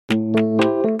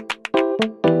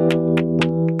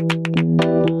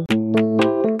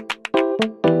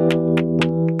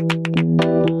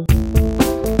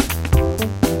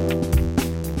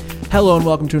Hello and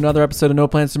welcome to another episode of No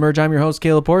Plans to Merge. I'm your host,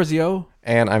 Caleb Porzio.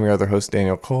 And I'm your other host,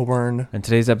 Daniel Colburn. And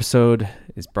today's episode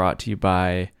is brought to you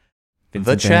by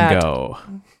Vincent The chat. Van Gogh.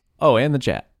 Oh, and the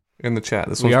chat. In the chat.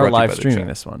 We are live streaming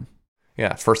this one.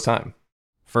 Yeah, first time.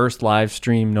 First live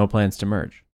stream, No Plans to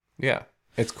Merge. Yeah,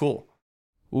 it's cool.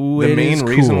 Ooh, The main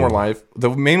reason we're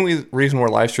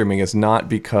live streaming is not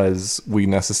because we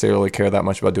necessarily care that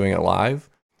much about doing it live,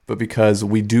 but because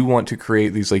we do want to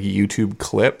create these like YouTube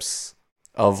clips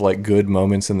of like good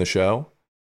moments in the show.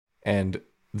 And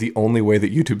the only way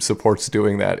that YouTube supports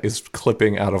doing that is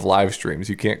clipping out of live streams.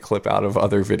 You can't clip out of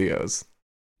other videos.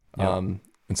 Yep. And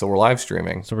so we're live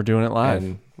streaming. So we're doing it live.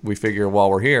 And we figure while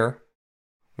we're here,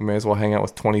 we may as well hang out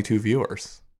with 22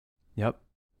 viewers. Yep.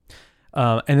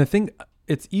 And the thing,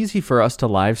 it's easy for us to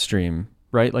live stream,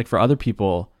 right? Like for other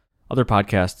people, other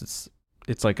podcasts,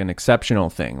 it's like an exceptional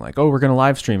thing. Like, oh, we're going to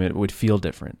live stream it. It would feel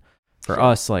different. For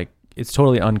us, like it's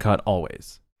totally uncut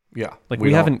always. Yeah. Like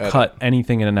we haven't cut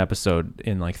anything in an episode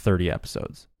in like 30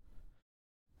 episodes.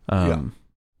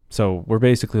 So we're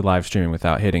basically live streaming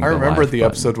without hitting. I remember the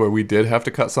button. episode where we did have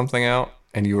to cut something out,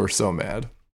 and you were so mad.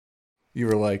 You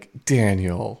were like,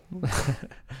 Daniel.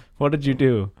 What did you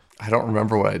do? I don't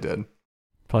remember what I did.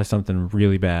 Probably something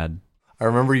really bad. I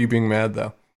remember you being mad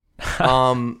though.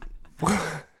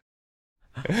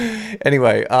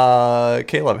 Anyway,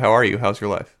 Caleb, how are you? How's your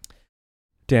life?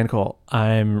 Dan Cole,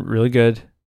 I'm really good.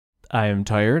 I am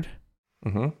tired,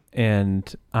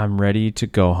 and I'm ready to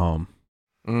go home.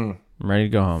 I'm ready to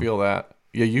go home. Feel that.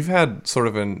 Yeah, you've had sort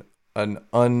of an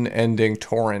unending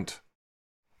torrent,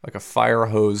 like a fire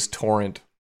hose torrent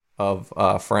of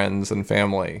friends and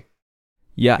family.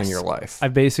 Yes, in your life.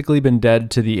 I've basically been dead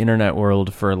to the internet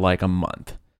world for like a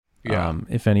month. Yeah.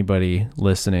 If anybody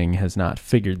listening has not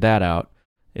figured that out,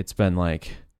 it's been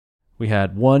like we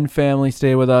had one family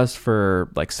stay with us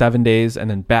for like 7 days, and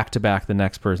then back to back the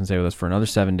next person stay with us for another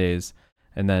 7 days.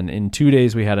 And then in 2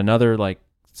 days we had another like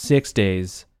 6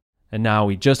 days. And now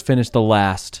we just finished the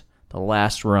last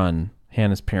run,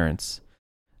 Hannah's parents.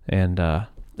 And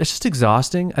it's just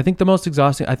exhausting. I think the most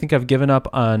exhausting, I think I've given up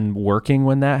on working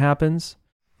when that happens.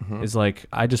 Is like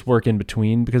I just work in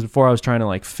between, because before I was trying to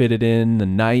like fit it in the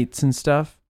nights and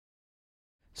stuff.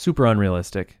 Super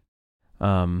unrealistic.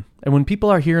 And when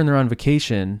people are here and they're on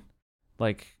vacation,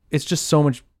 like it's just so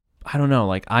much, I don't know,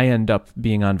 like I end up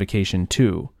being on vacation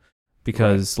too,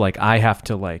 because like I have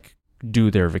to like do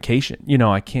their vacation. You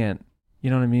know, I can't, you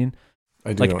know what I mean?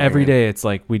 I do. Like every day it's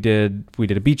like we did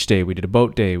a beach day, we did a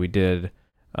boat day, we did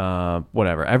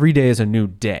whatever. Every day is a new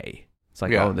day. It's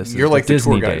like, oh, this you're is like the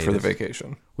Disney tour guide day. for the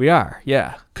vacation. We are,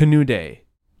 yeah. Canoe day,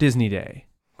 Disney day.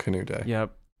 Canoe day.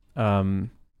 Yep.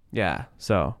 Yeah.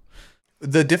 So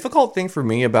the difficult thing for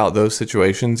me about those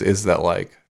situations is that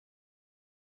like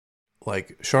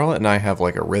Charlotte and I have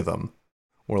like a rhythm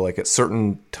where like at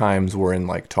certain times we're in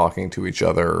like talking to each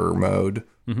other mode,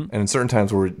 and in certain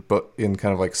times we're in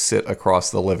kind of like sit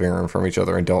across the living room from each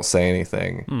other and don't say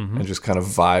anything and just kind of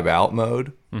vibe out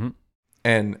mode.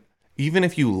 And even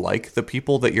if you like the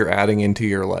people that you're adding into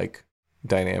your like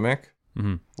dynamic,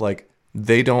 like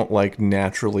they don't like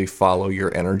naturally follow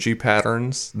your energy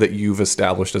patterns that you've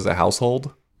established as a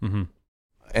household.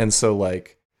 And so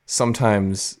like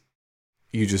sometimes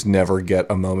you just never get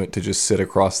a moment to just sit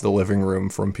across the living room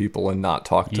from people and not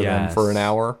talk to them for an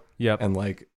hour. Yep. And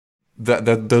like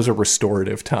that those are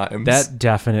restorative times. That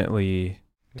definitely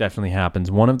happens.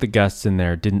 One of the guests in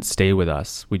there didn't stay with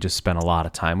us. We just spent a lot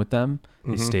of time with them.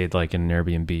 They stayed like in an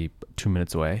Airbnb 2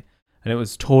 minutes away, and it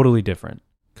was totally different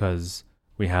because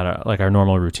we had our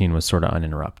normal routine was sort of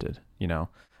uninterrupted, you know.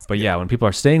 But yeah, when people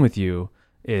are staying with you,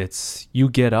 it's you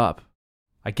get up.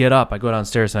 I get up, I go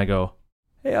downstairs and I go,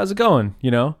 "Hey, how's it going?"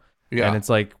 You know? Yeah. And it's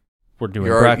like we're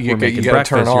doing breakfast. We're making you breakfast.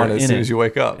 Turn on as soon as you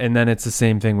wake up. And then it's the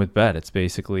same thing with bed. It's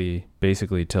basically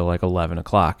till like 11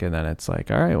 o'clock, and then it's like,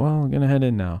 all right, well, I'm gonna head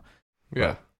in now.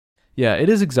 Yeah. But yeah, it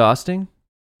is exhausting.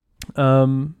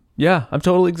 Yeah, I'm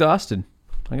totally exhausted.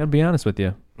 I gotta be honest with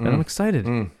you, and I'm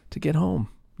excited to get home.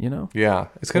 You know? Yeah,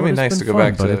 it's gonna be nice to go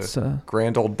back to it's,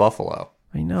 grand old Buffalo.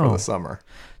 I know. For the summer.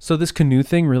 So this canoe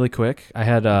thing, really quick. I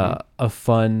had a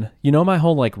fun, you know, my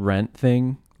whole like rent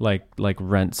thing, like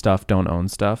rent stuff, don't own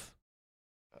stuff.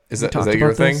 Is that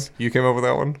your thing? You came up with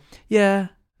that one? Yeah,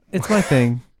 it's my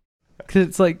thing. Cause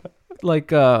it's like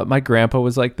my grandpa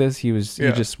was like this. He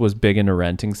just was big into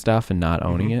renting stuff and not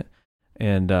owning it.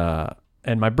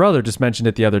 And my brother just mentioned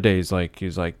it the other day. He's like,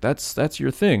 that's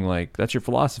your thing. Like, that's your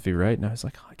philosophy, right? And I was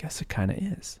like, oh, I guess it kind of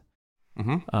is.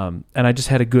 And I just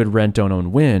had a good rent, don't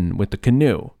own win with the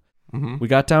canoe. We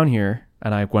got down here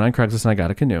and I went on Craigslist and I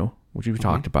got a canoe, which we've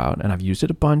talked about. And I've used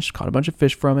it a bunch, caught a bunch of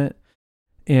fish from it.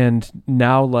 And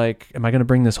now, like, am I going to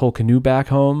bring this whole canoe back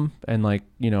home and, like,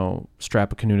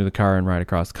 strap a canoe to the car and ride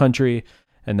across the country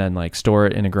and then, like, store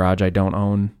it in a garage I don't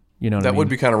own? You know what I mean? That would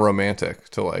be kind of romantic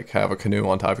to, like, have a canoe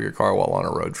on top of your car while on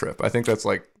a road trip. I think that's,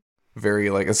 like, very,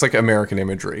 like, it's like American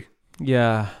imagery.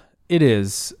 Yeah, it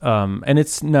is. And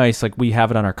it's nice. Like, we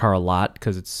have it on our car a lot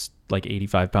because it's, like,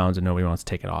 85 pounds and nobody wants to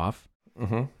take it off.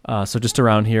 Mm-hmm. So just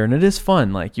around here, and it is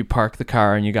fun. Like, you park the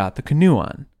car and you got the canoe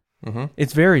on. Mm-hmm.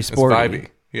 It's very sporty. It's vibey.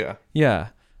 Yeah. Yeah.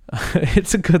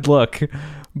 It's a good look,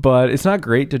 but it's not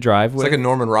great to drive with. It's like a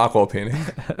Norman Rockwell painting.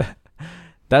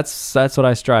 That's what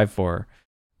I strive for.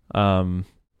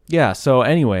 Yeah. So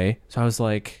anyway, I was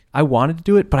like, I wanted to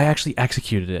do it, but I actually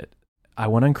executed it. I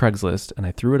went on Craigslist and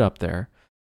I threw it up there,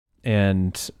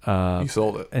 and you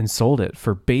sold it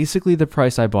for basically the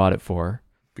price I bought it for.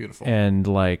 Beautiful. And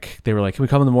like, they were like, can we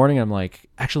come in the morning? I'm like,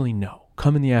 actually, no,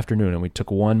 come in the afternoon. And we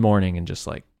took one morning and just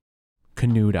like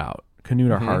canoed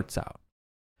our hearts out.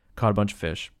 Caught a bunch of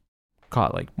fish.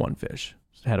 Caught like one fish.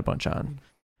 Had a bunch on.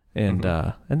 And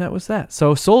that was that.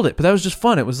 So sold it. But that was just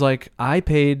fun. It was like I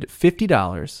paid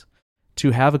 $50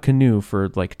 to have a canoe for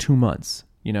like 2 months,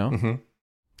 Mm-hmm.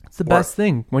 It's the best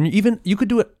thing. When you could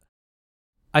do it.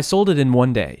 I sold it in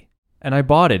one day and I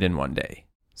bought it in one day.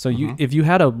 So if you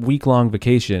had a week-long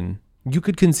vacation, you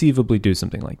could conceivably do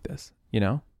something like this,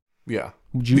 Yeah.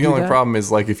 Would you the do only that? problem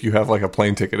is like if you have like a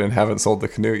plane ticket and haven't sold the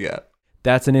canoe yet.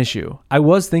 That's an issue. I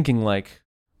was thinking like,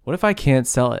 what if I can't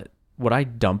sell it? Would I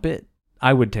dump it?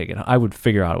 I would take it. I would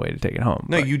figure out a way to take it home.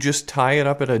 No, you just tie it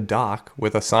up at a dock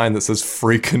with a sign that says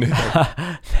free canoe.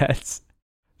 That's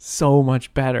so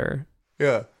much better.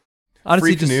 Yeah.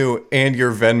 Honestly, free canoe and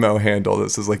your Venmo handle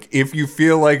that says like, if you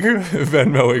feel like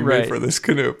Venmoing me for this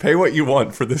canoe, pay what you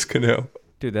want for this canoe.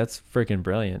 Dude, that's freaking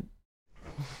brilliant.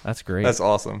 That's great. That's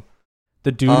awesome.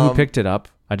 The dude who picked it up,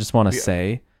 I just want to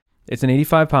say, it's an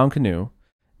 85-pound canoe.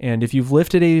 And if you've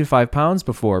lifted 85 pounds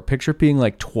before, picture it being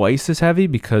like twice as heavy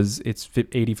because it's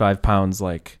 85 pounds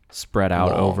like spread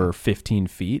out over 15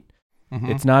 feet.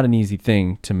 Mm-hmm. It's not an easy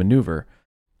thing to maneuver.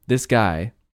 This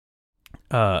guy,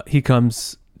 he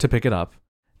comes to pick it up,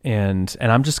 and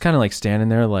I'm just kind of like standing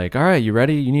there like, all right, you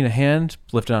ready? You need a hand?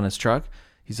 Lift it on his truck.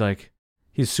 He's like,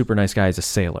 he's a super nice guy. He's a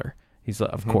sailor. He's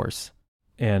like, of course.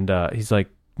 And he's like,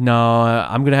 no,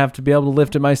 I'm going to have to be able to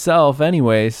lift it myself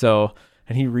anyway. So,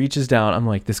 and he reaches down. I'm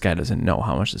like, this guy doesn't know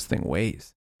how much this thing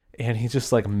weighs. And he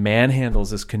just like manhandles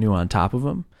this canoe on top of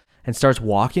him and starts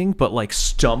walking, but like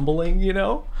stumbling,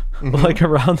 like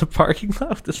around the parking lot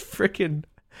with this freaking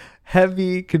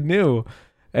heavy canoe.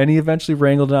 And he eventually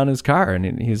wrangled it on his car.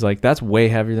 And he's like, that's way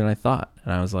heavier than I thought.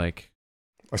 And I was like,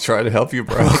 I was trying to help you,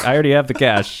 bro. I already have the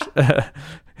cash.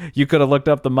 You could have looked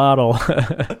up the model.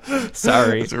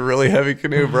 Sorry. It's a really heavy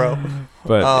canoe, bro.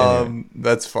 But anyway.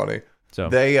 That's funny. So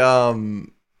they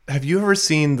have you ever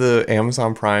seen the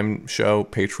Amazon Prime show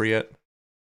Patriot?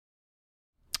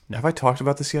 No. Have I talked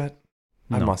about this yet?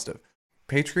 No. I must have.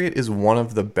 Patriot is one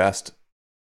of the best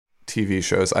TV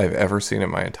shows I've ever seen in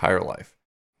my entire life.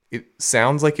 It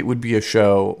sounds like it would be a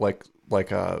show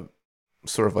like a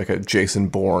sort of like a Jason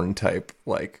Bourne type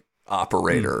like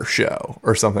operator show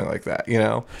or something like that,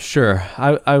 Sure.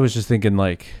 I was just thinking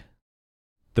like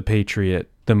The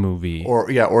Patriot, the movie. Or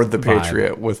The vibe.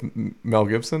 Patriot with Mel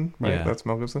Gibson, right? Yeah. That's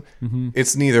Mel Gibson. Mm-hmm.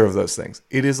 It's neither of those things.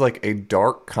 It is like a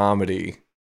dark comedy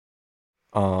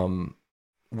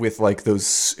with like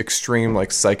those extreme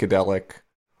like psychedelic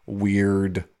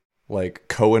weird like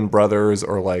Coen Brothers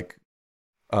or like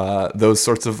those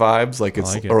sorts of vibes, like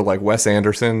it's or like Wes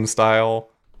Anderson style,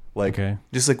 like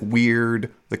just like weird.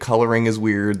 The coloring is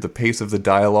weird. The pace of the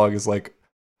dialogue is like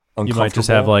uncomfortable. You might just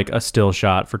have like a still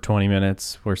shot for 20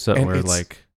 minutes where it's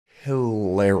like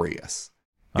hilarious.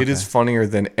 Okay. It is funnier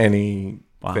than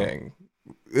anything,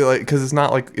 like because it's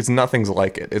not like nothing's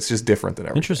like it. It's just different than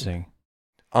everything. Interesting.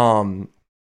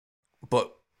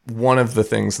 But one of the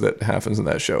things that happens in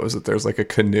that show is that there's like a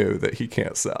canoe that he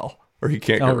can't sell. Or he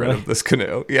can't get rid of this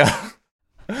canoe. Yeah.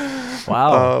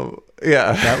 Wow.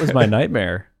 Yeah. That was my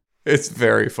nightmare. It's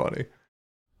very funny.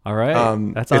 All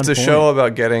right. That's it's a show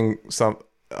about getting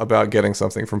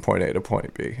something from point A to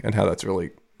point B and how that's really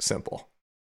simple.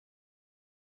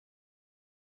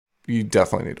 You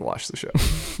definitely need to watch the show.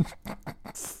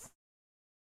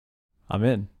 I'm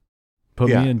in. Put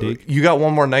me in, Deke. You got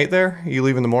one more night there? You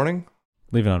leave in the morning?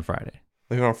 Leaving on Friday.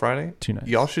 2 nights.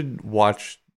 Y'all should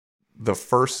watch the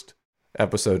first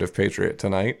episode of Patriot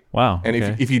tonight. Wow. And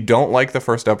if you don't like the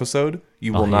first episode,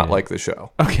 you will not like the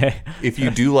show. Okay. If you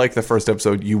do like the first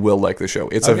episode, you will like the show.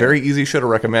 It's a very easy show to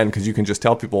recommend because you can just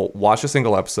tell people, watch a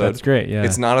single episode. That's great, yeah.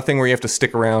 It's not a thing where you have to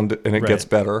stick around and it gets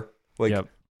better. Like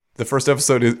The first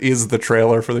episode is the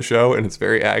trailer for the show, and it's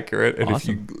very accurate. And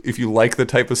Awesome. if you like the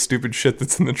type of stupid shit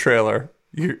that's in the trailer,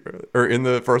 or in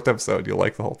the first episode, you'll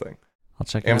like the whole thing. I'll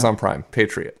check it Amazon out. Prime,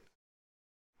 Patriot.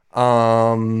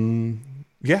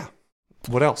 Yeah.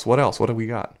 What else? What do we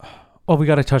got? Well, we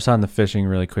got to touch on the fishing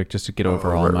really quick just to get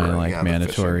over all my like the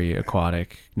mandatory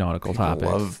aquatic nautical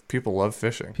topics. People love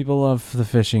fishing. People love the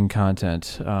fishing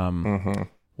content. Mm-hmm.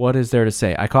 What is there to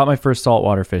say? I caught my first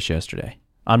saltwater fish yesterday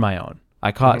on my own.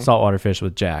 I caught saltwater fish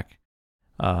with Jack.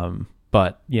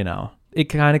 But, you know, it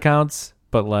kind of counts.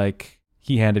 But, like,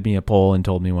 he handed me a pole and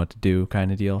told me what to do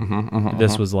kind of deal.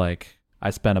 This was like, I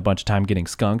spent a bunch of time getting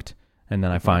skunked, and then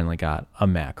I finally got a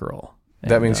mackerel.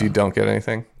 That And, means you don't get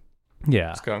anything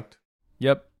Yeah. skunked.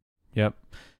 Yep.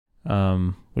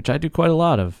 Which I do quite a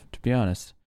lot of, to be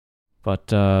honest.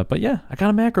 But yeah, I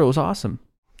got a mackerel. It was awesome.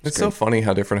 It's so funny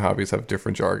how different hobbies have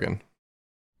different jargon.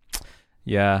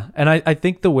 Yeah. And I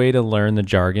think the way to learn the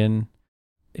jargon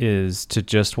is to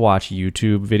just watch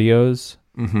YouTube videos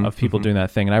of people doing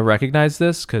that thing. And I recognize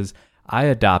this because I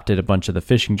adopted a bunch of the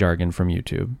fishing jargon from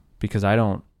YouTube because I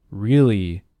don't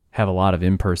really have a lot of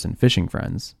in-person fishing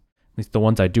friends. At least the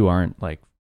ones I do aren't like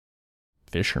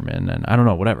fishermen and I don't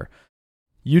know, whatever.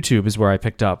 YouTube is where I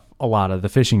picked up a lot of the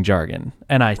fishing jargon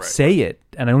and I say it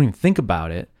and I don't even think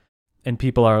about it. And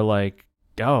people are like,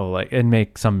 oh, like, and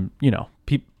make some, you know,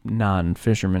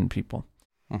 non-fisherman people.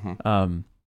 We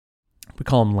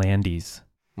call them landies.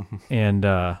 And,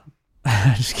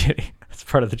 just kidding. That's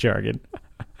part of the jargon.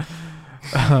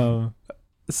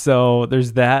 So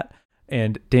there's that.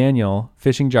 And Daniel,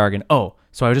 fishing jargon. Oh,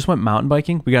 so I just went mountain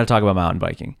biking. We got to talk about mountain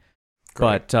biking.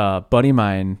 Great. But a buddy of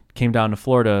mine came down to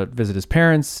Florida, visit his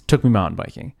parents, took me mountain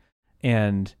biking.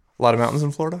 And A lot of mountains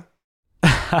in Florida?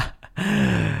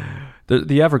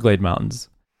 the Everglade Mountains.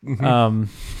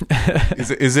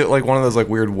 Is it like one of those like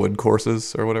weird wood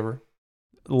courses or whatever?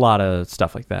 A lot of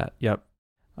stuff like that. Yep.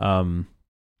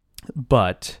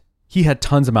 But he had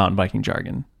tons of mountain biking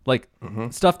jargon, like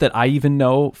stuff that I even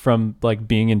know from like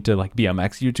being into like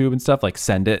BMX YouTube and stuff, like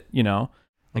Send It, you know,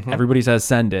 like everybody says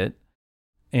Send It.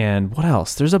 And what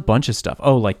else? There's a bunch of stuff.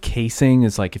 Oh, like casing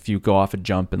is like if you go off a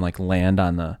jump and like land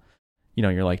on the, you know,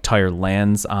 your like tire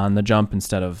lands on the jump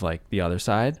instead of like the other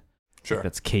side. Sure.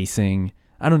 That's casing.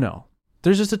 I don't know.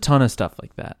 There's just a ton of stuff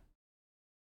like that.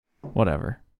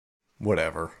 Whatever.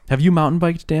 Have you mountain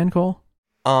biked, Dan Cole?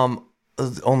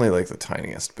 Only like the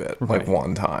tiniest bit, like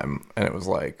one time, and it was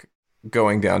like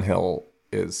going downhill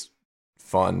is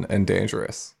fun and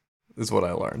dangerous, is what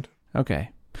I learned.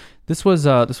 Okay. This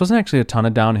wasn't actually a ton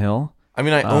of downhill. I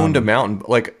mean, I owned a mountain,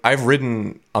 like I've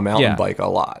ridden a mountain bike a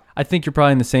lot. I think you're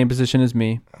probably in the same position as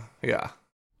me. Yeah.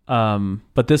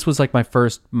 But this was like my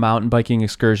first mountain biking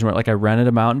excursion where like I rented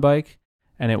a mountain bike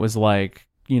and it was like,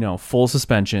 you know, full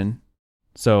suspension.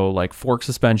 So like fork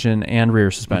suspension and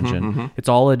rear suspension. It's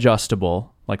all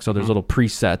adjustable. Like, so there's little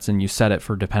presets and you set it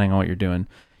for depending on what you're doing.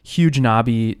 Huge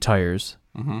knobby tires.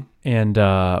 And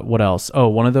what else? Oh,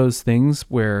 one of those things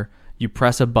where you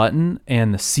press a button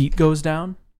and the seat goes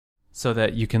down so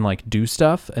that you can like do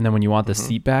stuff. And then when you want the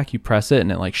seat back, you press it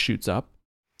and it like shoots up.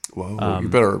 Whoa, you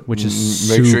better which is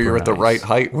make sure super you're at the nice. right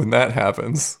height when that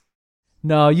happens.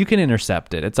 No, you can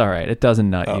intercept it. It's all right. It doesn't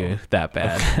nut you that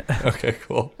bad. Okay,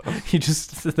 cool. You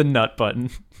just the nut button.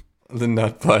 The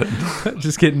nut button.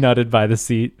 Just get nutted by the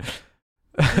seat.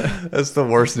 That's the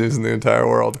worst news in the entire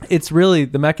world. It's really,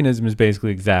 the mechanism is basically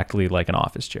exactly like an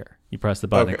office chair. You press the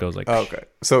button, Okay. it goes like, okay.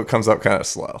 So it comes up kind of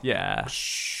slow. yeah.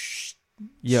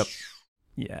 Yep.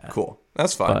 Yeah. Cool.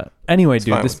 That's fine. But anyway, It's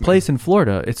dude, fine this with me. place in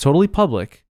Florida, it's totally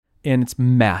public and it's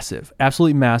massive,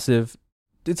 absolutely massive.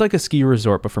 It's like a ski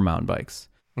resort, but for mountain bikes.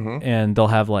 And they'll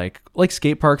have like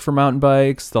skate parks for mountain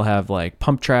bikes. They'll have like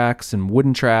pump tracks and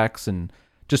wooden tracks and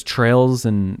just trails.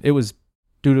 And it was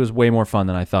way more fun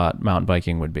than I thought mountain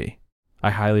biking would be. I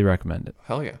highly recommend it.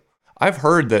 Hell yeah. I've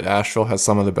heard that Asheville has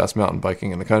some of the best mountain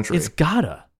biking in the country. It's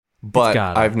gotta. but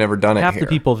I've never done it Half here. the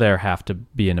people there have to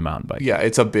be into mountain biking. Yeah,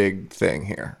 it's a big thing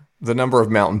here. The number of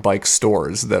mountain bike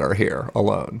stores that are here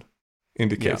alone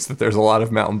indicates that there's a lot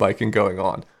of mountain biking going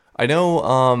on. I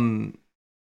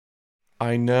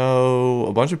know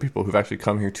a bunch of people who've actually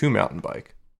come here to mountain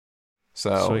bike.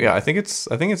 So Sweet. yeah, I think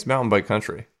it's mountain bike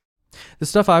country. The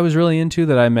stuff I was really into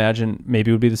that I imagine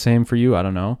maybe would be the same for you, I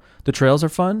don't know. The trails are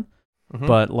fun,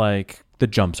 but like the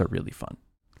jumps are really fun.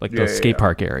 Like the skate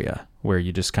park area where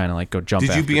you just kind of like go jump.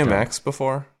 Did you after BMX jump.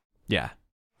 before? Yeah.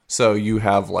 So you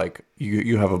have like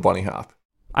you have a bunny hop.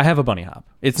 I have a bunny hop.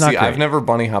 It's not great. I've never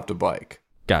bunny hopped a bike.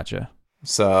 Gotcha.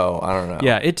 So I don't know.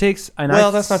 Yeah, it takes.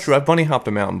 That's not true. I've bunny hopped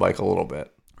a mountain bike a little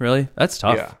bit. Really? That's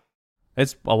tough. Yeah.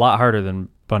 It's a lot harder than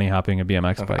bunny hopping a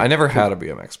BMX bike. I never had a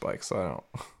BMX bike, so I don't.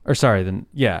 Or sorry,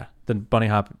 the bunny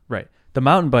hop, right. The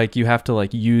mountain bike, you have to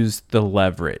like use the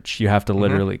leverage. You have to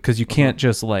literally, because you can't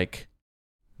just like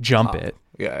jump it.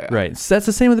 Yeah. Right. So that's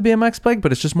the same with the BMX bike,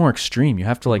 but it's just more extreme. You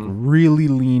have to like really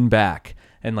lean back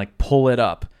and like pull it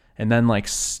up and then like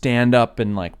stand up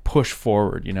and like push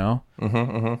forward, you know?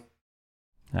 I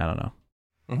don't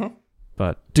know.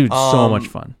 But dude, so much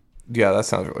fun. Yeah, that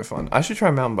sounds really fun. I should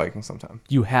try mountain biking sometime.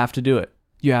 You have to do it.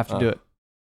 You have to do it.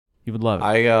 You would love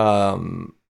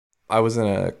it. I was in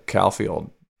a cow field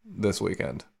this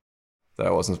weekend that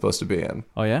I wasn't supposed to be in.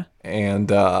 Oh yeah? And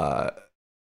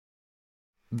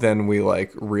then we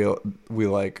heard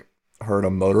a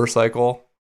motorcycle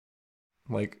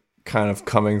like kind of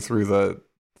coming through the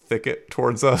thicket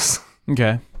towards us.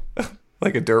 Okay.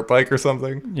 Like a dirt bike or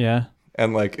something. Yeah.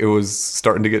 And like it was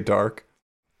starting to get dark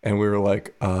and we were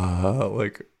like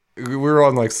we were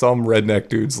on like some redneck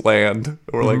dude's land.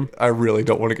 We're like, I really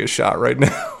don't want to get shot right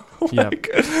now.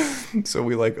 So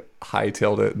we like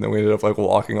hightailed it and then we ended up like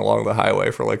walking along the highway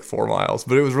for like 4 miles,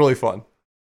 but it was really fun.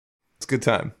 It's a good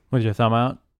time. Was your thumb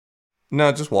out?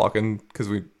 No, just walking because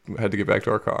we had to get back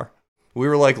to our car. We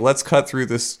were like, let's cut through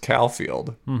this cow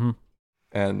field.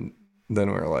 And then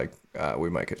we were like, we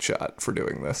might get shot for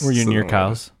doing this. Were you near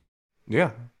cows?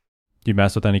 Yeah. Do you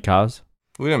mess with any cows?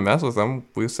 We didn't mess with them.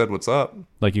 We said, what's up?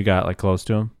 Like you got like close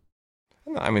to them?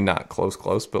 I mean, not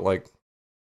close, but like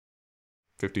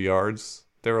 50 yards.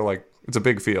 They were like, it's a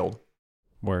big field.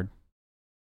 Word.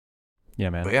 Yeah,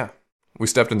 man. But yeah, we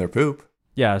stepped in their poop.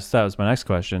 Yeah, so that was my next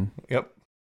question. Yep.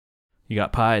 You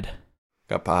got pied.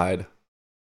 Got pied.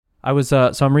 I was,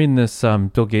 so I'm reading this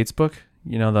Bill Gates book,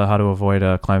 you know, the How to Avoid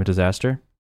a Climate Disaster.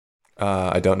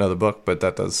 I don't know the book, but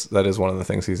that is one of the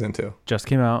things he's into. Just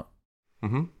came out.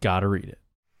 Gotta read it.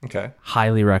 Okay.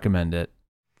 Highly recommend it.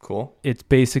 Cool. It's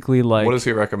basically like... What does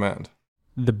he recommend?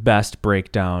 The best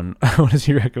breakdown. What does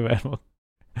he recommend?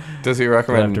 Does he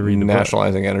recommend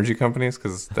nationalizing energy companies?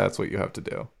 Because that's what you have to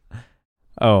do.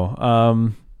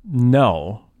 Oh,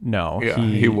 no. Yeah,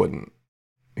 he wouldn't.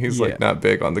 He's like not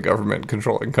big on the government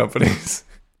controlling companies.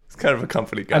 He's kind of a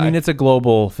company guy. I mean, it's a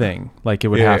global thing. Like it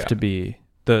would have to be.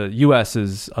 The U.S.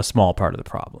 is a small part of the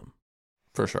problem.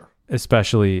 For sure.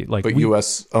 Especially like... But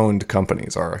U.S. owned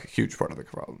companies are a huge part of the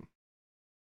problem.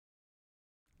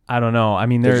 I don't know. I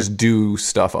mean, they just do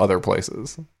stuff other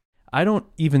places. I don't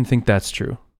even think that's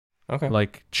true. Okay.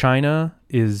 Like China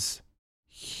is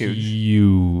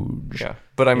huge. Yeah.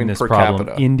 But I mean, this per problem.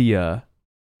 capita. India,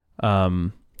 I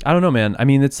don't know, man. I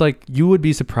mean, it's like you would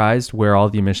be surprised where all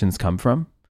the emissions come from.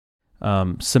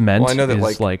 Cement I know that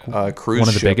is like cruise one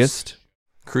of the ships, biggest.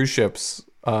 Cruise ships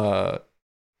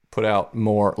put out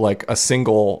more, like a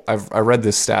single, I read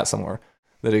this stat somewhere,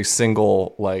 that a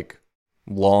single like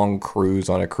long cruise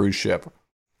on a cruise ship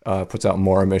puts out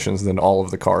more emissions than all of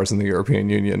the cars in the European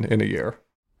Union in a year.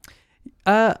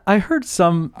 I've heard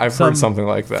something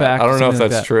like that. I don't know if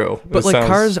that's true. But like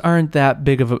cars aren't that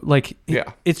big of a like.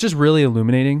 It's just really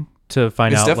illuminating to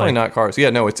find out. It's definitely not cars. Yeah,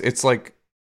 no, it's like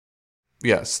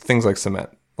things like cement,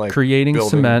 like creating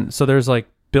cement. So there's like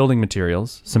building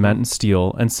materials, cement and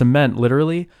steel, and cement.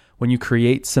 Literally, when you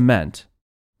create cement,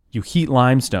 you heat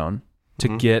limestone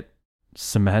to get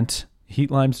cement. Heat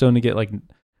limestone to get like,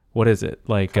 what is it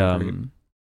like? Concrete.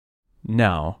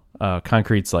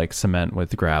 Concrete's like cement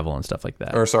with gravel and stuff like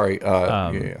that. Or sorry,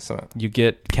 cement. You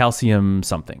get calcium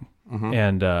something,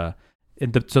 and so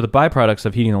the byproducts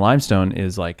of heating the limestone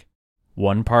is like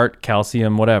 1 part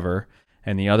calcium whatever,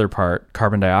 and the other part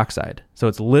carbon dioxide. So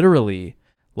it's literally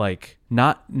like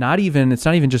not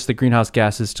even just the greenhouse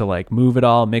gases to like move it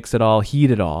all, mix it all,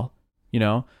 heat it all. You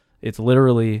know, it's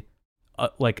literally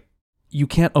like you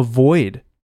can't avoid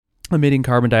emitting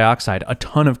carbon dioxide, a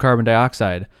ton of carbon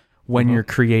dioxide, when you're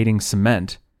creating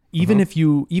cement. Even if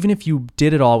you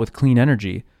did it all with clean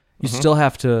energy, you still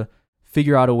have to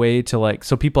figure out a way to like,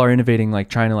 so people are innovating, like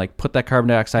trying to like put that carbon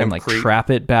dioxide and like trap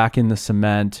it back in the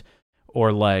cement,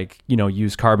 or like, you know,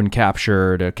 use carbon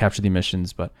capture to capture the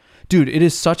emissions. But dude, it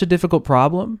is such a difficult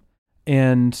problem.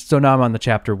 And so now I'm on the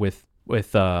chapter with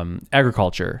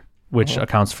agriculture, which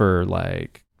accounts for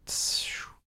like,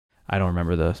 I don't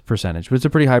remember the percentage, but it's a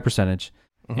pretty high percentage.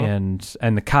 And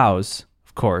the cows,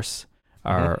 of course,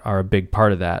 are a big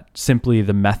part of that. Simply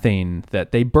the methane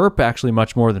that they burp actually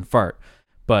much more than fart,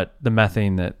 but the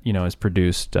methane that, you know, is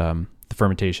produced, the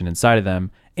fermentation inside of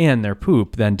them, and their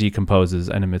poop then decomposes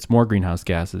and emits more greenhouse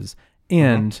gases.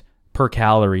 And per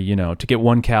calorie, you know, to get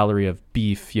 1 calorie of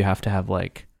beef, you have to have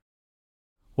like,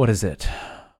 what is it?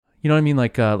 You know what I mean?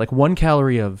 Like 1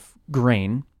 calorie of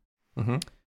grain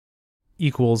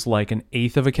equals like an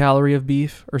eighth of a calorie of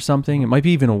beef or something. It might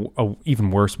be even a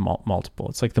even worse multiple.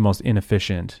 It's like the most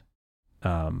inefficient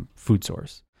food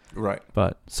source. Right.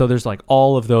 But so there's like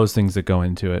all of those things that go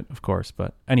into it, of course.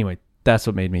 But anyway, that's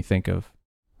what made me think of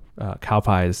cow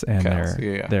pies and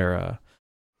their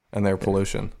and their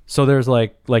pollution. So there's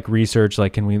like research,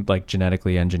 like can we like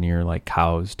genetically engineer like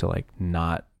cows to like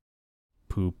not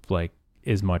poop like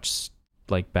as much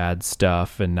like bad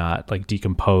stuff and not like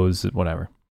decompose, whatever.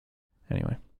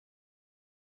 Anyway.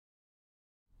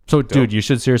 So Dope. dude, you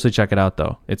should seriously check it out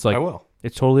though. It's like I will.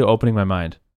 It's totally opening my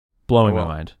mind. Blowing my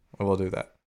mind. I will do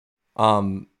that.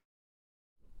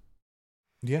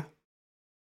 Yeah.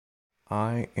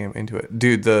 I am into it.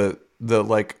 Dude, the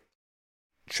like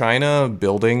China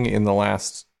building in the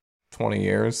last 20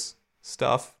 years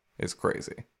stuff is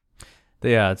crazy.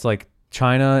 Yeah, it's like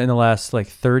China in the last like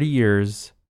 30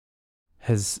 years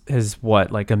has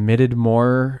what, like emitted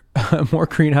more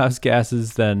greenhouse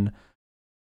gases than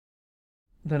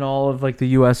all of like the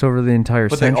US over the entire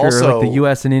century, or like the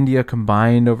US and India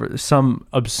combined over some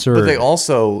absurd. But they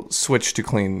also switched to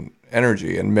clean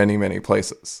energy in many, many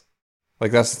places.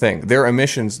 Like that's the thing. Their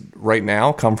emissions right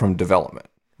now come from development,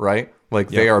 right? Like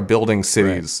they are building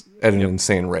cities at an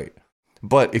insane rate.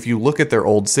 But if you look at their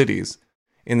old cities,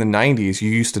 in the 90s, you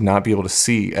used to not be able to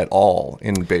see at all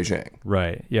in Beijing.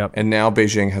 Right. Yep. And now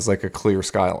Beijing has like a clear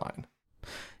skyline.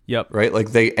 Yep. Right?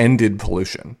 Like they ended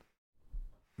pollution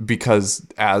because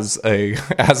as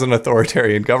an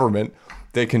authoritarian government,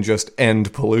 they can just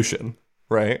end pollution,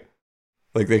 right?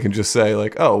 Like they can just say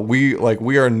like, "Oh, we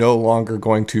are no longer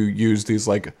going to use these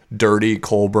like dirty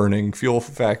coal burning fuel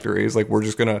factories. Like we're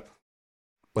just going to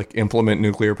like implement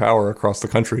nuclear power across the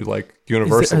country like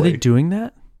universally." Are they doing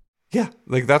that? Yeah,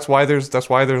 like that's why there's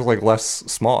like less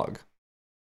smog.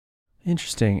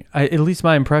 Interesting. At least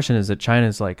my impression is that China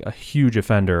is like a huge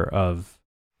offender of.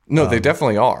 No, they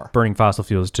definitely are burning fossil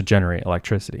fuels to generate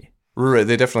electricity. Right,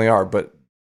 they definitely are, but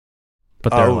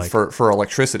they're like for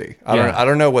electricity. I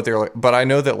don't know what they're like, but I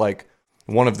know that like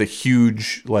one of the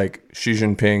huge like Xi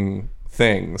Jinping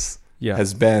things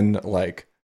has been like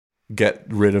get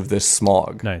rid of this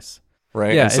smog. Nice.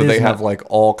 Right? Yeah, and so they have like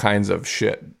all kinds of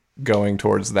shit going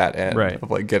towards that end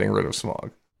of like getting rid of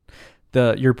smog.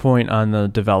 Your point on the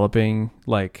developing,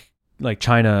 like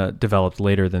China developed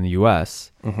later than the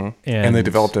US. Mm-hmm. And they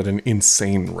developed at an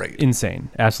insane rate. Insane.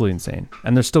 Absolutely insane.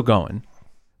 And they're still going.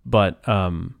 But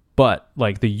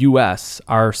like the US,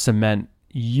 our cement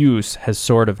use has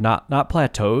sort of not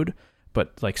plateaued,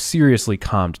 but like seriously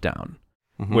calmed down.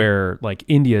 Mm-hmm. Where like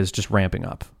India is just ramping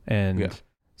up, and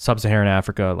sub-Saharan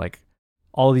Africa, like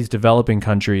all of these developing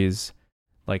countries,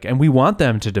 like, and we want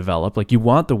them to develop. Like you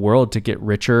want the world to get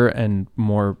richer and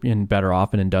more and better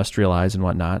off and industrialized and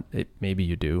whatnot. Maybe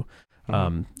you do.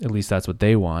 At least that's what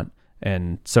they want.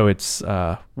 And so it's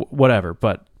whatever.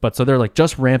 But so they're like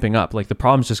just ramping up. Like the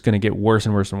problem's just going to get worse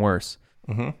and worse and worse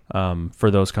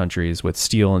for those countries with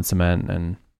steel and cement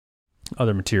and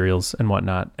other materials and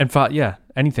whatnot. And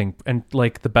anything. And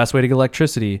like the best way to get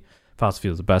electricity, fossil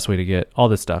fuels, the best way to get all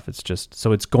this stuff. It's just,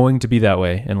 so it's going to be that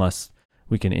way unless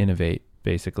we can innovate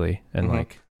basically and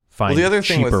like find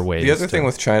cheaper ways. The other thing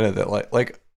with China that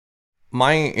like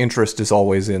my interest is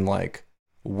always in like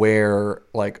where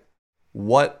like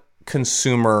what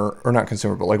consumer or not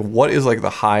consumer, but like what is like the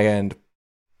high end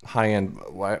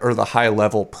or the high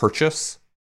level purchase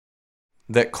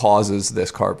that causes this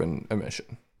carbon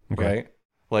emission, right?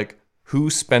 Like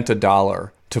who spent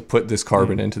 $1 to put this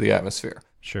carbon into the atmosphere?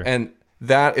 Sure. And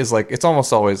that is like, it's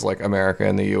almost always like America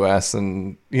and the US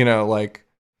and, you know, like,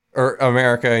 or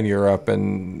America and Europe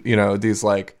and, you know, these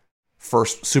like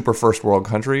super first world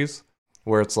countries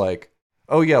where it's like,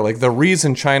 oh yeah, like the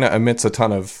reason China emits a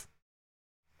ton of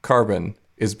carbon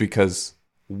is because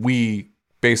we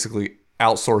basically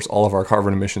outsource all of our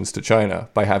carbon emissions to China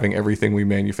by having everything we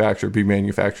manufacture be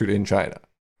manufactured in China,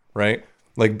 right?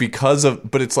 Like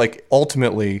but it's like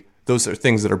ultimately those are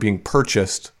things that are being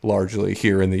purchased largely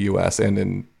here in the US and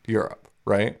in Europe,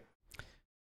 right?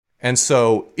 And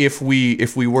so if we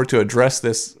were to address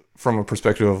this from a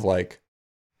perspective of like,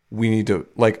 we need to,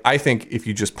 like, I think if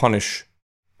you just punish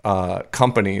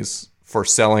companies for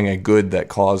selling a good that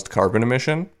caused carbon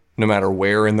emission, no matter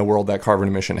where in the world that carbon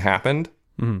emission happened,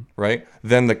 right?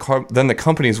 Then the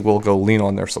companies will go lean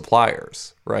on their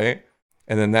suppliers, right?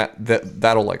 And then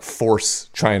that'll like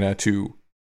force China to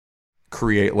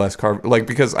create less carbon, like,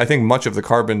 because I think much of the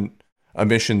carbon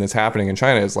emission that's happening in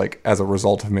China is like as a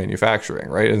result of manufacturing,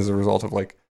 right? As a result of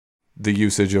like the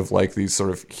usage of like these sort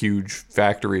of huge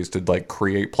factories to like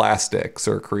create plastics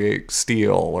or create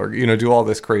steel or, you know, do all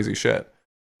this crazy shit.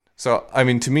 So, I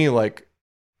mean, to me, like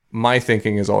my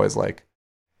thinking is always like,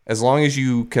 as long as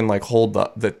you can like hold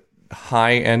the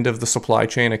high end of the supply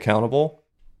chain accountable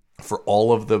for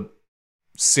all of the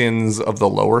sins of the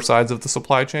lower sides of the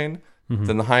supply chain,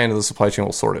 then the high end of the supply chain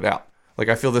will sort it out. Like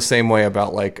I feel the same way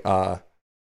about like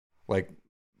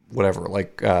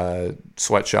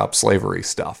sweatshop slavery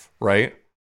stuff, right?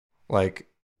 Like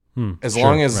as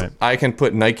long as I can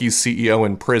put Nike's CEO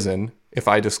in prison if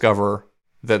I discover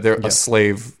that they're a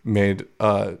slave made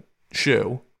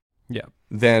shoe,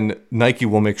 then Nike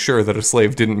will make sure that a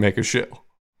slave didn't make a shoe,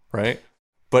 right?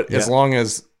 But as long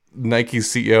as Nike's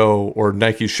CEO or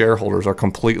Nike shareholders are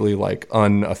completely like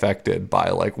unaffected by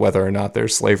like whether or not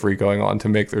there's slavery going on to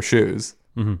make their shoes,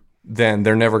 then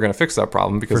they're never going to fix that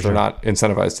problem because they're not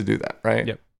incentivized to do that, right?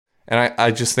 Yep. And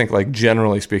I just think like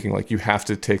generally speaking, like you have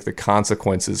to take the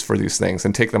consequences for these things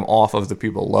and take them off of the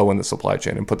people low in the supply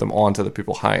chain and put them onto the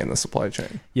people high in the supply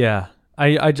chain. Yeah,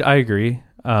 I agree.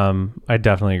 I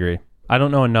definitely agree. I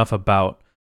don't know enough about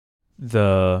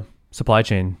the supply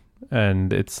chain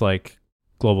and its like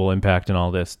global impact and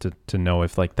all this to know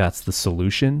if like that's the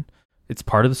solution. It's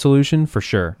part of the solution for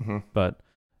sure, but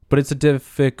it's a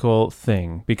difficult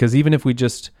thing because even if we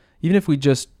just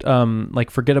like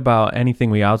forget about anything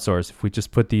we outsource, if we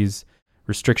just put these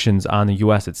restrictions on the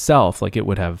U.S. itself, like it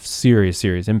would have serious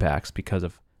impacts because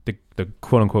of the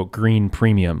quote unquote green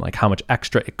premium, like how much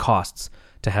extra it costs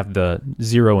to have the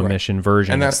zero emission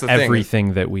version and that's of the everything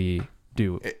thing. that we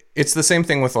do. It's the same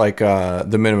thing with like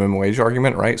the minimum wage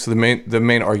argument, right? So the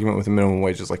main argument with the minimum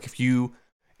wage is like if you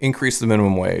increase the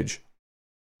minimum wage,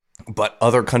 but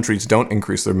other countries don't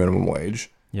increase their minimum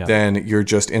wage, then you're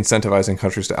just incentivizing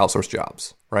countries to outsource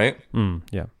jobs, right?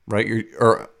 Right?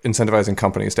 Or incentivizing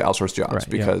companies to outsource jobs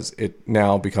because it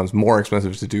now becomes more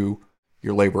expensive to do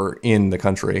your labor in the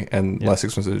country and less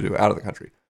expensive to do out of the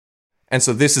country. And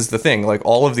so this is the thing, like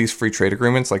all of these free trade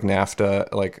agreements, like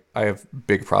NAFTA, like I have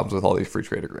big problems with all these free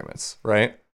trade agreements,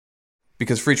 right?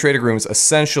 Because free trade agreements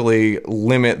essentially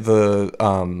limit the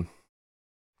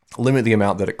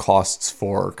amount that it costs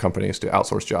for companies to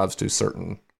outsource jobs to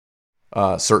certain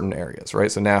areas,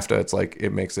 right? So NAFTA, it's like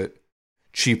it makes it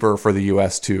cheaper for the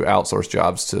US to outsource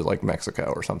jobs to like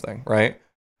Mexico or something, right?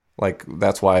 Like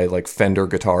that's why like Fender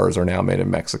guitars are now made in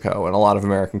Mexico and a lot of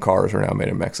American cars are now made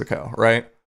in Mexico, right?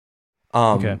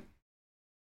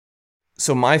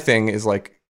 So my thing is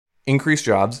like increase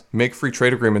jobs, make free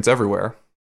trade agreements everywhere,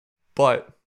 but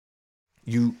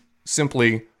you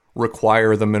simply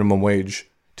require the minimum wage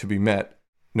to be met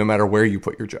no matter where you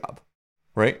put your job,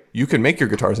 right? You can make your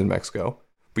guitars in Mexico,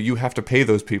 but you have to pay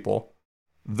those people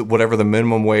whatever the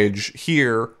minimum wage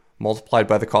here multiplied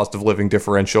by the cost of living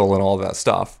differential and all of that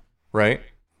stuff, right?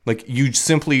 Like you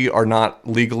simply are not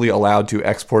legally allowed to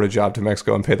export a job to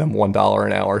Mexico and pay them $1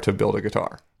 an hour to build a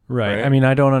guitar. Right. I mean,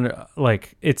 I don't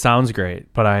like it sounds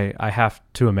great, but I have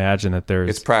to imagine that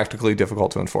it's practically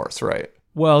difficult to enforce, right?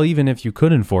 Well, even if you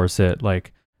could enforce it,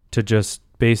 like to just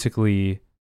basically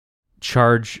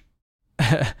charge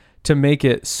to make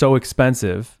it so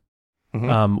expensive,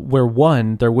 where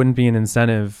one, there wouldn't be an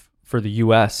incentive for the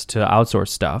US to outsource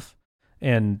stuff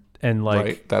and like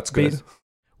right, that's good.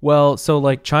 Well, so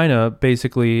like China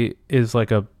basically is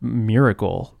like a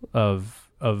miracle of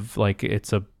like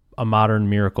it's a modern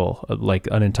miracle, like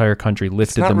an entire country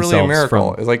lifted themselves. It's not really a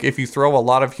miracle. It's like if you throw a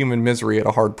lot of human misery at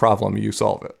a hard problem, you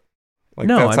solve it. Like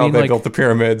no, that's how they like, built the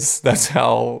pyramids. That's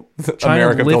how China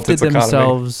America built its economy.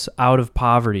 Themselves out of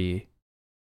poverty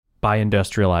by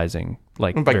industrializing,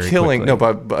 like by very killing. quickly.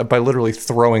 No, by literally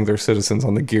throwing their citizens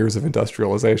on the gears of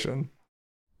industrialization.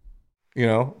 You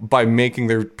know, by making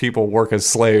their people work as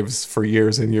slaves for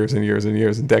years and years and years and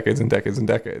years and decades and decades and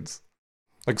decades.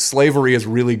 Like slavery is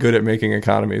really good at making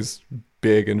economies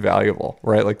big and valuable,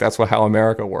 right? Like that's how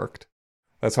America worked.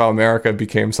 That's how America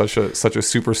became such a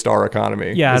superstar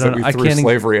economy. Yeah, we threw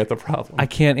slavery at the problem. I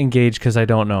can't engage because I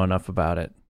don't know enough about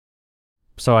it,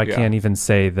 so I can't even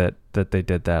say that they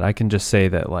did that. I can just say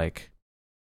that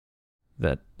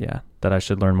that I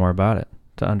should learn more about it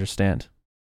to understand.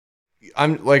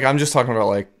 I'm just talking about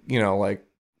like, you know, like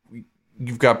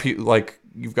you've got people like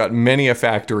you've got many a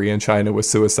factory in China with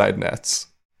suicide nets,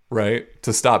 right,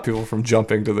 to stop people from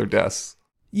jumping to their deaths.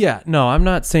 Yeah, no, I'm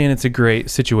not saying it's a great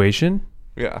situation.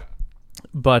 Yeah,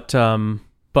 but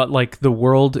like the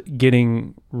world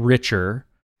getting richer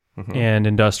and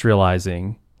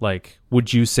industrializing, like,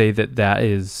 would you say that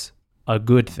is a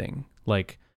good thing?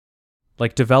 Like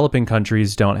developing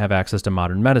countries don't have access to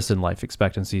modern medicine, life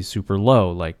expectancy is super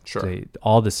low. Like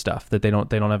all this stuff that they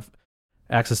don't have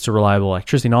access to reliable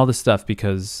electricity and all this stuff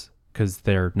because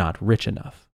they're not rich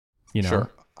enough. You know.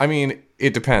 Sure. I mean,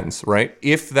 it depends, right?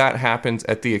 If that happens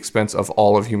at the expense of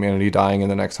all of humanity dying in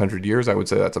the next 100 years, I would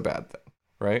say that's a bad thing,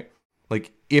 right?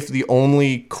 like if the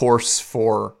only course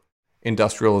for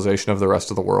industrialization of the rest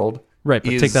of the world, right,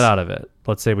 but take that out of it.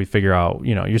 Let's say we figure out,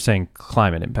 you're saying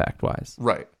climate impact wise,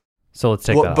 right? So let's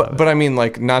take that out of it. But I mean,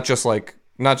 like not just like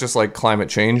climate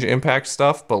change impact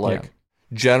stuff, but like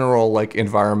general like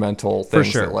environmental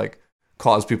things that like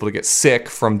cause people to get sick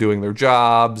from doing their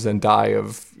jobs and die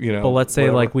of, But let's say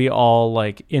like we all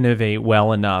like innovate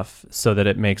well enough so that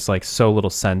it makes like so little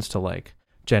sense to like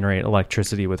generate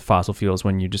electricity with fossil fuels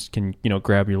when you just can,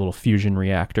 grab your little fusion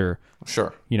reactor,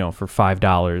 sure, for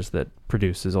 $5 that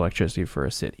produces electricity for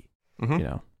a city,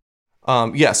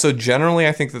 Yeah, so generally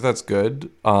I think that that's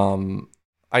good.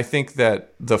 I think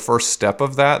that the first step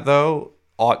of that though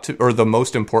or the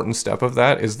most important step of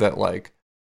that is that like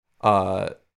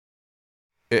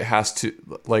it has to,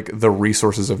 like, the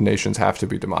resources of nations have to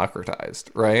be democratized,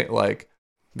 right? Like,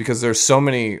 because there's so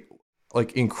many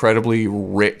like incredibly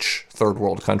rich third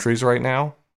world countries right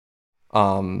now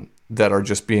that are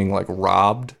just being like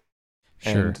robbed.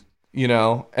 Sure.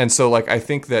 And and so like I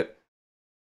think that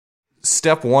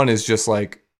step one is just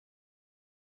like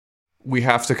we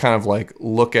have to kind of like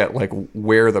look at like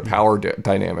where the power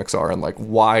dynamics are and like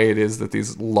why it is that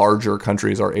these larger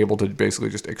countries are able to basically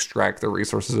just extract the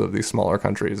resources of these smaller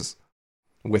countries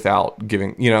without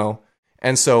giving,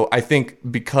 And so I think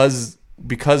because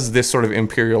this sort of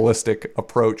imperialistic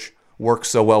approach works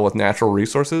so well with natural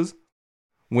resources,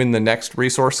 when the next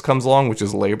resource comes along, which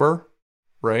is labor,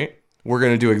 right? We're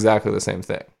going to do exactly the same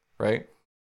thing, right?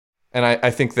 And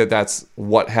I think that that's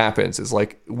what happens is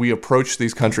like we approach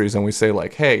these countries and we say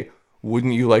like, hey,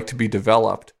 wouldn't you like to be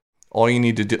developed? All you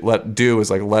need to do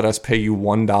is like let us pay you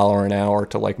 $1 an hour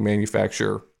to like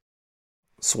manufacture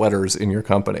sweaters in your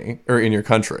company or in your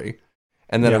country.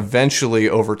 And then eventually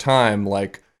over time,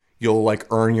 like you'll like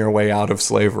earn your way out of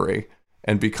slavery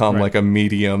and become like a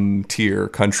medium tier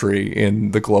country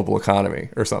in the global economy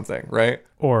or something, right?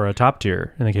 Or a top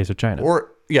tier in the case of China.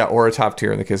 Or a top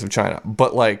tier in the case of China.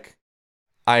 But like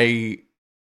I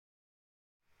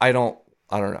don't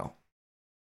know.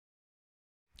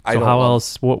 How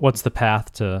else? What's the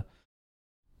path to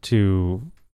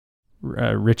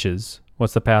riches?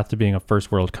 What's the path to being a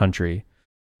first world country?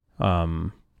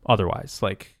 Otherwise,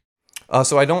 like.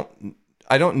 So I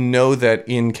don't know that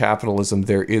in capitalism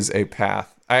there is a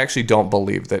path. I actually don't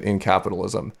believe that in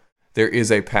capitalism there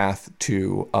is a path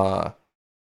to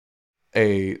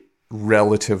a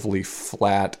relatively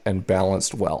flat and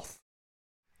balanced wealth,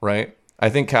 right? I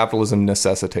think capitalism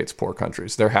necessitates poor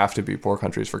countries. There have to be poor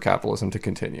countries for capitalism to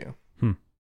continue.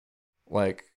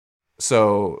 Like,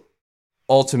 so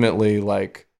ultimately,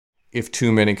 like, if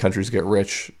too many countries get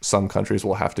rich, some countries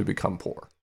will have to become poor.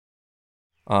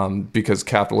 Because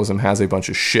capitalism has a bunch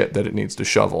of shit that it needs to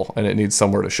shovel, and it needs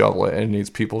somewhere to shovel it, and it needs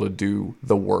people to do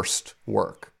the worst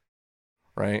work,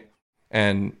 right?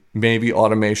 And maybe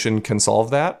automation can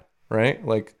solve that, right?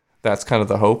 Like, that's kind of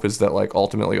the hope, is that like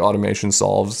ultimately automation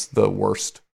solves the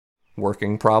worst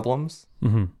working problems.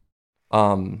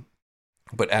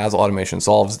 But as automation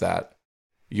solves that,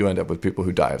 you end up with people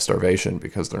who die of starvation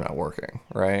because they're not working,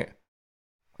 right?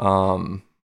 And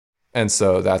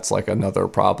so that's like another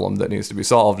problem that needs to be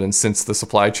solved. And since the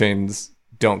supply chains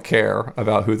don't care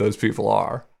about who those people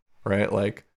are, right?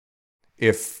 Like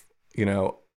if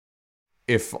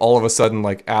all of a sudden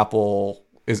like Apple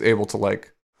is able to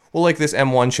like, well, like this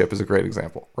M1 chip is a great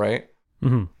example, right?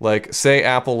 Like say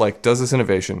Apple like does this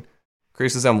innovation,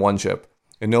 creates this M1 chip,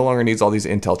 and no longer needs all these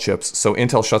Intel chips. So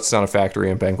Intel shuts down a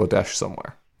factory in Bangladesh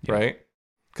somewhere, right?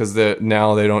 Because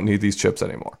now they don't need these chips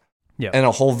anymore. And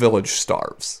a whole village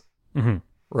starves,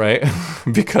 right?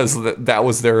 Because that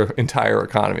was their entire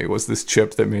economy, was this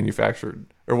chip that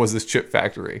manufactured, or was this chip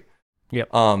factory.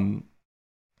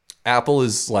 Apple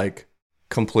is like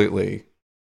completely,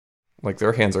 like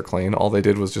their hands are clean. All they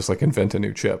did was just like invent a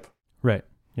new chip. Right.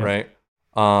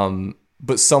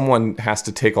 But someone has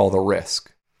to take all the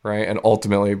risk, right? And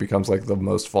ultimately it becomes like the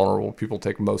most vulnerable people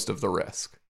take most of the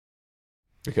risk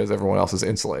because everyone else is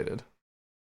insulated.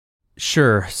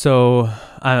 Sure. So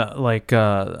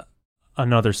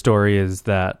another story is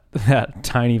that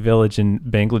tiny village in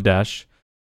Bangladesh,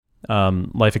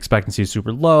 life expectancy is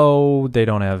super low. They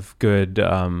don't have good,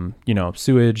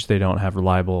 sewage. They don't have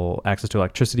reliable access to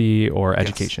electricity or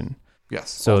education. Yes.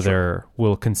 So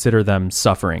we'll consider them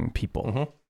suffering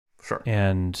people. Sure.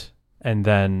 And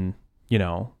then,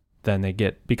 then they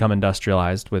become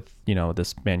industrialized with,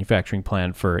 this manufacturing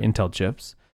plant for Intel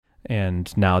chips.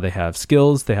 And now they have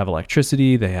skills, they have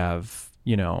electricity, they have,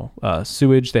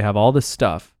 sewage, they have all this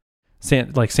stuff,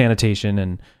 like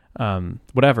sanitation and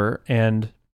whatever.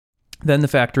 And then the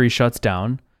factory shuts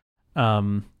down.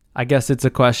 I guess it's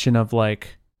a question of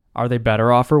like, are they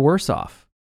better off or worse off?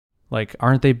 Like,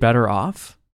 aren't they better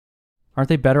off? Aren't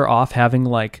they better off having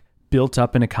like built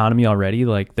up an economy already?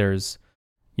 Like there's,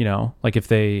 like if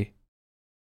they...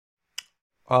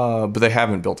 But they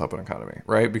haven't built up an economy,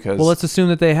 right? Because well, let's assume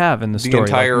that they have in the story.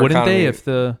 Entire like, wouldn't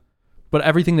economy, but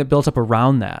everything that built up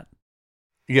around that.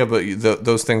 Yeah, but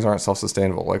those things aren't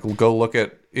self-sustainable. Like, go look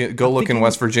in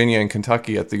West Virginia and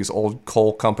Kentucky at these old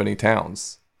coal company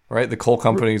towns, right? The coal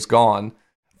company's gone.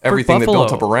 Everything that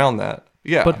built up around that.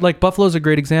 Yeah. But like Buffalo's a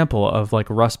great example of like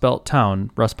a Rust Belt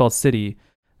town, Rust Belt city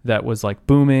that was like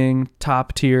booming,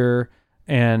 top tier,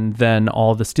 and then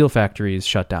all the steel factories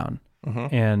shut down.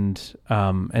 And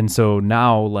so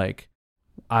now like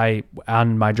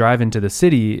on my drive into the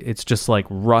city, it's just like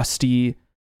rusty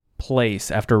place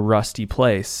after rusty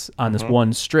place on this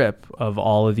one strip of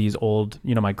all of these old,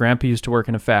 my grandpa used to work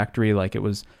in a factory. Like it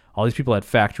was all these people had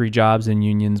factory jobs and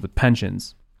unions with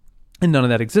pensions, and none of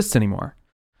that exists anymore.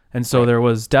 And so there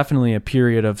was definitely a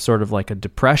period of sort of like a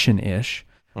depression-ish,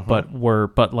 but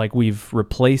we've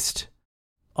replaced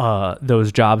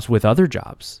those jobs with other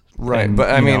jobs. Right. And, but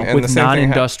I mean, and with the same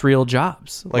non-industrial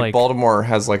jobs. Like Baltimore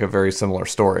has like a very similar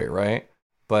story, right?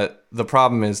 But the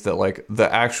problem is that like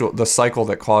the cycle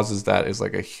that causes that is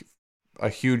like a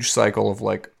huge cycle of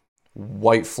like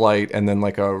white flight and then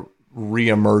like a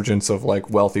reemergence of like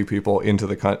wealthy people into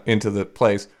the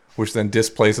place, which then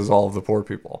displaces all of the poor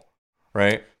people,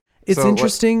 right? It's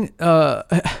interesting.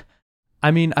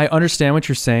 I mean, I understand what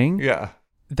you're saying. Yeah.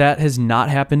 That has not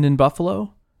happened in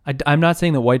Buffalo. I'm not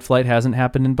saying that white flight hasn't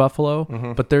happened in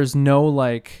Buffalo, but there's no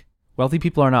like wealthy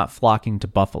people are not flocking to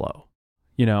Buffalo,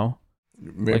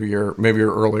 Maybe you're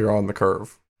earlier on the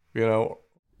curve,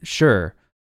 Sure.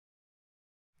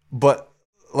 But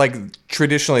like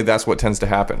traditionally that's what tends to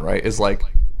happen, right? Is like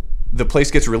the place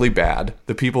gets really bad.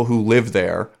 The people who live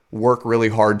there work really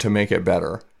hard to make it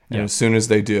better. And as soon as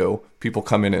they do, people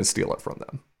come in and steal it from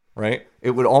them, right?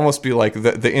 It would almost be like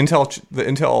the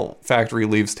Intel factory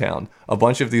leaves town. A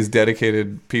bunch of these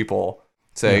dedicated people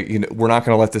say, we're not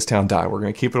going to let this town die. We're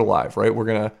going to keep it alive, right? We're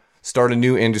going to start a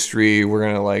new industry. We're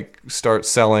going to like start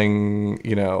selling,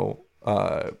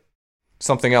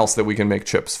 something else that we can make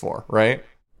chips for, right?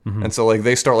 And so like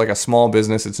they start like a small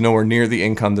business. It's nowhere near the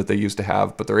income that they used to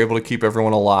have, but they're able to keep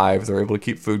everyone alive. They're able to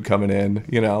keep food coming in,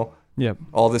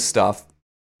 all this stuff.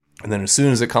 And then as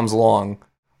soon as it comes along,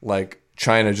 like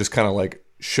China just kind of like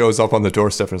shows up on the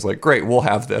doorstep and is like, great, we'll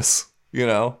have this,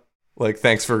 like,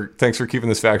 thanks for keeping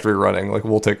this factory running. Like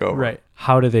we'll take over. Right.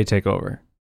 How do they take over?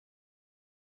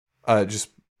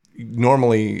 Just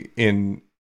normally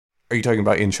are you talking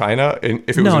about in China?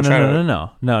 If it was in China?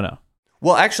 No.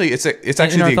 Well, actually, it's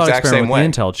actually the exact same way. The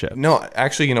Intel chip. No,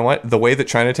 actually, you know what? The way that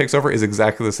China takes over is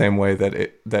exactly the same way that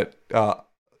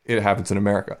it happens in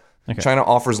America. Okay. China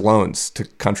offers loans to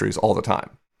countries all the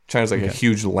time. China's like a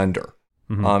huge lender.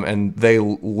 And they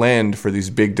lend for these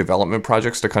big development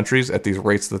projects to countries at these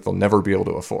rates that they'll never be able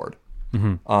to afford.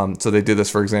 So they did this,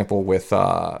 for example, with,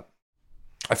 I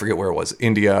forget where it was,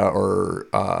 India or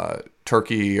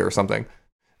Turkey or something.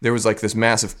 There was like this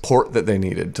massive port that they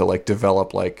needed to like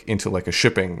develop like into like a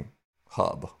shipping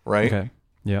hub, right? Okay.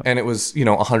 Yeah. And it was,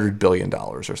 $100 billion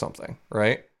or something,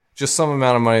 right? Just some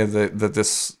amount of money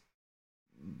that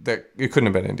it couldn't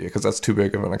have been India because that's too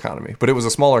big of an economy, but it was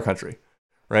a smaller country,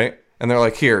 right? And they're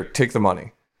like, here, take the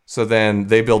money. So then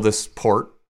they build this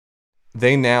port.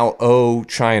 They now owe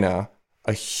China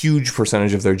a huge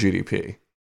percentage of their GDP.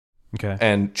 Okay.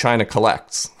 And China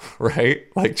collects, right?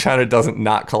 Like China doesn't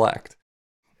not collect.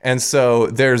 And so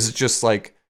there's just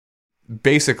like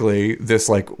basically this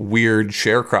like weird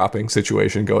sharecropping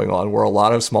situation going on where a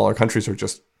lot of smaller countries are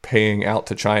just paying out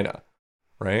to China,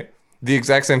 right? The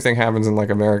exact same thing happens in like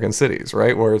American cities,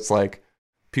 right? Where it's like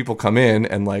people come in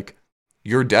and like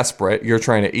you're desperate, you're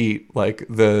trying to eat, like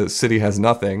the city has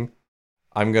nothing.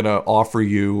 I'm going to offer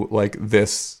you like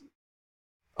this.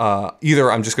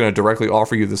 Either I'm just going to directly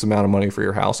offer you this amount of money for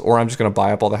your house, or I'm just going to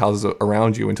buy up all the houses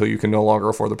around you until you can no longer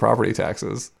afford the property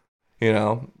taxes,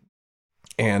 and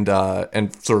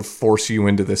sort of force you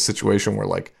into this situation where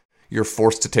like you're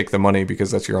forced to take the money because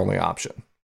that's your only option,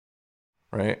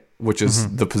 right? Which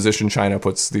is the position China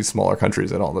puts these smaller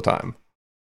countries in all the time.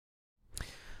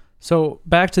 So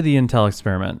back to the Intel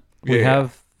experiment, we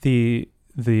have the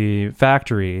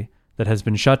factory that has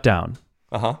been shut down.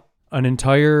 An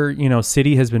entire,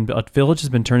 city a village has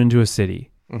been turned into a city.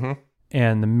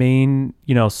 And the main,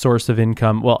 source of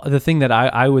income, well, the thing that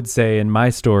I would say in my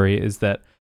story is that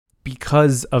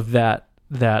because of that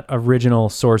original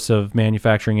source of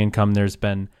manufacturing income, there's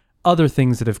been other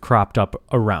things that have cropped up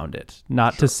around it.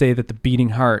 Not to say that the beating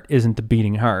heart isn't the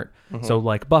beating heart. So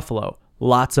like Buffalo,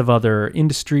 lots of other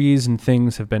industries and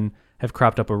things have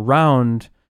cropped up around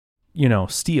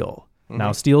steel.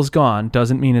 Now, steel's gone.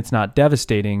 Doesn't mean it's not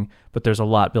devastating, but there's a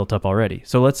lot built up already.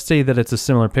 So let's say that it's a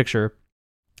similar picture.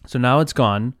 So now it's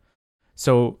gone.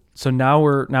 So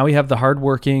now we have the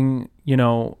hardworking,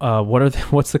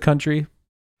 what's the country?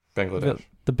 Bangladesh.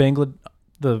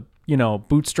 The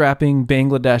bootstrapping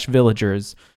Bangladesh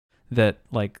villagers that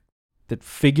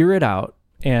figure it out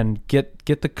and get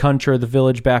the country or the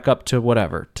village back up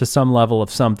to some level of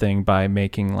something by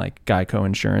making like Geico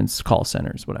insurance call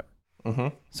centers, whatever. Mm-hmm.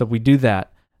 So we do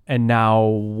that. And now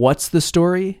what's the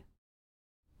story?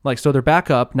 Like, so they're back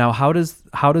up. Now, how does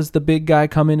the big guy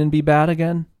come in and be bad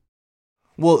again?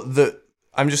 Well,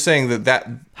 I'm just saying that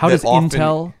how that does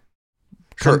Intel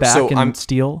come back and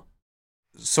steal?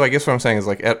 So I guess what I'm saying is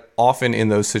like often in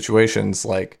those situations,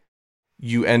 like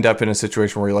you end up in a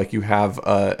situation where like you have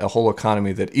a whole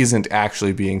economy that isn't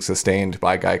actually being sustained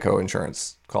by Geico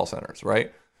insurance call centers,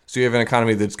 right? So you have an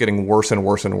economy that's getting worse and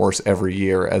worse and worse every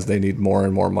year as they need more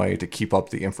and more money to keep up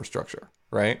the infrastructure,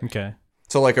 right? Okay.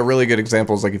 So like a really good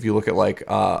example is like if you look at like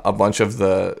a bunch of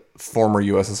the former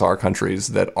USSR countries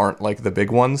that aren't like the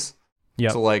big ones. Yeah.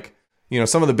 So like,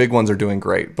 some of the big ones are doing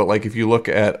great, but like if you look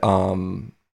at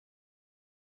like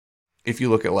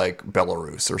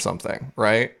Belarus or something,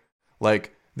 right?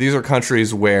 Like these are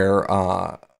countries where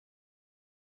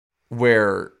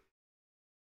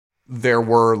there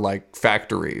were like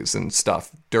factories and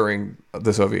stuff during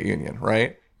the Soviet Union,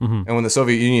 right? Mm-hmm. And when the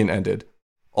Soviet Union ended,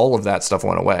 all of that stuff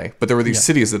went away. But there were these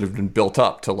cities that had been built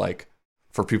up to like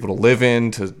for people to live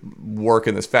in, to work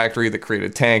in this factory that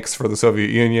created tanks for the Soviet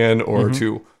Union, or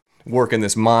to work in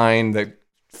this mine that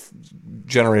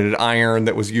generated iron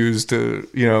that was used to,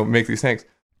 make these tanks.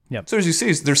 Yep. So as you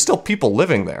see, there's still people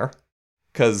living there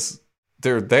because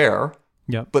they're there.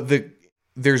 Yep. But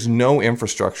there's no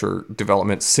infrastructure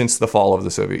development since the fall of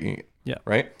the Soviet Union. Yeah.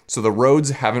 Right? So the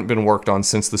roads haven't been worked on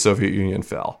since the Soviet Union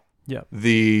fell. Yeah.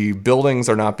 The buildings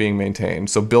are not being maintained.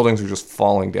 So buildings are just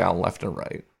falling down left and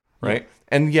right. Right?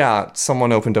 Yeah. And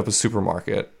someone opened up a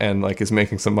supermarket and like is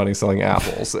making some money selling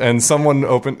apples. And someone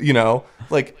opened,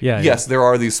 yes, there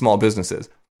are these small businesses.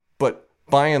 But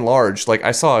by and large, like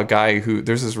I saw a guy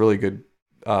there's this really good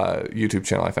YouTube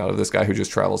channel I found of this guy who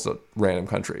just travels to random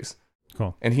countries.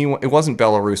 Cool. And it wasn't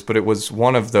Belarus, but it was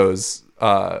one of those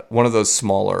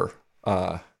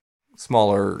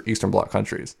smaller Eastern Bloc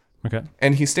countries. Okay.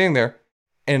 And he's staying there,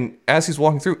 and as he's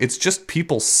walking through, it's just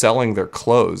people selling their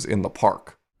clothes in the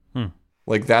park.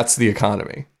 Like that's the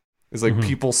economy. It's like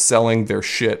people selling their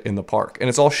shit in the park, and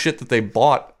it's all shit that they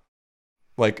bought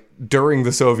like during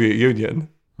the Soviet Union.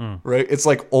 Right? It's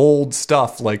like old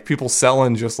stuff, like people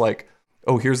selling just like,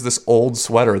 oh, here's this old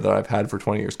sweater that I've had for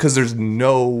 20 years. Because there's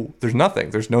nothing.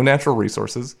 There's no natural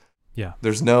resources. Yeah.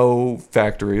 There's no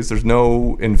factories. There's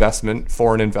no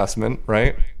foreign investment,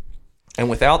 right? And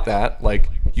without that, like,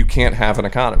 you can't have an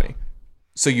economy.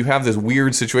 So you have this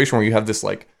weird situation where you have this,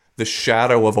 like, the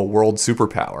shadow of a world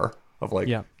superpower of, like,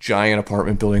 giant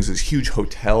apartment buildings, these huge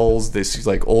hotels, these,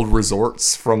 like, old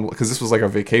resorts because this was, like, a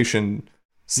vacation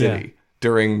city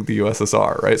during the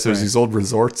USSR, right? So there's these old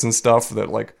resorts and stuff that,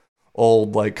 like,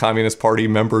 old like Communist Party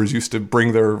members used to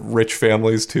bring their rich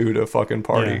families to fucking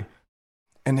party. Yeah.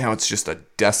 And now it's just a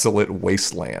desolate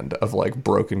wasteland of like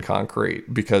broken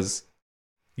concrete because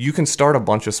you can start a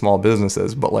bunch of small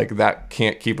businesses, but like that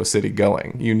can't keep a city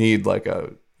going. You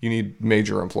need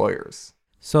major employers.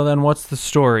 So then what's the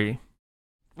story?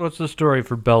 What's the story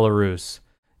for Belarus?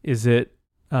 Is it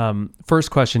first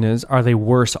question is, are they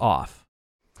worse off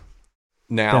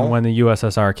now than when the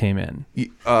USSR came in?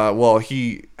 Well,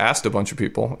 he asked a bunch of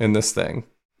people in this thing,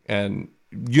 and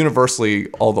universally,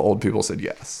 all the old people said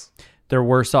yes. They're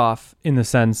worse off in the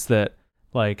sense that,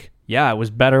 like, it was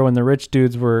better when the rich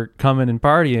dudes were coming and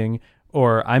partying,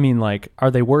 or, I mean, like,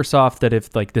 are they worse off that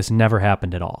if, like, this never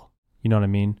happened at all? You know what I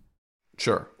mean?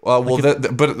 Sure. But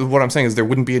what I'm saying is there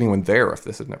wouldn't be anyone there if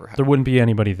this had never happened. There wouldn't be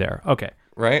anybody there. Okay.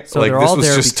 Right? So like, they're all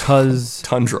there because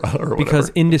tundra or whatever.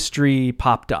 Because industry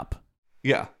popped up.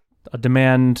 Yeah. A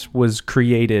demand was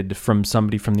created from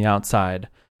somebody from the outside,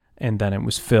 and then it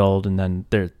was filled, and then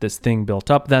this thing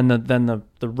built up. Then the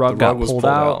rug got pulled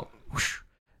out. Whoosh.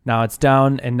 Now it's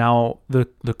down, and now the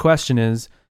question is,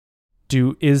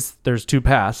 there's two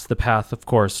paths. The path, of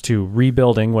course, to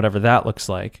rebuilding, whatever that looks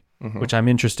like, which I'm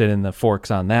interested in the forks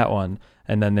on that one,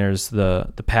 and then there's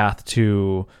the path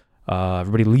to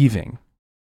everybody leaving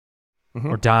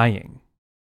or dying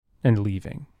and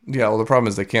leaving. Yeah, well, the problem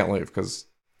is they can't leave because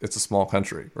it's a small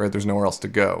country, right? There's nowhere else to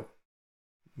go.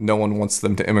 No one wants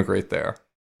them to immigrate there.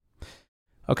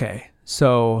 Okay,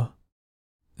 so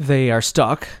they are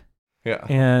stuck. Yeah.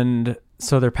 And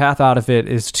so their path out of it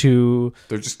is to...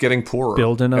 They're just getting poorer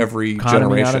build an every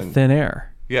economy generation. out of thin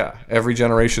air. Yeah, every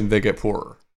generation they get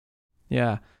poorer.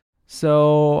 Yeah.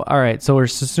 So, all right. So we're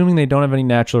assuming they don't have any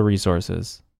natural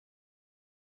resources.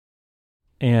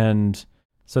 And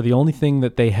so the only thing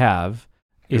that they have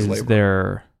is labor.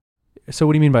 their... So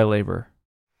what do you mean by labor?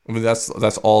 I mean, that's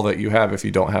all that you have if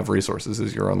you don't have resources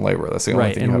is your own labor. That's the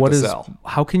only thing you have to sell.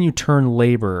 How can you turn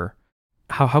labor...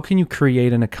 How can you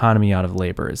create an economy out of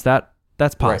labor?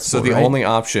 That's possible, right? So the only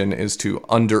option is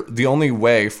the only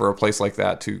way for a place like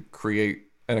that to create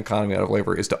an economy out of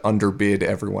labor is to underbid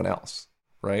everyone else,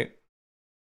 right?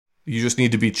 You just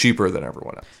need to be cheaper than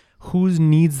everyone else. Who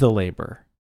needs the labor?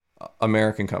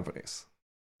 American companies.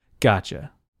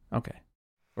 Gotcha. Okay.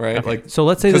 Right? Okay. Like, so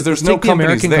let's say that there's take the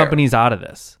American companies out of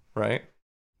this. Right?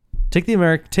 Take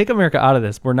America out of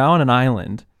this. We're now on an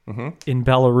island in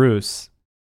Belarus.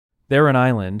 They're an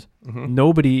island.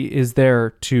 Nobody is there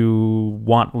to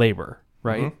want labor,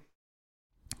 right?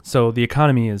 So the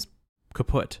economy is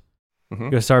kaput.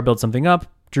 You started build something up,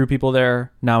 drew people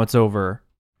there. Now it's over.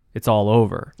 It's all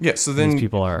over. Yeah. So then these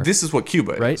people are. This is what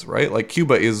Cuba is, right? Like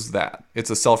Cuba is that. It's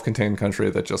a self-contained country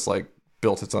that just like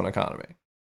built its own economy.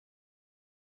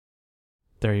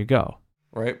 There you go.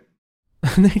 Right.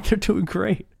 They're doing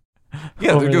great.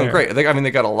 Yeah, they're doing great. They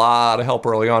got a lot of help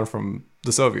early on from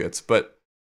the Soviets, but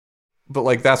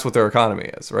like that's what their economy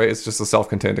is, right? It's just a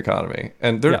self-contained economy,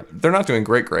 and they're not doing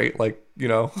great. Like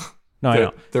no, I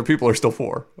know their people are still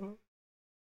poor.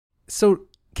 So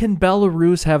can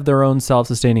Belarus have their own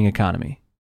self-sustaining economy?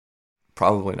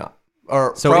 Probably not.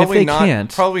 Or so probably if they not,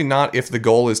 can't, probably not if the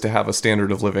goal is to have a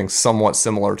standard of living somewhat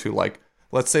similar to like,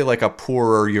 let's say like a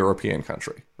poorer European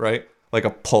country, right? Like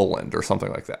a Poland or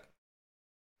something like that,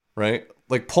 right?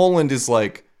 Like Poland is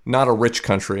like not a rich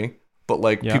country, but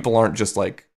like people aren't just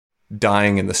like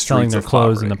dying in the streets selling their of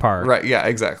clothes poverty. In the park. Right, yeah,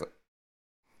 exactly.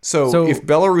 So if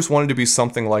Belarus wanted to be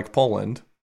something like Poland,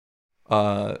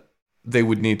 they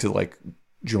would need to like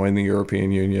join the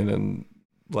European Union and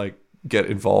like get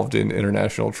involved in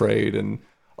international trade, and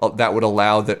that would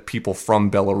allow that people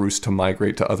from Belarus to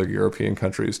migrate to other European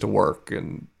countries to work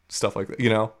and stuff like that, you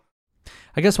know?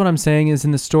 I guess what I'm saying is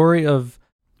in the story of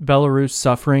Belarus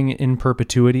suffering in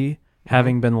perpetuity,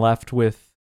 having been left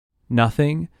with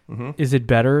nothing, is it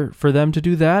better for them to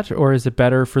do that, or is it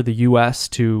better for the U.S.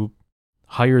 to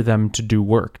hire them to do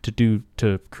work,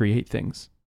 to create things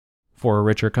for a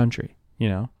richer country, you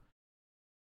know?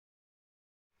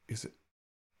 Is it?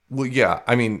 Well, yeah.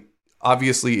 I mean,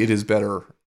 obviously it is better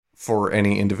for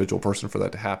any individual person for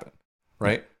that to happen,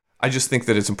 right? I just think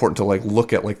that it's important to like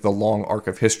look at like the long arc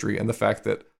of history and the fact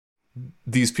that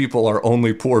these people are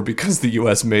only poor because the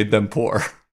U.S. made them poor,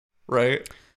 right?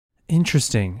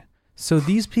 Interesting. So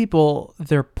these people,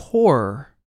 they're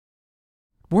poor.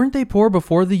 Weren't they poor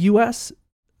before the U.S.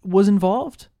 was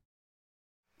involved?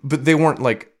 But they weren't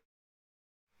like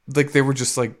they were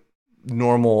just like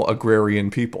normal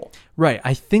agrarian people. Right.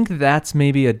 I think that's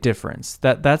maybe a difference.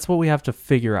 That's what we have to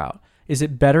figure out. Is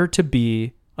it better to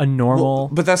be a normal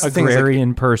but that's the agrarian thing,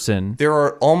 like, person? There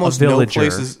are almost no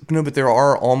places. No, but there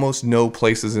are almost no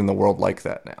places in the world like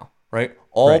that now, right?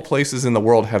 All places in the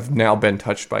world have now been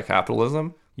touched by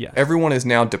capitalism. Yeah. Everyone is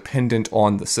now dependent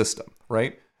on the system,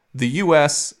 right? The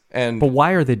U.S. and... But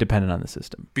why are they dependent on the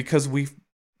system? Because we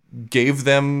gave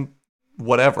them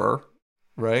whatever,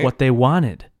 right? What they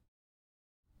wanted.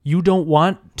 You don't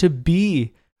want to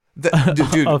be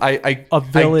a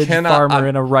village farmer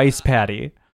in a rice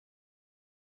paddy.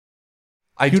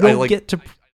 You don't get to...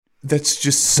 That's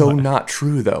just so not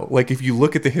true, though. Like, if you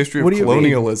look at the history of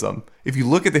colonialism,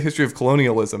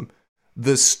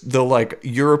 the like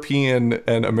European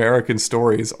and American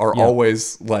stories are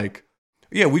always like,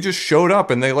 yeah, we just showed up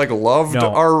and they like loved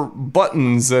our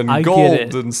buttons and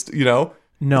gold and you know.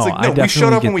 No, it's like, I definitely we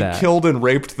showed up and we that. killed and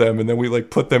raped them and then we like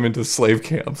put them into slave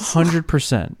camps.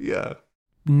 100%. Yeah.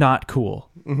 Not cool.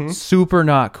 Super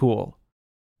not cool.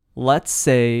 Let's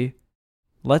say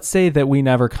that we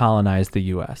never colonized the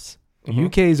U.S.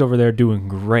 UK's over there doing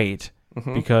great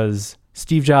because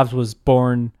Steve Jobs was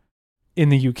born in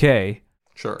the UK.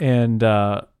 Sure. And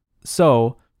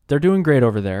so they're doing great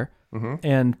over there.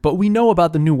 But we know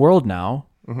about the New World now.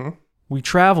 We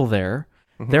travel there.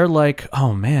 They're like,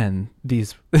 oh man,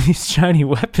 these shiny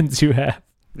weapons you have.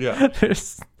 Yeah.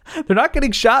 They're not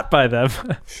getting shot by them.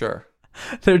 Sure.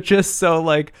 They're just so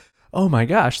like, oh my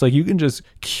gosh, like you can just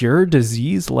cure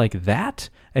disease like that,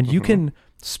 and you can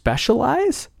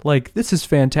specialize? Like, this is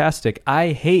fantastic.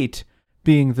 I hate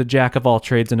being the jack of all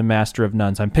trades and a master of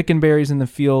none. I'm picking berries in the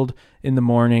field in the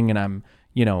morning and I'm,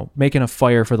 making a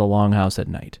fire for the longhouse at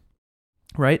night.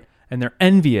 Right? And they're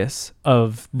envious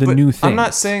of the new things. I'm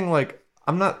not saying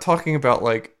I'm not talking about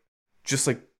just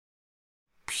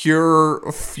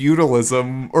pure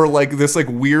feudalism, or like this like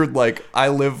weird like I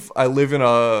live in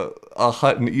a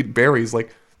hut and eat berries.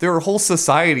 Like there are whole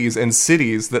societies and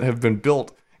cities that have been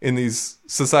built in these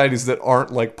societies that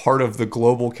aren't like part of the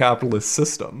global capitalist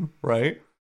system, right?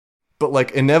 But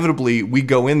like inevitably we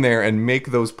go in there and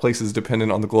make those places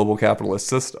dependent on the global capitalist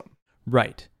system.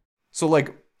 Right. So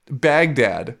like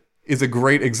Baghdad is a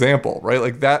great example, right?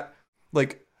 Like that,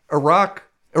 like Iraq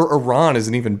or Iran is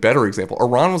an even better example.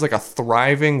 Iran was like a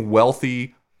thriving,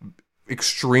 wealthy,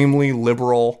 extremely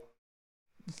liberal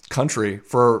country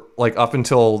for like up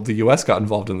until the US got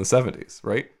involved in the 70s,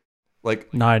 right?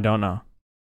 Like no, I don't know.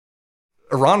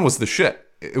 Iran was the shit.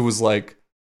 It was like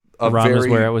Iran was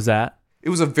where it was at. It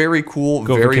was a very cool,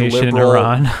 Go very vacation liberal,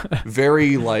 in Iran.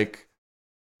 very like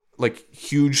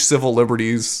huge civil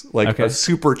liberties, like a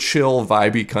super chill,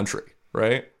 vibey country,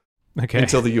 right? Okay.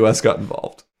 Until the US got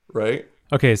involved, right?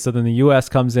 Okay, so then the US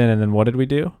comes in, and then what did we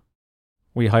do?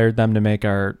 We hired them to make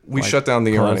our... We shut down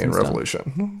the Iranian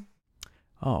Revolution.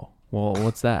 Oh, well,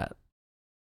 what's that?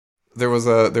 There was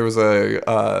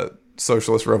a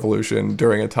socialist revolution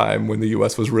during a time when the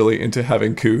US was really into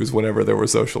having coups whenever there were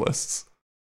socialists.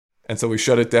 And so we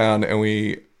shut it down and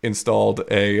we installed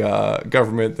a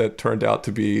government that turned out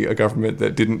to be a government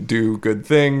that didn't do good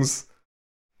things,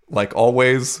 like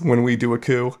always when we do a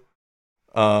coup.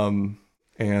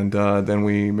 And then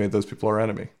we made those people our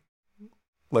enemy.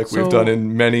 Like we've done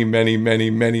in many, many, many,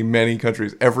 many, many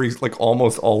countries.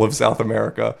 Almost all of South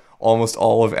America, almost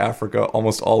all of Africa,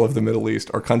 almost all of the Middle East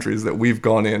are countries that we've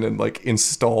gone in and like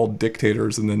installed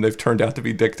dictators, and then they've turned out to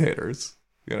be dictators,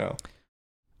 you know?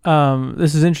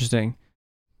 This is interesting.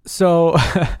 So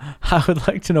I would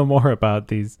like to know more about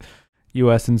these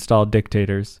U.S. installed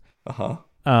dictators. Uh-huh.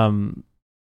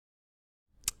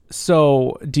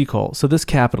 So Decol, so this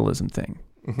capitalism thing.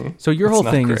 Mm-hmm. So your whole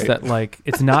thing is that like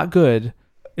it's not good.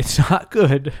 It's not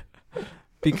good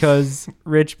because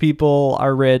rich people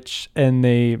are rich and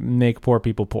they make poor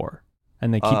people poor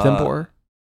and they keep them poor.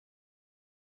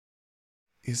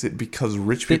 Is it because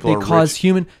rich people they cause rich?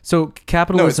 Human. So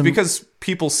capitalism. No, it's because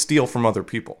people steal from other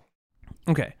people.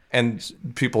 Okay. And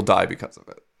people die because of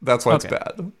it. That's why it's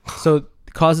bad. So it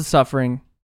causes suffering.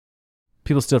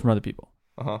 People steal from other people.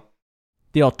 Uh-huh.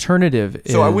 The alternative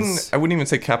is... So I wouldn't even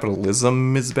say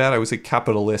capitalism is bad. I would say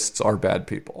capitalists are bad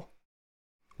people.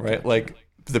 Right? Like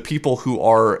the people who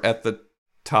are at the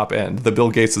top end, the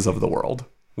Bill Gateses of the world,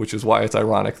 which is why it's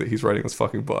ironic that he's writing this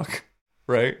fucking book.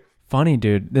 Right? Funny,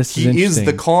 dude. This is interesting. He is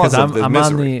the cause of the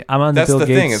misery. I'm on the Bill Gates. That's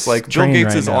the thing. It's like Bill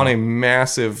Gates is on a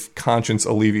massive conscience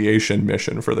alleviation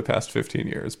mission for the past 15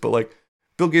 years. But like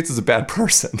Bill Gates is a bad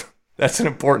person. That's an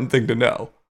important thing to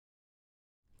know.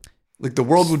 Like the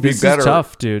world would be better. This is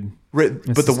tough, dude. But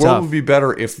the world would be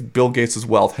better if Bill Gates'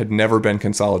 wealth had never been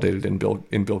consolidated in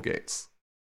Bill Gates.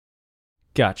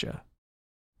 Gotcha.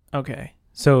 Okay.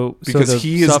 So because the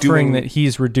he is suffering that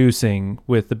he's reducing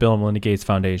with the Bill and Melinda Gates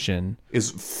Foundation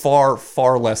is far,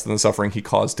 far less than the suffering he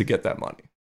caused to get that money.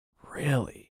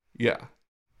 Really? Yeah.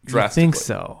 Drastically. You think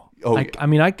so? Oh, I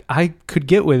mean, I could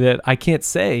get with it. I can't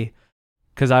say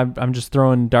because I'm just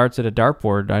throwing darts at a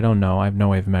dartboard. I don't know. I have no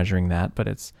way of measuring that, but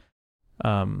it's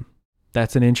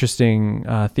that's an interesting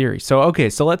theory. So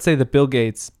so let's say that Bill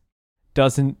Gates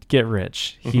doesn't get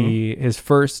rich. Mm-hmm. His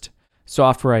first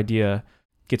software idea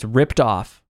gets ripped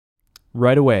off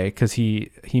right away because he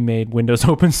made Windows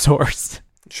open source.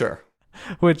 Sure.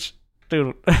 Which,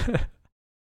 dude,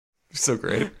 so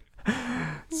great.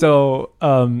 So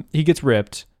he gets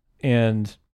ripped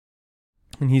and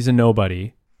he's a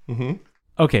nobody. Mm-hmm.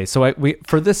 Okay, so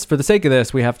for the sake of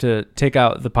this, we have to take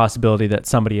out the possibility that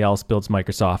somebody else builds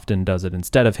Microsoft and does it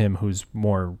instead of him, who's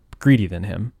more greedy than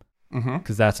him,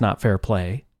 because that's not fair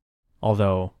play.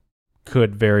 Although,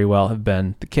 could very well have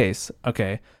been the case.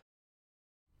 Okay,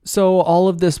 so all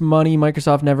of this money,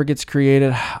 Microsoft never gets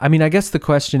created. I mean, I guess the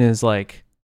question is like,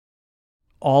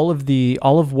 all of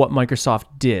what Microsoft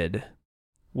did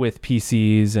with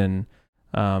PCs and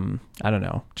I don't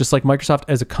know, just like Microsoft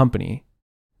as a company.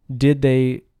 Did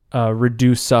they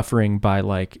reduce suffering by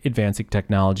like advancing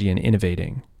technology and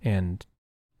innovating and,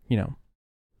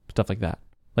 stuff like that?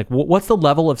 Like what's the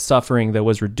level of suffering that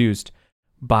was reduced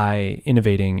by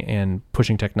innovating and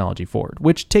pushing technology forward,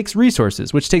 which takes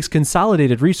resources, which takes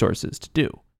consolidated resources to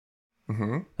do.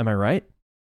 Mm-hmm. Am I right?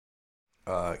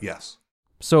 Yes.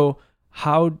 So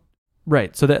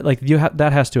right. So that like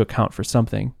that has to account for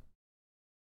something.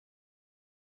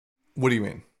 What do you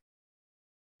mean?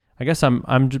 I guess I'm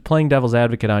playing devil's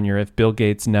advocate on your if Bill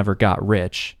Gates never got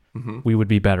rich, we would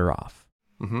be better off.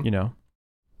 Mm-hmm.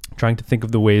 Trying to think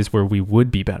of the ways where we would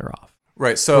be better off.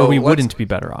 Right. So or we wouldn't be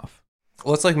better off.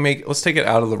 let's take it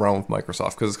out of the realm of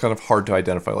Microsoft because it's kind of hard to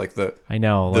identify like the I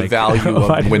know the like, value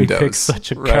why of did we Windows. pick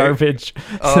such a right? garbage.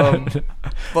 But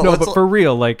No, but for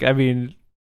real, like I mean,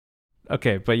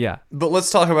 okay, but yeah, But let's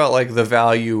talk about like the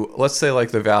value. Let's say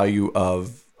like the value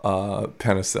of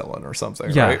penicillin or something.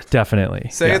 yeah, Right? definely.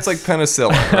 Say yes. it's like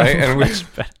penicillin, right? And we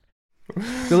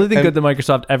The only thing good that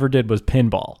Microsoft ever did was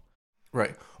pinball.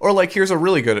 right. Or like here's a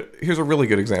really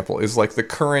good example is like the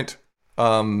current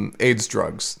AIDS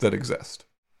drugs that exist.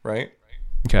 Right.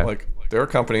 Okay. Like there are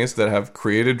companies that have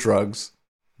created drugs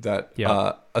that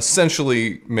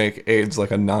essentially make AIDS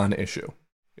like a non-issue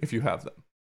if you have them.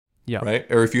 Yeah. Right?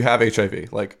 Or if you have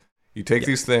HIV, like you take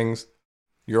these things,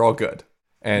 you're all good.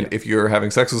 And if you're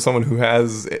having sex with someone who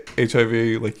has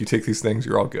HIV, like you take these things,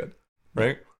 you're all good.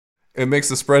 Right? It makes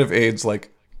the spread of AIDS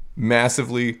like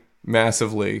massively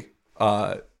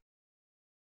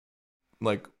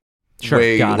like Sure,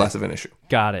 way got less it. of an issue.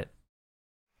 Got it.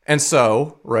 And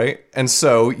so, right? And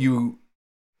so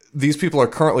these people are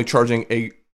currently charging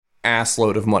a ass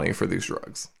load of money for these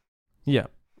drugs. Yeah.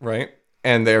 Right?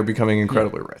 And they're becoming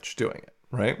incredibly rich doing it,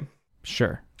 right?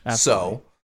 Sure. Absolutely. So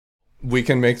we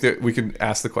can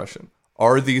ask the question,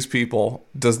 are these people,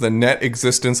 does the net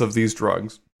existence of these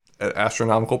drugs at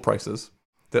astronomical prices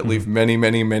that leave many,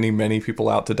 many, many, many people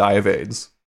out to die of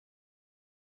AIDS,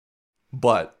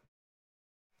 but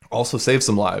also save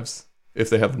some lives if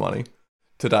they have the money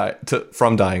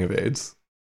from dying of AIDS,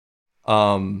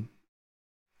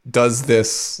 does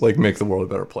this like make the world a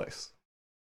better place?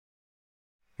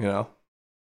 You know?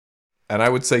 And I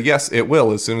would say yes, it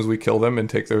will as soon as we kill them and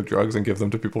take their drugs and give them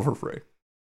to people for free.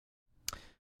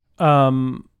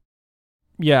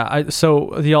 Yeah,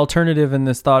 so the alternative in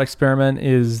this thought experiment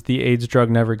is the AIDS drug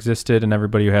never existed and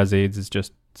everybody who has AIDS is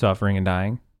just suffering and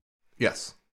dying.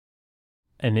 Yes.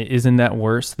 And isn't that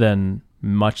worse than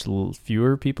much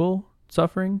fewer people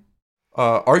suffering?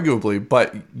 Arguably,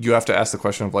 but you have to ask the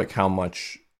question of like how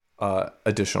much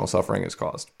additional suffering is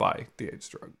caused by the AIDS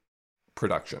drug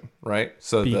production, right?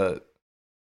 So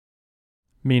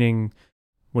Meaning,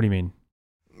 what do you mean?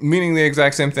 Meaning the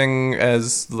exact same thing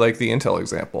as like the Intel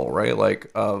example, right?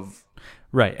 Like of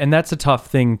right, and that's a tough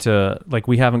thing to like.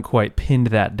 We haven't quite pinned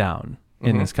that down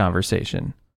in this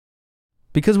conversation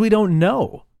because we don't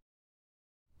know.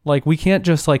 Like we can't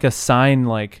just like assign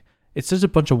like it's just a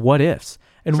bunch of what ifs.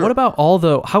 And what about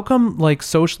how come like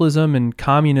socialism and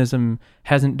communism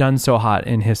hasn't done so hot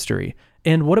in history?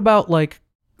 And what about like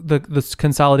the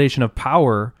consolidation of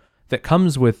power that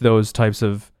comes with those types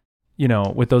of,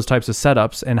 with those types of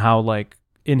setups, and how like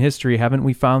in history, haven't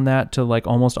we found that to like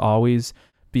almost always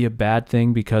be a bad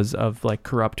thing because of like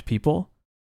corrupt people?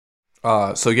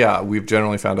 So yeah, we've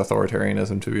generally found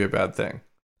authoritarianism to be a bad thing.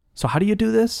 So how do you do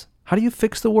this? How do you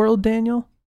fix the world, Daniel?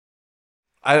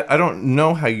 I don't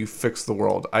know how you fix the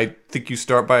world. I think you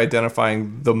start by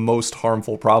identifying the most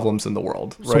harmful problems in the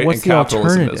world, right? So what's and the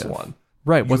capitalism alternative? is one.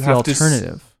 Right, what's the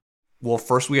alternative? Well,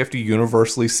 first we have to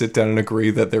universally sit down and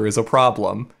agree that there is a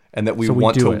problem and that we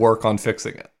want to work on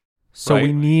fixing it. So right?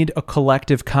 we need a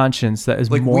collective conscience that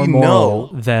is like, more moral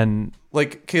than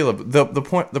like Caleb. The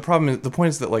point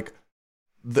is that like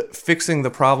fixing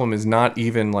the problem is not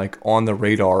even like on the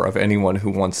radar of anyone who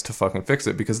wants to fucking fix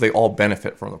it because they all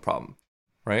benefit from the problem,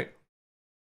 right?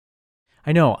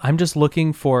 I know. I'm just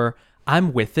looking for.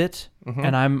 I'm with it,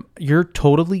 and you're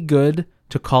totally good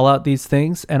to call out these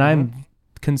things, and I'm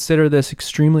consider this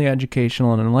extremely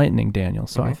educational and enlightening, Daniel.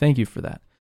 So I thank you for that.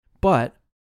 But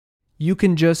you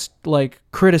can just like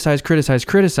criticize,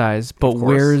 but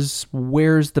where's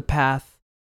the path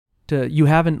to? You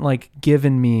haven't like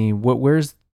given me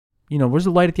where's the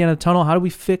light at the end of the tunnel? How do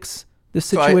we fix this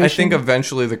situation? So I think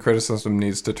eventually the criticism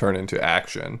needs to turn into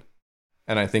action,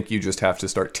 and I think you just have to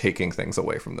start taking things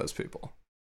away from those people.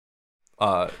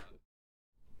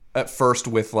 At first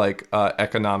with like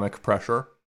economic pressure.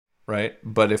 Right?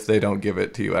 But if they don't give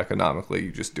it to you economically,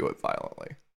 you just do it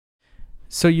violently.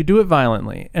 So you do it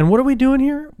violently. And what are we doing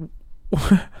here?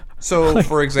 So like,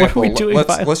 for example,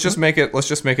 let's just make it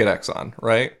Exxon,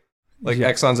 right? Like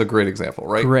Exxon's a great example,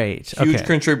 right? Great. Huge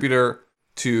contributor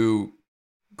to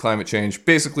climate change,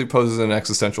 basically poses an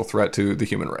existential threat to the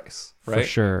human race, right? For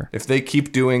sure. If they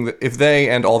keep doing if they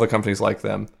and all the companies like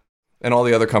them and all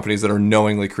the other companies that are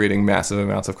knowingly creating massive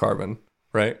amounts of carbon,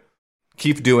 right?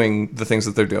 Keep doing the things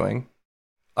that they're doing,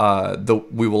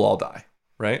 we will all die,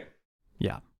 right?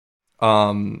 Yeah.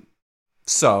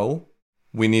 So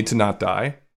we need to not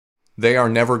die. They are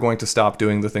never going to stop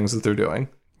doing the things that they're doing.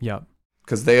 Yep.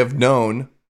 Because they have known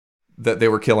that they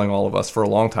were killing all of us for a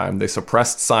long time. They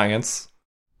suppressed science.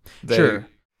 Sure.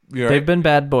 They've been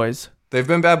bad boys. They've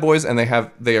been bad boys, and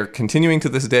they are continuing to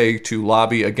this day to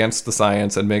lobby against the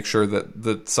science and make sure that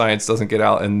the science doesn't get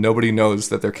out and nobody knows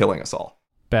that they're killing us all.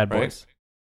 Bad boys. Right?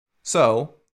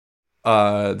 So,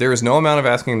 there is no amount of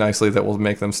asking nicely that will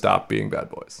make them stop being bad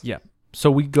boys. Yeah.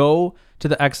 So we go to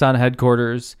the Exxon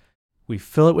headquarters, we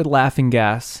fill it with laughing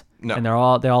gas, and they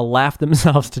all laugh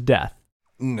themselves to death.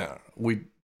 No,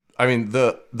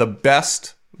 the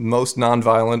best, most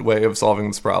nonviolent way of solving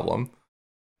this problem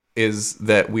is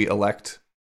that we elect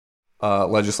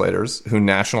legislators who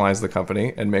nationalize the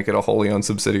company and make it a wholly owned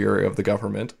subsidiary of the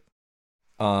government,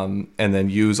 and then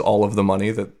use all of the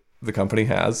money that the company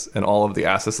has and all of the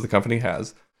assets the company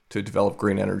has to develop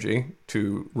green energy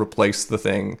to replace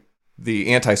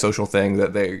the antisocial thing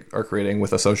that they are creating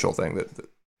with a social thing that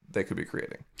they could be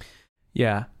creating.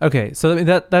 Yeah. Okay. So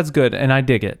that's good, and I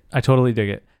dig it. I totally dig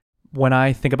it. When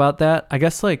I think about that, I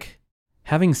guess like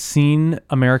having seen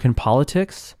American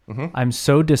politics, I'm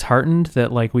so disheartened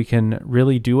that like we can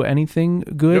really do anything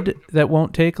good that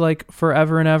won't take like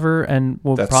forever and ever and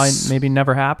will probably maybe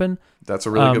never happen. That's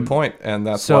a really good point, and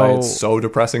that's why it's so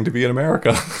depressing to be in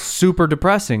America. Super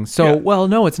depressing. So, well,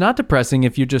 no, it's not depressing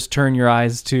if you just turn your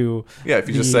eyes to... Yeah, if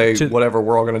you just say, whatever,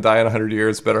 we're all going to die in 100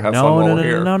 years, better have fun while we're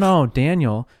here. No,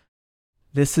 Daniel.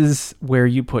 This is where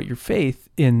you put your faith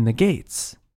in the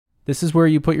Gates. This is where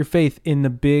you put your faith in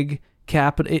the big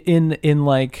capital, in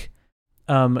like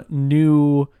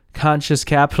new conscious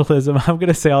capitalism. I'm going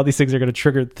to say all these things are going to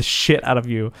trigger the shit out of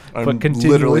you. I'm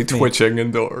literally twitching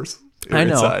indoors.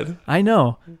 I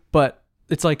know, but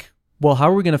it's like, well, how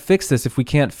are we going to fix this if we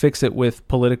can't fix it with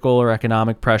political or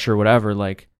economic pressure or whatever?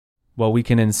 Like, well, we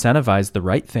can incentivize the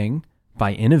right thing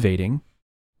by innovating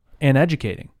and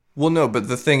educating. Well, no, but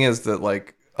the thing is that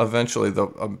like eventually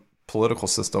the political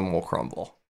system will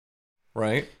crumble,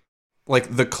 right?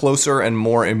 Like the closer and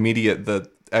more immediate the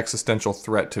existential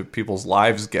threat to people's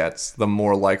lives gets, the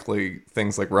more likely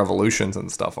things like revolutions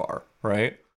and stuff are,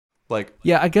 right? Like,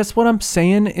 yeah, I guess what I'm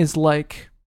saying is like,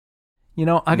 you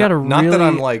know, I got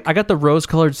the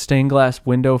rose-colored stained glass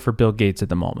window for Bill Gates at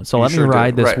the moment. So let me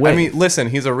ride this wave. I mean, listen,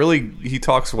 he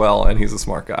talks well and he's a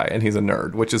smart guy and he's a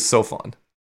nerd, which is so fun.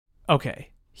 Okay.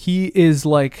 He's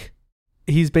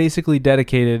basically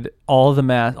dedicated all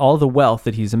the wealth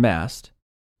that he's amassed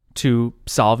to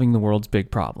solving the world's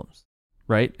big problems,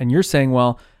 right? And you're saying,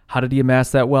 well, how did he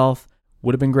amass that wealth?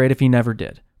 Would have been great if he never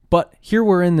did. But here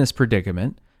we're in this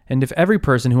predicament. And if every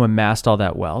person who amassed all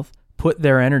that wealth put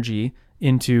their energy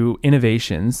into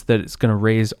innovations that it's going to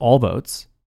raise all boats,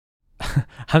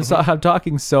 I'm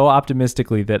talking so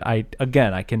optimistically that I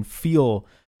can feel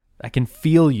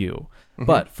you.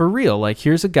 But for real, like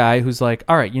here's a guy who's like,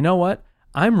 all right, you know what?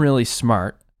 I'm really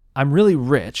smart. I'm really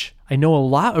rich. I know a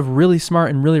lot of really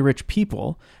smart and really rich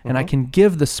people, and I can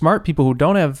give the smart people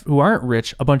who aren't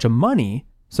rich a bunch of money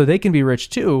so they can be rich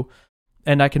too.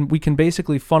 And we can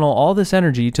basically funnel all this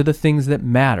energy to the things that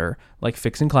matter, like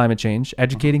fixing climate change,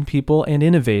 educating people, and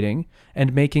innovating,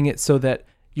 and making it so that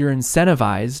you're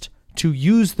incentivized to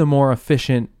use the more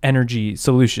efficient energy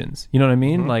solutions. You know what I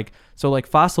mean? Like, so like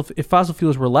if fossil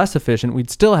fuels were less efficient, we'd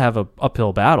still have a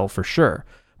uphill battle for sure.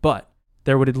 But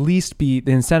there would at least be,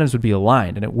 the incentives would be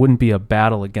aligned, and it wouldn't be a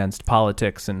battle against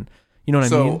politics. And you know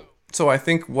what I mean? So I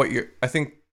think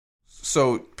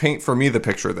paint for me the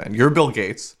picture then. You're Bill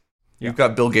Gates. You've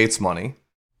got Bill Gates money.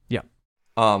 Yeah.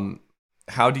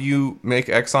 How do you make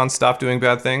Exxon stop doing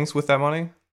bad things with that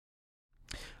money?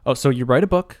 Oh, so you write a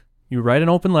book, you write an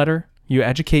open letter, you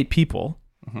educate people,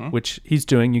 which he's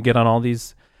doing. You get on all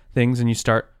these things and you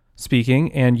start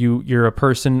speaking, and you're a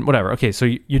person, whatever. Okay, so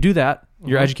you do that,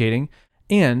 you're educating,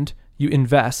 and you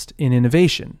invest in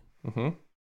innovation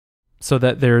so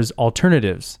that there's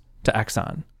alternatives to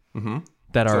Exxon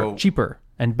that are cheaper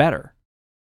and better.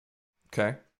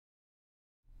 Okay.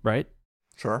 Right?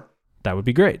 Sure. That would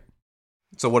be great.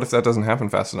 So what if that doesn't happen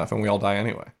fast enough and we all die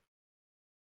anyway?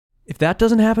 If that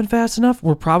doesn't happen fast enough,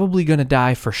 we're probably going to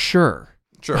die for sure.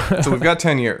 Sure. So we've got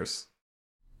 10 years.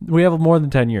 We have more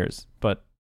than 10 years, but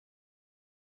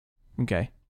okay.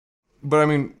 But I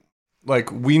mean,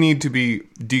 like, we need to be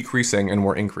decreasing and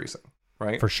we're increasing,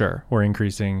 right? For sure. We're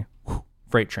increasing.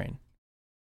 Freight train.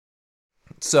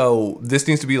 So this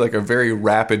needs to be like a very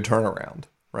rapid turnaround,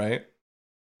 right?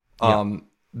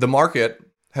 The market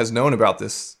has known about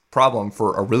this problem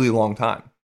for a really long time.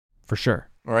 For sure.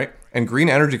 All right. And green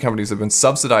energy companies have been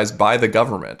subsidized by the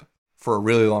government for a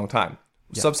really long time.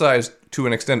 Yep. Subsidized to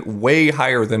an extent way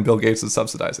higher than Bill Gates is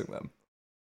subsidizing them.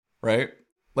 Right?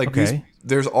 Like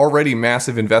there's already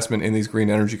massive investment in these green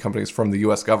energy companies from the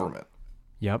US government.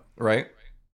 Yep. Right?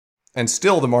 And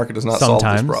still the market does not solve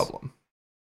this problem.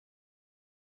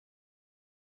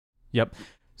 Yep.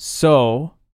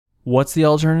 So What's the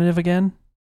alternative again?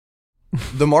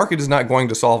 The market is not going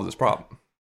to solve this problem.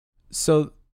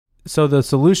 So the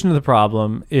solution to the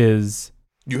problem is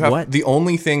you have what? The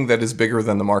only thing that is bigger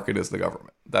than the market is the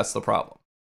government. That's the problem.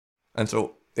 And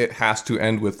so it has to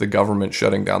end with the government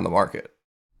shutting down the market.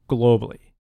 Globally.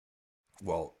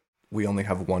 Well, we only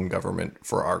have one government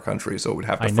for our country, so it would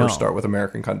have to first start with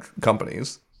American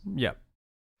companies. Yep.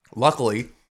 Luckily,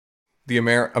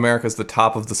 America's the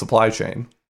top of the supply chain,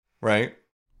 right?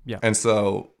 Yeah. And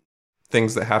so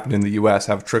things that happen in the U.S.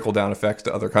 have trickle-down effects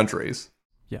to other countries.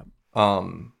 Yeah.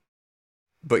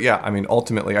 But yeah, I mean,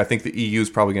 ultimately, I think the EU is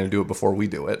probably going to do it before we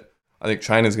do it. I think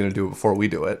China's going to do it before we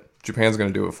do it. Japan's going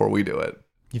to do it before we do it.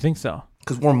 You think so?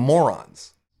 Because we're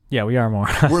morons. Yeah, we are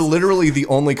morons. We're literally the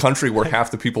only country where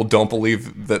half the people don't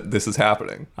believe that this is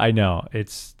happening. I know.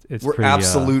 We're pretty,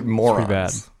 absolute morons. Pretty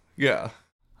bad. Yeah.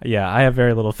 Yeah, I have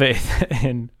very little faith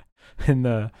in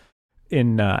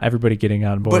everybody getting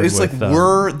on board. But it's with, like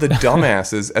we're the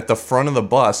dumbasses at the front of the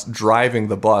bus driving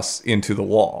the bus into the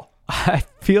wall. I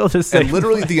feel the same. And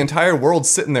literally the entire world's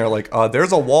sitting there like,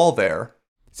 there's a wall there.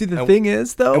 See, the thing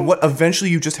is, though... And eventually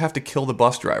you just have to kill the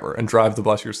bus driver and drive the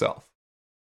bus yourself.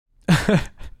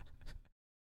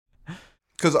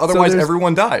 Because otherwise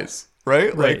everyone dies,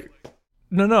 right? Right.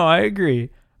 No, I agree.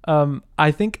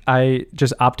 I think I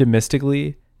just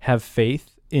optimistically have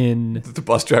faith in... that the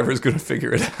bus driver is going to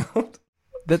figure it out.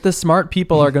 That the smart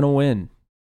people are going to win.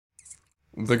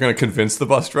 They're going to convince the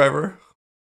bus driver?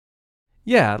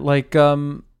 Yeah, like,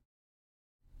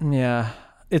 yeah,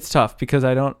 it's tough because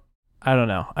I don't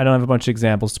know. I don't have a bunch of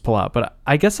examples to pull out, but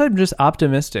I guess I'm just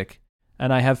optimistic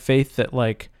and I have faith that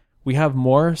like we have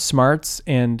more smarts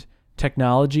and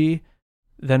technology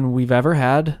than we've ever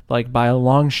had, like by a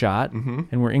long shot,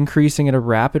 and we're increasing at a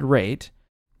rapid rate.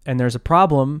 And there's a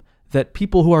problem that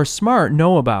people who are smart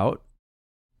know about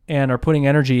and are putting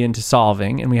energy into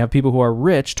solving. And we have people who are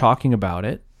rich talking about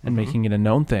it and making it a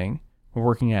known thing. We're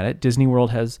working at it. Disney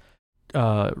World has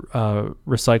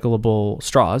recyclable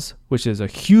straws, which is a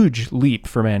huge leap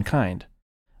for mankind.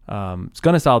 It's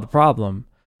going to solve the problem.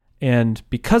 And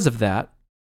because of that,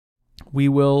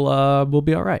 we'll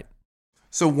be all right.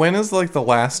 So when is like the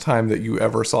last time that you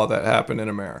ever saw that happen in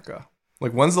America?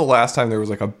 Like when's the last time there was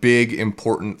like a big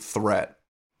important threat?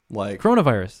 Like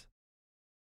coronavirus.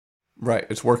 Right.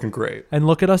 It's working great. And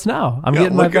look at us now. I'm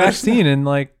getting my vaccine in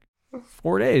like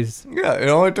 4 days. Yeah. It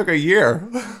only took a year.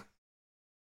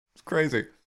 It's crazy.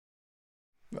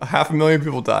 500,000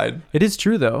 people died. It is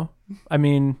true though. I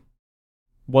mean,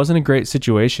 wasn't a great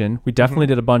situation. We definitely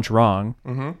did a bunch wrong,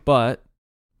 but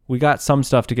we got some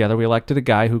stuff together. We elected a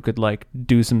guy who could like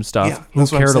do some stuff, who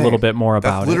cared a little bit more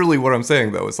about it. That's literally what I'm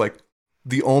saying though. It's like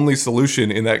the only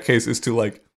solution in that case is to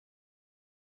like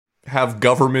have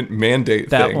government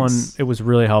mandate that things. One, it was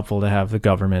really helpful to have the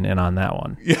government in on that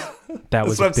one. Yeah. That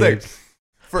was what I'm saying.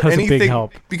 For anything, big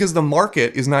help. Because the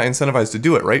market is not incentivized to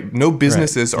do it, right? No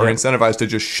businesses are incentivized to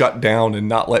just shut down and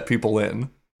not let people in.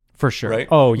 For sure. Right?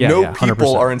 Oh, yeah. No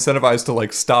people are incentivized to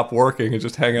like stop working and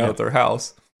just hang out at their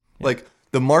house. Yeah. Like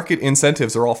the market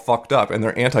incentives are all fucked up and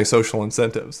they're antisocial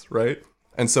incentives, right?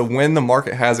 And so when the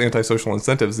market has antisocial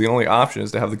incentives, the only option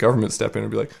is to have the government step in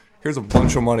and be like, here's a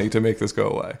bunch of money to make this go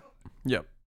away. Yep.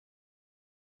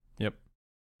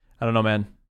 I don't know, man.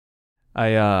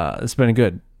 It's been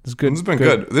good. It's good. It's been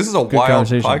good. This is a wild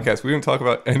podcast. We didn't talk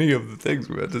about any of the things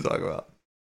we had to talk about.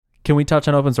 Can we touch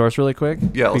on open source really quick?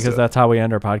 Yeah, because that's how we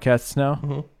end our podcasts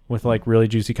now, with like really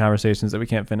juicy conversations that we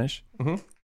can't finish.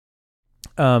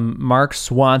 Mark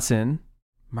Swanson.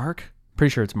 Pretty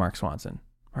sure it's Mark Swanson.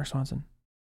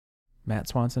 Matt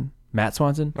Swanson.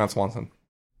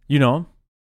 You know him?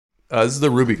 This is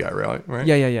the Ruby guy, right?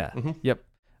 Yeah. Yep.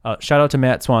 Shout out to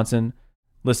Matt Swanson,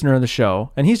 listener of the show,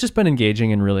 and he's just been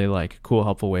engaging in really like cool,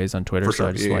 helpful ways on Twitter. So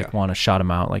I just want to shout him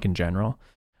out like in general.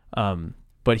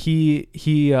 But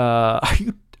he are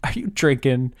you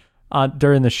drinking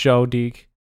during the show, Deke?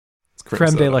 It's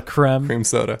creme de la creme. Cream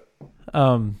soda.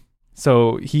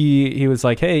 So he was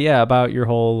like, hey, yeah, about your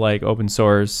whole like open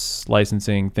source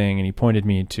licensing thing, and he pointed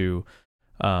me to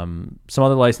some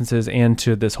other licenses and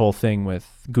to this whole thing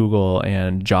with Google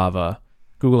and Java,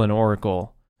 Google and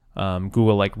Oracle,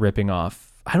 Google like ripping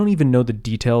off. I don't even know the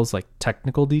details, like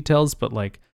technical details, but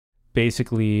like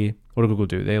basically what did Google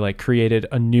do? They like created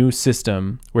a new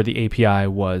system where the API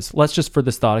was, let's just for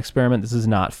this thought experiment, this is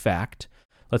not fact.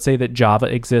 Let's say that Java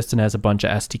exists and has a bunch of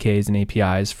SDKs and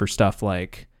APIs for stuff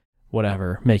like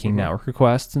whatever, making network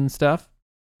requests and stuff.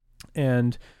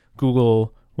 And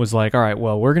Google was like, all right,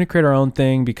 well, we're going to create our own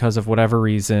thing because of whatever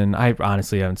reason. I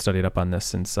honestly haven't studied up on this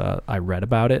since I read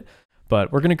about it.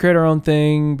 but we're going to create our own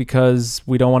thing because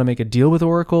we don't want to make a deal with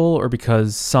Oracle or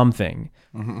because something.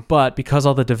 But because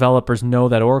all the developers know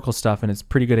that Oracle stuff and it's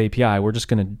pretty good API, we're just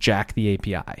going to jack the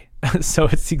API. So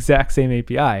it's the exact same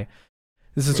API.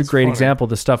 This is a great example of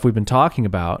the stuff we've been talking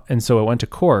about. And so it went to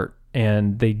court,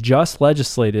 and they just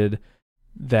legislated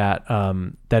that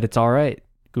that it's all right,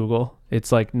 Google.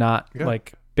 It's like not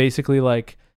like basically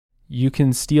like you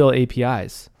can steal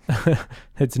APIs.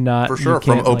 It's not for sure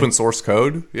from open source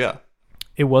code. Yeah,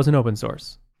 it wasn't open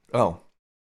source. Oh,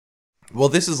 well,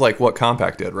 this is like what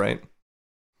Compaq did, right?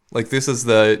 Like this is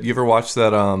you ever watch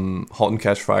that *Halt and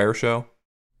Catch Fire* show?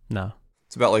 No.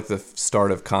 It's about like the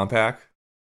start of Compaq.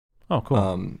 Oh,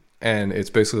 cool. And it's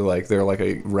basically like they're like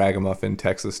a ragamuffin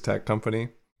Texas tech company.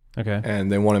 Okay. And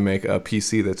they want to make a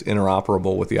PC that's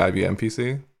interoperable with the IBM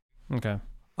PC. Okay.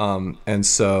 And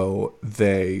so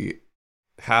they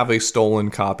have a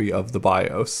stolen copy of the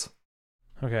BIOS.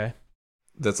 Okay.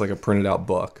 That's like a printed out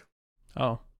book.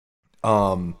 Oh.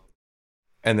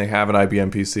 And they have an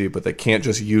IBM PC, but they can't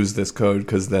just use this code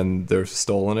because then they're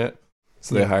stolen it.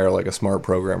 So they hire like a smart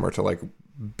programmer to like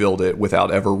build it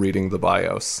without ever reading the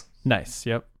BIOS. Nice.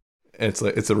 Yep. It's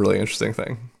a really interesting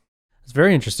thing. It's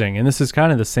very interesting, and this is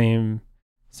kind of the same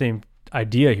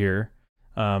idea here.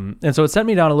 And so it sent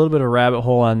me down a little bit of a rabbit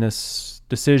hole on this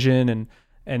decision,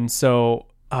 and so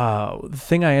the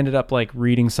thing I ended up like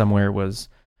reading somewhere was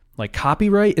like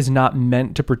copyright is not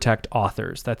meant to protect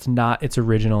authors. That's not its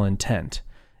original intent.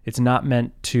 It's not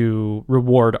meant to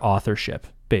reward authorship,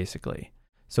 basically.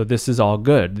 So this is all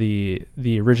good. The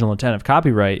original intent of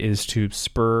copyright is to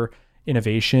spur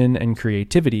innovation and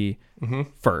creativity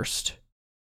first,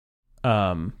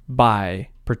 by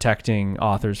protecting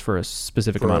authors for a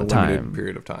specific amount of time. For a limited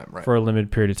period of time, right. For a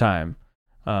limited period of time,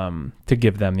 to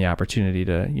give them the opportunity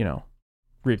to,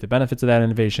 reap the benefits of that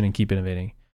innovation and keep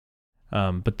innovating.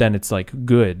 But then it's like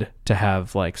good to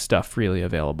have like stuff freely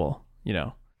available,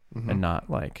 and not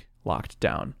like locked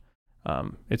down.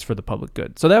 It's for the public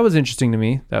good. So that was interesting to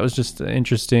me. That was just an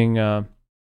interesting thing,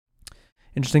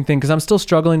 because I'm still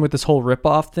struggling with this whole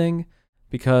ripoff thing,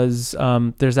 because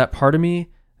there's that part of me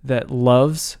that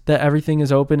loves that everything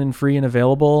is open and free and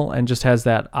available, and just has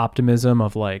that optimism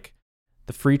of like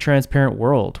the free, transparent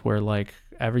world where like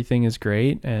everything is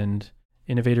great and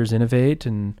innovators innovate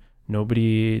and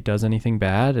nobody does anything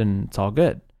bad and it's all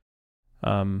good.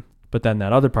 But then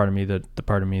that other part of me, the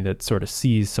part of me that sort of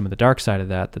sees some of the dark side of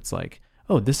that, that's like,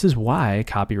 oh, this is why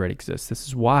copyright exists. This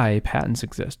is why patents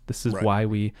exist. This is why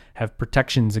we have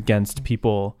protections against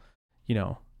people,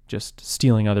 just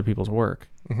stealing other people's work.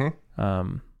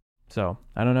 So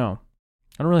I don't know.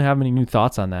 I don't really have many new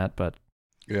thoughts on that, but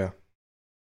yeah.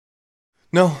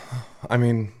 No, I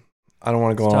mean, I don't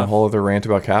want to go on a whole other rant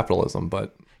about capitalism,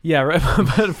 but yeah, right.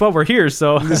 but we're here,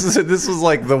 so this was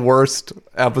like the worst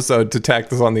episode to tack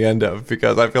this on the end of,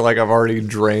 because I feel like I've already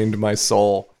drained my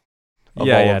soul. No, we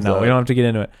don't have to get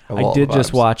into it. I did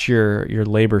just watch your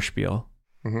labor spiel,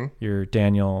 your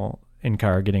Daniel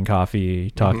in-car getting coffee,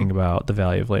 talking about the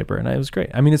value of labor, and it was great.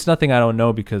 I mean, it's nothing I don't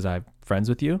know because I'm friends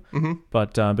with you,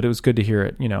 but it was good to hear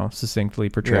it, succinctly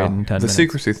portrayed in 10 minutes. The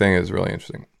secrecy thing is really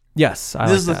interesting. Yes,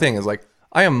 this is the thing, is like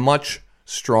I am much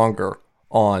stronger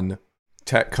on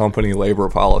tech company labor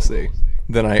policy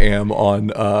than I am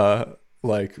on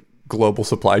like global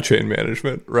supply chain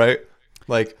management, right?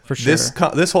 Like for sure.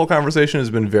 This whole conversation has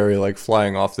been very like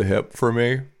flying off the hip for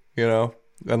me,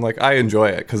 and like I enjoy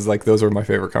it because like those are my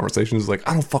favorite conversations. Like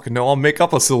I don't fucking know, I'll make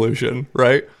up a solution,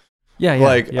 right?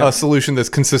 Yeah. A solution that's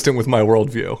consistent with my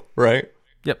worldview, right?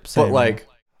 Yep. Same. But like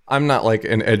I'm not like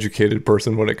an educated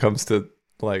person when it comes to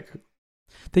like.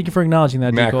 Thank you for acknowledging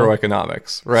that.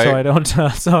 Macroeconomics, right? So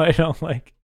I don't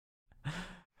like.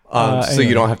 So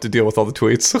you don't have to deal with all the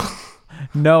tweets.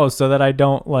 No, so that I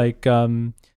don't like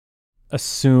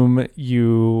assume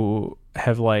you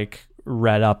have like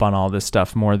read up on all this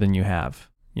stuff more than you have.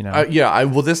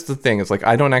 Well, this is the thing. It's like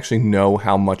I don't actually know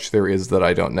how much there is that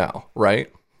I don't know,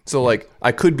 right? So like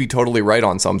I could be totally right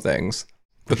on some things.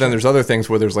 But then there's other things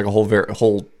where there's like a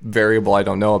whole variable I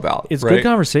don't know about. It's good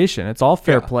conversation. It's all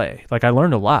fair play. Like I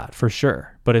learned a lot for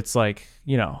sure. But it's like,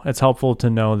 it's helpful to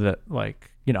know that like,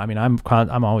 I mean, I'm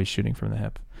always shooting from the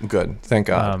hip. Good. Thank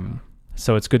God.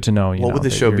 So it's good to know, what would the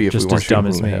show be if we weren't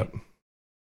shooting from the hip?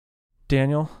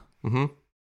 Daniel?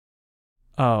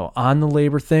 Oh, on the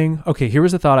labor thing? Okay, here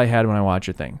was a thought I had when I watched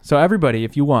your thing. So everybody,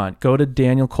 if you want, go to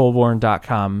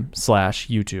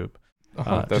danielcolborn.com/YouTube.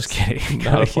 Just kidding.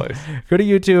 Not a place. Go to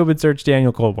YouTube and search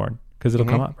Daniel Colborn because it'll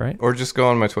come up, right? Or just go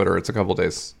on my Twitter. It's a couple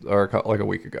days or like a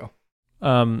week ago.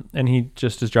 And he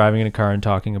just is driving in a car and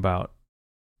talking about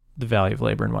the value of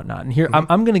labor and whatnot. And here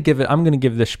I'm going to give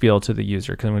this spiel to the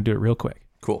user because I'm going to do it real quick.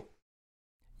 Cool.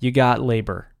 you got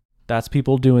labor. That's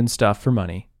people doing stuff for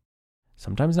money.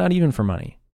 Sometimes not even for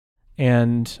money.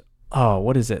 And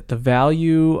what is it? The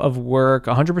value of work,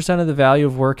 100% of the value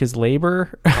of work is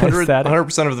labor?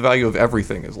 100% of the value of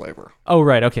everything is labor. Oh,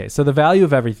 right. Okay. So the value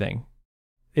of everything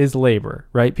is labor,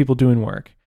 right? People doing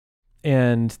work.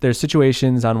 And there's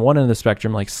situations on one end of the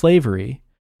spectrum, like slavery,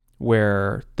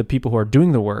 where the people who are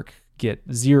doing the work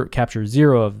capture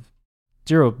 $0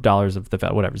 of the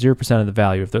whatever, 0% of the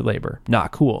value of their labor.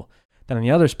 Not cool. Then on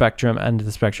the other end of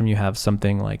the spectrum, you have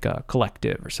something like a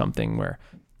collective or something where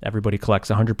everybody collects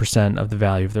 100% of the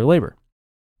value of their labor.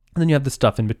 And then you have the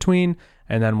stuff in between,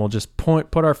 and then we'll just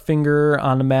put our finger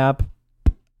on the map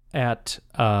at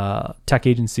tech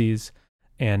agencies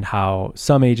and how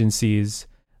some agencies,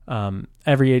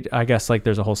 I guess like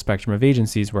there's a whole spectrum of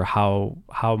agencies where how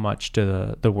much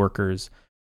do the workers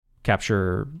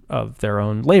capture of their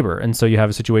own labor. And so you have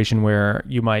a situation where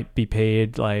you might be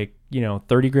paid like,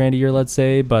 $30,000 a year, let's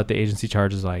say, but the agency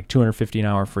charges like $250 an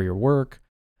hour for your work.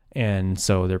 And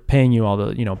so they're paying you all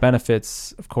the,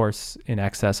 benefits, of course, in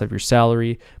excess of your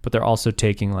salary, but they're also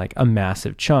taking like a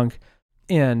massive chunk,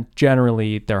 and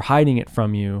generally they're hiding it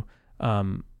from you.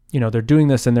 They're doing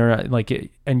this and they're like,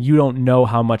 and you don't know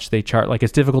how much they charge. Like,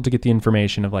 it's difficult to get the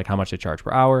information of like how much they charge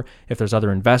per hour, if there's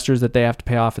other investors that they have to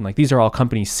pay off. And like, these are all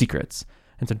company secrets.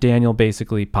 And so Daniel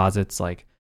basically posits like,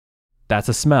 that's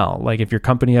a smell. Like, if your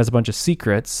company has a bunch of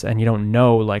secrets and you don't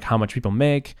know like how much people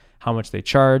make, how much they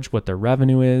charge, what their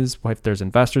revenue is, if there's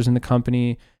investors in the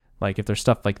company, like if there's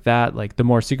stuff like that, like the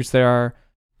more secrets there are,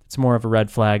 it's more of a red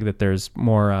flag that there's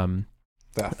more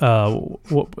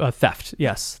theft.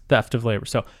 Yes, theft of labor.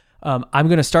 So I'm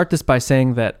going to start this by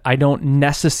saying that I don't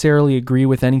necessarily agree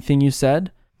with anything you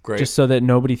said. Great. Just so that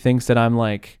nobody thinks that I'm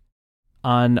like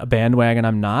on a bandwagon.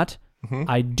 I'm not. Mm-hmm.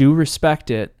 I do respect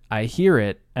it. I hear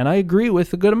it, and I agree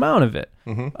with a good amount of it.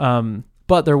 Mm-hmm.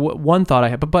 But one thought I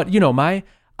had, but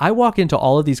I walk into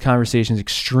all of these conversations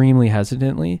extremely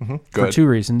hesitantly for two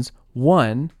reasons.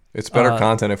 One, it's better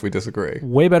content if we disagree.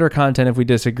 Way better content if we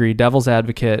disagree. Devil's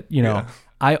advocate, Yeah.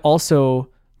 I also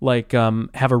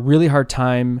have a really hard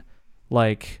time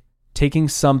like taking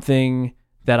something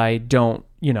that I don't,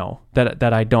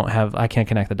 that I don't have. I can't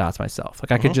connect the dots myself.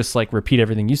 Like I could just like repeat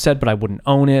everything you said, but I wouldn't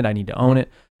own it. I need to own it,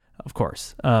 of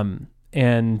course.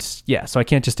 And yeah, so I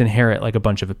can't just inherit like a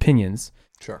bunch of opinions.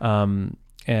 Sure.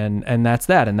 And that's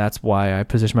that. And that's why I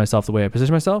position myself the way I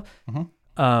position myself.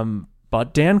 Mm-hmm.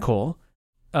 But Dan Cole,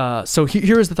 so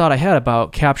here is the thought I had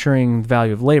about capturing the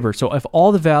value of labor. So if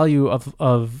all the value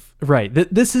of right,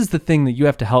 this is the thing that you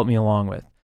have to help me along with.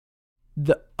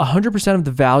 The 100% of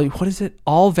the value, what is it?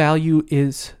 All value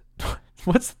is,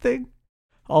 what's the thing?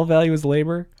 All value is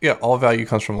labor? Yeah, all value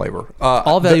comes from labor.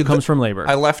 All value comes from labor.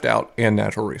 I left out and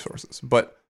natural resources,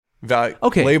 but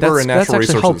okay, labor and natural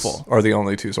resources helpful. Are the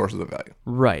only two sources of value.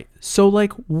 Right. So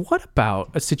like, what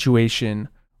about a situation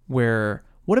where,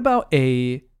 what about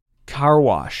a car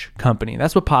wash company?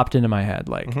 That's what popped into my head.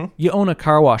 Like, you own a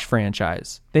car wash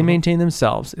franchise. They maintain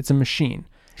themselves. It's a machine.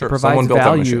 Sure. It provides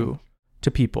value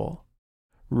to people.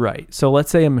 Right. So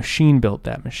let's say a machine built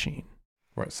that machine.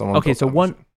 Right. Someone built that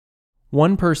machine.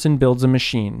 One person builds a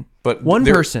machine. But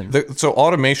person. So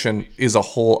automation is a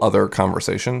whole other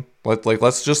conversation.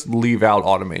 Let's just leave out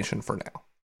automation for now.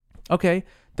 Okay.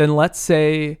 Then let's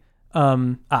say,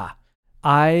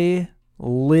 I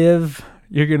live,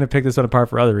 you're going to pick this one apart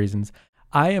for other reasons.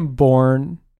 I am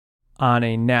born on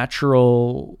a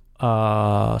natural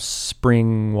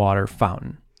spring water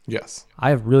fountain. Yes.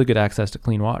 I have really good access to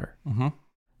clean water. Mm-hmm.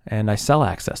 And I sell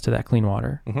access to that clean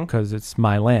water because it's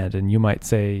my land. And you might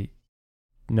say,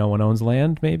 no one owns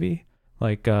land, maybe?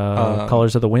 Like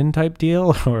Colors of the Wind type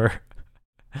deal? Or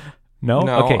no?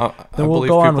 Okay. Then we'll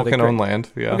go on with it. People can own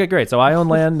land. Yeah. Okay, great. So I own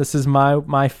land. This is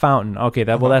my fountain. Okay,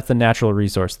 that's the natural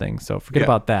resource thing. So forget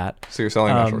about that. So you're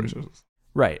selling natural resources.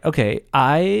 Right. Okay.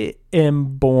 I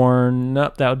am born.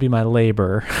 That would be my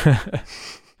labor.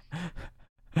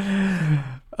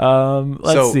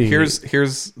 Let's see.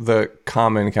 Here's the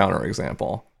common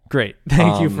counterexample. Great.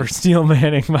 Thank you for steel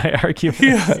manning my argument.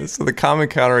 Yeah. So the common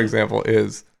counterexample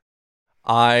is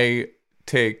I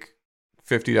take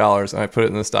 $50 and I put it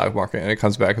in the stock market and it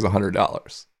comes back as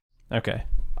 $100. Okay.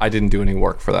 I didn't do any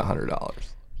work for that $100.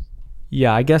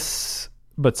 Yeah, I guess,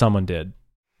 but someone did.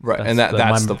 Right. And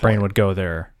that's the brain point. Would go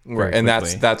there. Right. And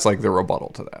quickly. that's like the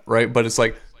rebuttal to that. Right. But it's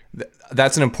like,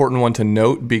 that's an important one to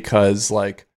note because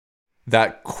like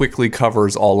that quickly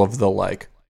covers all of the like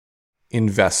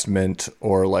investment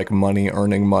or like money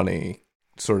earning money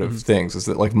sort of things. Is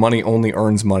that like money only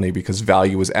earns money because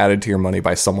value is added to your money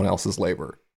by someone else's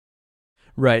labor.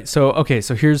 Right. So, okay.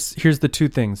 So here's the two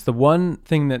things. The one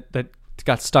thing that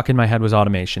got stuck in my head was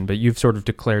automation, but you've sort of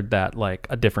declared that like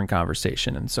a different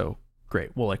conversation. And so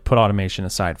great. We'll like put automation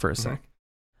aside for a sec.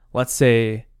 Let's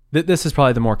say this is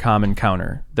probably the more common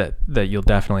counter that you'll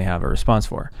definitely have a response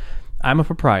for. I'm a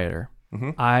proprietor.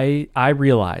 I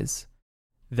realize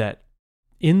that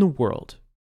in the world,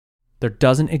 there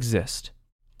doesn't exist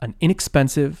an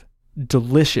inexpensive,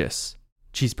 delicious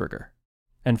cheeseburger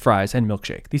and fries and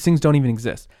milkshake. These things don't even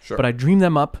exist. Sure. But I dream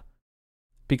them up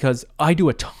because I do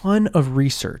a ton of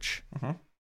research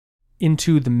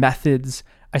into the methods.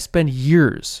 I spend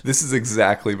years. This is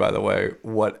exactly, by the way,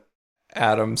 what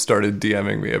Adam started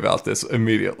DMing me about this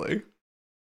immediately.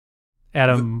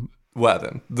 Adam.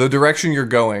 The direction you're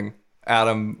going,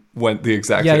 Adam went the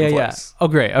exact same place. Oh,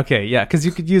 great. Okay, yeah, because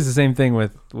you could use the same thing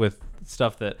with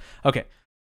stuff that... Okay,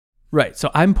 right. So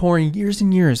I'm pouring years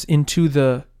and years into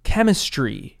the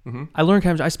chemistry. I learned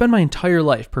chemistry. I spend my entire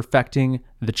life perfecting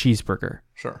the cheeseburger.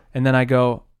 Sure. And then I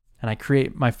go and I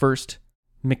create my first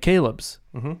McCaleb's.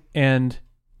 And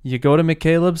you go to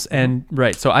McCaleb's and...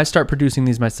 Right, so I start producing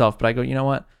these myself, but I go, you know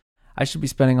what? I should be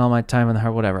spending all my time on the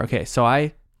hard whatever. Okay, so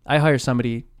I hire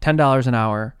somebody $10 an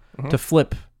hour to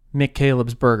flip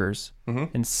McCaleb's burgers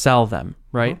and sell them,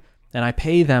 right? And I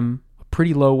pay them a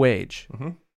pretty low wage,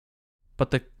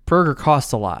 but the burger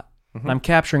costs a lot. And I'm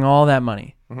capturing all that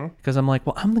money because I'm like,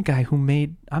 well, I'm the guy who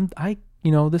made,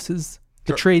 this is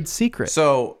the trade secret.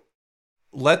 So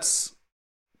let's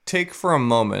take for a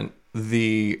moment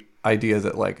the idea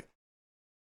that like,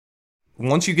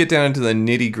 once you get down into the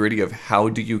nitty gritty of how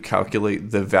do you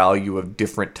calculate the value of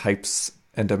different types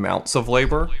and amounts of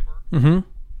labor,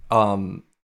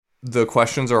 the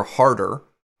questions are harder,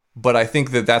 but I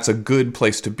think that that's a good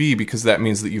place to be because that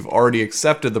means that you've already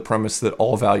accepted the premise that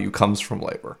all value comes from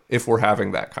labor, if we're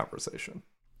having that conversation.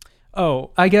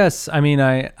 Oh, I guess. I mean,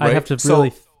 I have to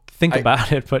really think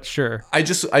about it, but sure. I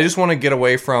just want to get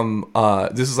away from,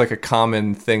 this is like a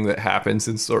common thing that happens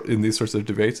in these sorts of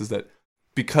debates, is that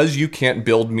because you can't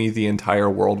build me the entire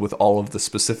world with all of the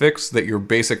specifics, that your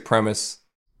basic premise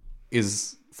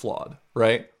is flawed,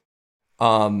 right?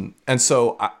 And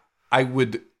so I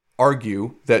would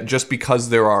argue that just because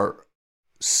there are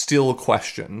still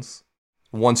questions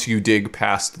once you dig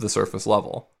past the surface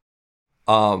level,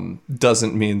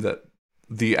 doesn't mean that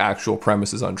the actual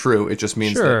premise is untrue. It just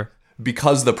means that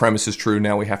because the premise is true,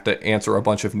 now we have to answer a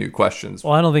bunch of new questions.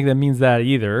 Well, I don't think that means that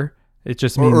either. It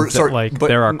just means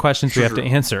there are questions we have to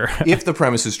answer. If the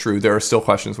premise is true, there are still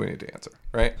questions we need to answer,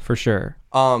 right? For sure.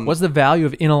 What's the value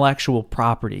of intellectual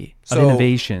property, of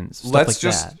innovations, stuff let's like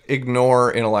just that?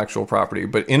 ignore intellectual property,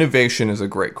 but innovation is a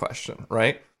great question,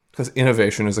 right? Because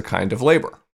innovation is a kind of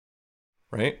labor,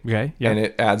 right? Okay, yeah. And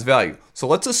it adds value. So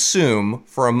let's assume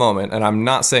for a moment, and I'm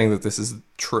not saying that this is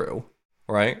true,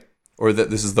 right? Or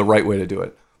that this is the right way to do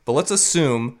it, but let's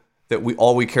assume that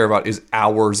all we care about is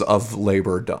hours of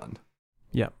labor done.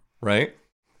 Yep. Right?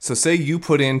 So say you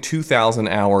put in 2,000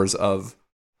 hours of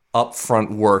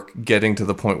upfront work getting to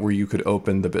the point where you could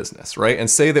open the business, right? And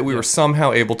say that we were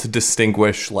somehow able to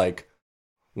distinguish like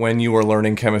when you were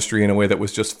learning chemistry in a way that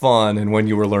was just fun and when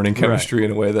you were learning chemistry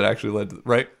in a way that actually led to,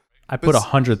 right? I put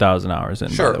 100,000 hours in.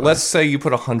 Sure. Let's say you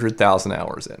put 100,000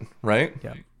 hours in, right?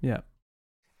 Yeah. Yeah.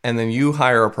 And then you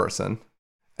hire a person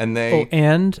and they... Oh,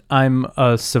 and I'm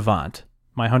a savant.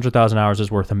 My 100,000 hours is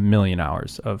worth 1,000,000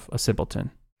 hours of a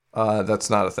simpleton. That's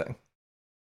not a thing.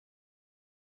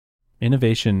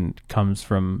 Innovation comes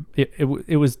from...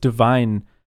 It was divine.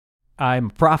 I'm a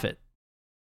prophet.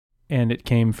 And it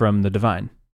came from the divine.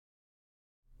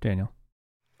 Daniel.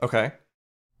 Okay.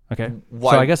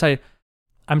 Why? So I guess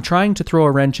I'm trying to throw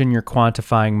a wrench in your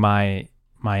quantifying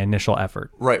my initial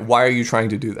effort. Right. Why are you trying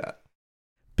to do that?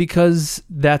 Because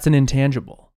that's an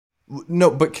intangible.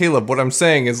 No, but Caleb, what I'm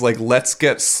saying is like, let's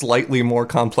get slightly more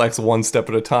complex one step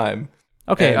at a time.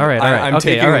 Okay, and all right. I'm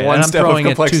taking one step of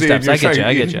complexity.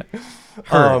 I get you.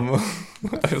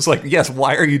 I was like, yes,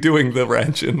 why are you doing the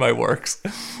wrench in my works?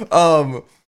 Okay,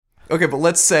 but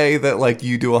let's say that like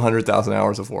you do 100,000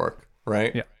 hours of work,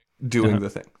 right? Yeah. Doing the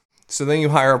thing. So then you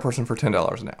hire a person for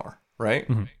 $10 an hour, right?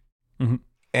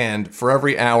 And for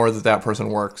every hour that person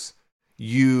works,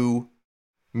 you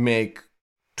make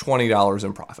 $20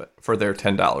 in profit for their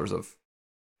 $10 of,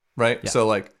 right? Yeah. So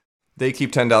like they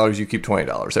keep $10, you keep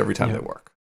 $20 every time they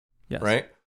work, right?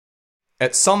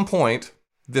 At some point,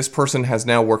 this person has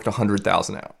now worked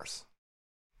 100,000 hours,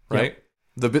 right?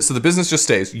 So the business just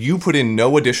stays. You put in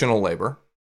no additional labor,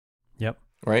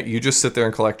 right? You just sit there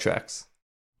and collect checks,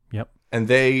 and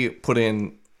they put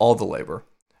in all the labor.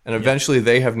 And eventually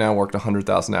they have now worked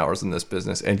 100,000 hours in this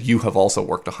business, and you have also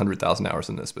worked 100,000 hours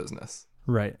in this business.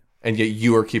 Right. And yet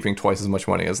you are keeping twice as much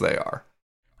money as they are.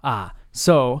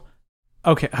 So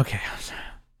Okay.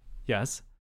 Yes.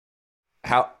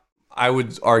 How I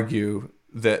would argue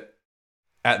that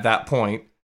at that point,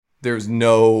 there's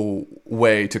no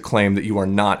way to claim that you are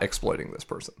not exploiting this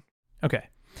person. Okay.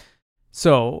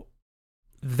 So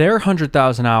their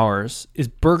 100,000 hours is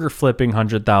burger flipping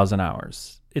 100,000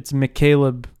 hours. It's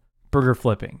McCaleb burger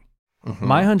flipping. Mm-hmm.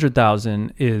 My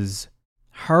 100,000 is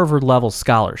Harvard level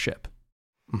scholarship.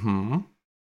 Mm-hmm.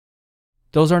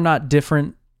 Those are not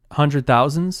different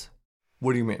 100,000s.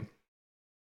 What do you mean?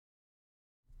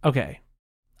 Okay.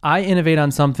 I innovate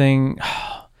on something.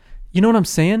 You know what I'm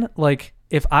saying? Like,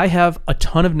 if I have a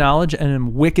ton of knowledge and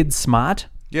am wicked smart.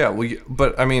 Yeah,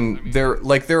 but I mean,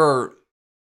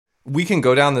 we can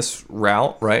go down this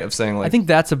route, right? Of saying like, I think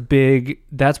that's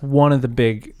one of the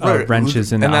big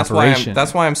wrenches in the operation.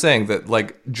 That's why I'm saying that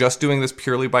like just doing this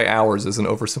purely by hours is an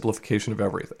oversimplification of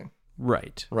everything.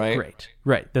 Right.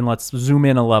 Right. Then let's zoom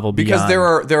in a level because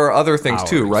beyond. there are other things hours.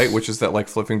 too, right? Which is that like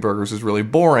flipping burgers is really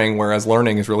boring, whereas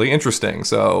learning is really interesting.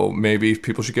 So maybe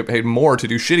people should get paid more to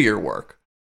do shittier work,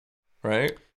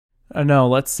 right? No,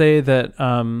 let's say that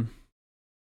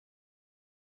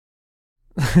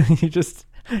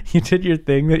you did your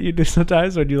thing that you do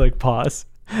sometimes when you like pause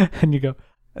and you go.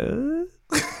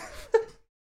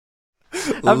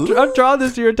 I've drawn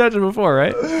this to your attention before,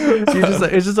 right?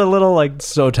 It's just a little like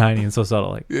so tiny and so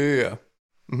subtle, like yeah.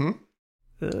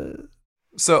 Mm-hmm.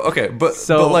 So okay, but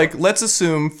like let's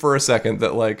assume for a second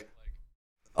that like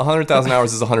 100,000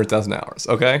 hours is 100,000 hours,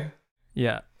 okay?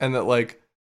 Yeah, and that like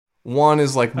one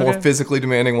is like more physically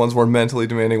demanding, one's more mentally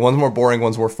demanding, one's more boring,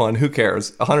 one's more fun. Who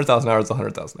cares? 100,000 hours is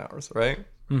 100,000 hours, right?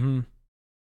 Mm-hmm.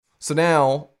 So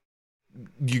now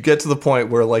you get to the point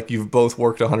where like you've both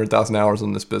worked 100,000 hours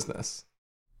on this business.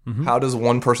 Mm-hmm. How does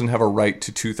one person have a right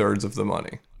to 2/3 of the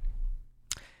money?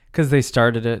 Because they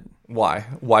started it. Why?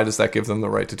 Why does that give them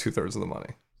the right to 2/3 of the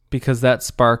money? Because that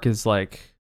spark is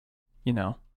like,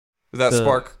 that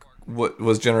spark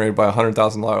was generated by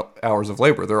 100,000 hours of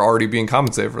labor. They're already being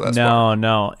compensated for that spark.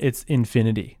 No, it's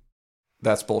infinity.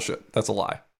 That's bullshit. That's a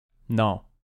lie. No.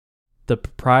 The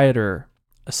proprietor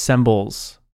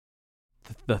assembles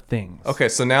the things. Okay,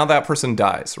 so now that person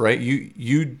dies, right?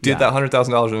 You did that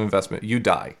 $100,000 of investment. You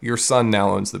die. Your son now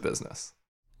owns the business.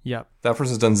 Yep. That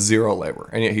person's done zero labor,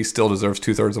 and yet he still deserves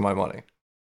 2/3 of my money.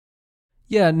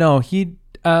 Yeah, no, he's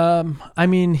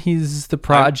the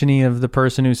progeny of the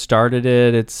person who started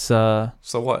it. It's So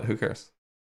what? Who cares?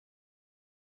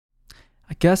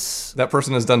 I guess that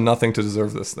person has done nothing to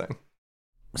deserve this thing.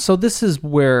 So this is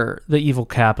where the evil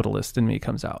capitalist in me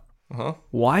comes out. Uh-huh.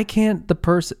 Why can't the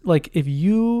person, like, if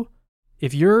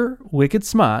you're wicked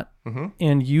smart mm-hmm.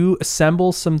 and you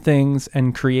assemble some things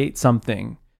and create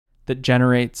something that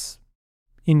generates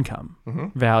income,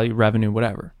 mm-hmm. value, revenue,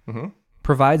 whatever, mm-hmm.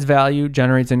 provides value,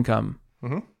 generates income.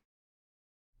 Mm-hmm.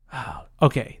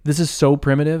 Okay, this is so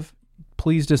primitive.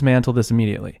 Please dismantle this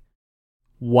immediately.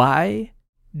 Why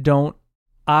don't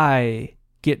I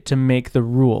get to make the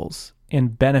rules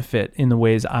and benefit in the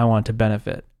ways I want to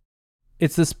benefit?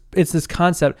 It's this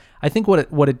concept. I think what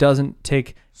it doesn't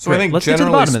take. So I think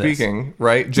generally speaking,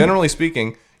 right? Generally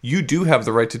speaking, you do have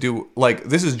the right to do, like,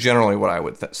 this is generally what I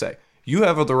would say. You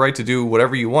have the right to do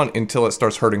whatever you want until it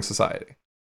starts hurting society.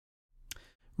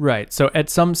 Right. So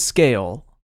at some scale,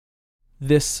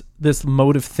 this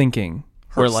mode of thinking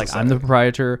where like society. I'm the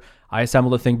proprietor, I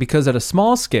assembled a thing, because at a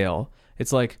small scale,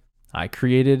 it's like I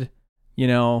created,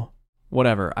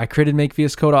 whatever. I created Make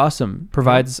VS Code awesome,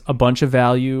 provides a bunch of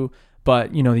value.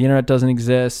 But, the internet doesn't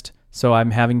exist, so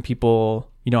I'm having people,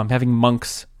 I'm having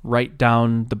monks write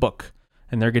down the book,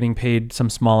 and they're getting paid some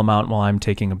small amount while I'm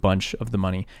taking a bunch of the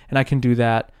money. And I can do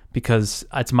that because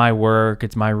it's my work,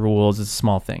 it's my rules, it's a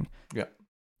small thing. Yeah.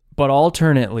 But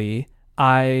alternately,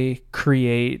 I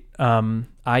create,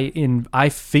 I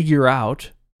figure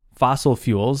out fossil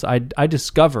fuels. I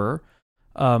discover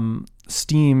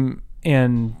steam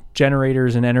and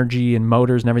generators and energy and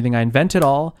motors and everything. I invent it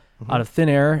all. Mm-hmm. Out of thin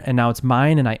air, and now it's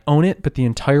mine and I own it, but the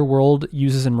entire world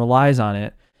uses and relies on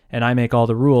it, and I make all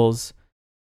the rules.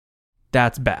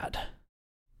 That's bad.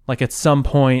 Like at some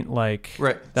point, like,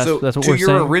 right. That's what we're saying. To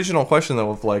your original question though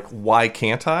of like, why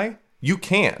can't I? You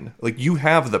can. Like, you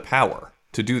have the power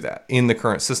to do that in the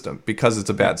current system because it's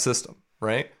a bad system,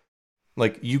 right?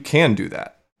 Like, you can do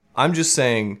that. I'm just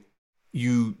saying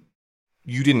you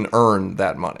didn't earn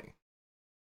that money.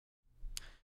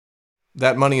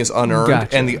 That money is unearned,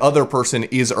 Gotcha. And the other person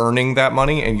is earning that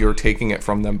money, and you're taking it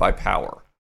from them by power.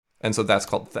 And so that's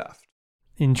called theft.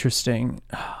 Interesting.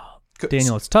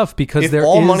 Daniel, it's tough because there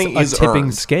is a tipping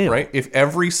earned, scale. Right? If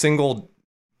every single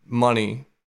money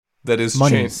that is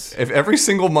changed, if every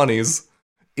single money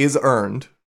is earned,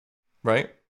 right?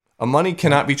 A money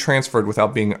cannot be transferred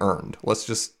without being earned.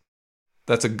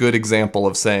 That's a good example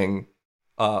of saying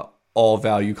all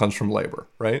value comes from labor,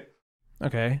 right?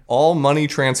 Okay. All money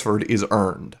transferred is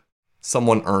earned.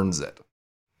 Someone earns it,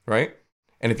 right?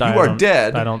 And if you are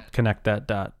dead... I don't connect that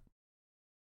dot.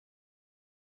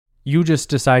 You just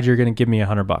decide you're going to give me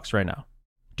 $100 right now.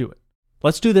 Do it.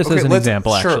 Let's do this as an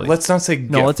example, sure, actually. Let's not say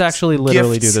gifts. No, let's actually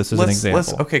literally do this as an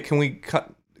example. Okay, can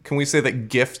we say that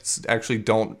gifts actually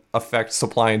don't affect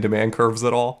supply and demand curves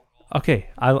at all? Okay,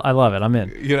 I love it. I'm in.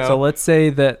 You know? So let's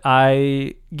say that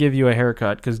I give you a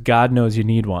haircut because God knows you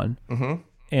need one. Mm-hmm.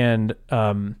 And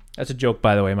that's a joke,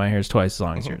 by the way. My hair is twice as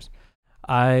long as yours.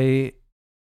 I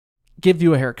give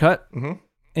you a haircut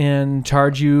and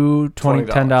charge you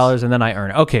 $10, and then I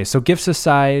earn it. Okay, so gifts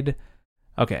aside,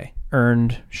 okay,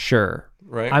 earned, sure.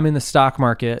 Right. I'm in the stock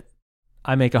market.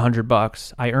 I make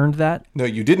 $100. I earned that? No,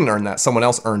 you didn't earn that. Someone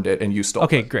else earned it, and you stole it.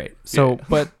 Okay, great. So,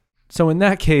 So in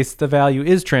that case, the value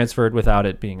is transferred without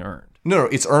it being earned. No,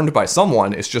 it's earned by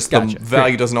someone. It's just the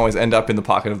value doesn't always end up in the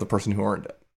pocket of the person who earned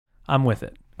it. I'm with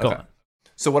it. Go on.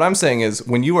 So what I'm saying is,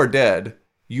 when you are dead,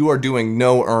 you are doing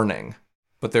no earning,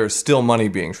 but there is still money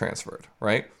being transferred,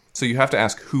 right? So you have to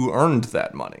ask who earned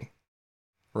that money,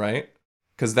 right?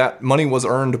 Because that money was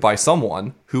earned by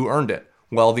someone who earned it.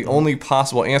 Well, the only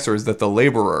possible answer is that the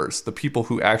laborers, the people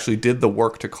who actually did the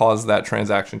work to cause that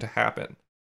transaction to happen,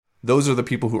 those are the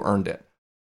people who earned it,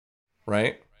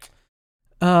 right?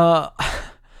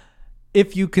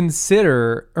 If you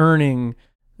consider earning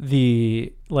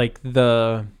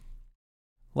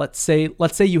let's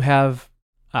say you have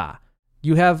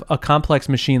a complex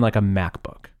machine like a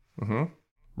MacBook,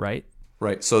 right?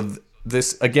 Right. So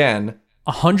this again.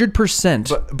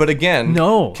 100%. But again,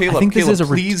 no. Caleb,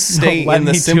 please stay in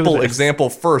the simple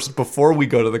example first before we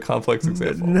go to the complex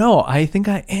example. No, I think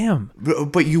I am.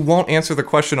 But you won't answer the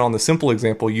question on the simple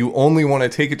example. You only want to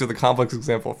take it to the complex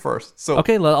example first. So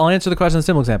okay, I'll answer the question on the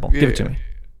simple example. Give it to me.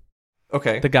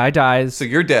 Okay. The guy dies. So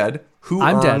you're dead. Who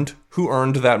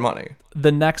earned that money?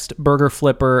 The next burger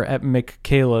flipper at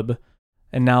McCaleb.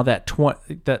 And now that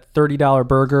 $30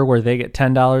 burger where they get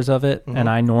 $10 of it, and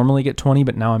I normally get 20,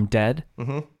 but now I'm dead.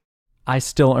 I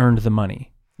still earned the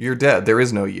money. You're dead. There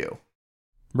is no you.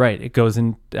 Right. It goes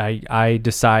in. I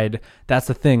decide. That's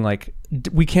the thing. Like,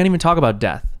 we can't even talk about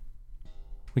death.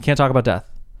 We can't talk about death.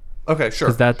 Okay,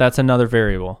 sure. Because that's another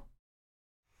variable.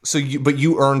 So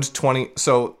you earned 20.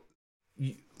 So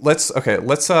let's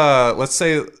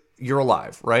say you're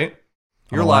alive, right?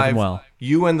 You're alive. Well.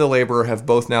 You and the laborer have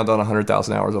both now done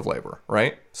 100,000 hours of labor,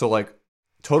 right? So like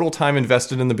total time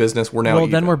invested in the business, we're now even.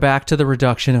 Then we're back to the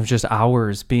reduction of just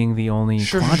hours being the only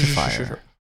quantifier. Sure.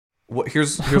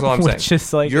 Here's all I'm saying. Which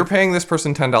is like, you're paying this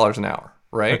person $10 an hour,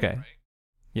 right? Okay.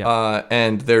 Yeah.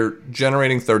 And they're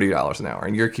generating $30 an hour,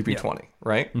 and you're keeping 20,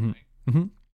 right?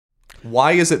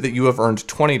 Why is it that you have earned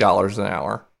 $20 an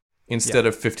hour instead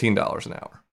of $15 an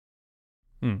hour?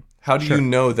 How do you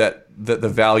know that the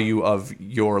value of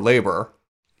your labor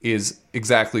is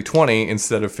exactly 20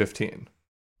 instead of 15?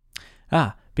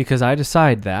 Because I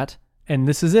decide that, and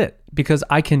this is it. Because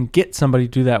I can get somebody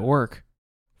to do that work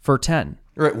for 10.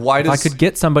 Right. If I could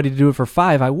get somebody to do it for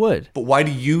 5, I would. But why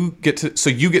do you get to...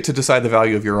 So you get to decide the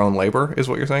value of your own labor, is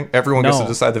what you're saying? Everyone gets to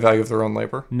decide the value of their own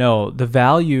labor? No, the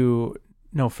value...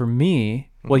 No, for me...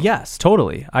 Well, yes,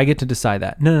 totally. I get to decide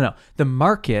that. No. The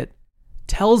market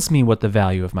tells me what the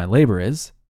value of my labor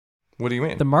is. What do you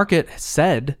mean? The market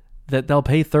said that they'll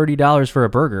pay $30 for a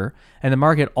burger, and the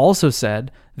market also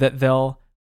said that they'll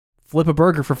flip a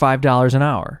burger for $5 an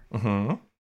hour.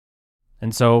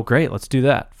 And so, great, let's do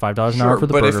that. $5 an hour for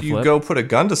the burger flip. But if you go put a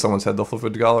gun to someone's head, they'll flip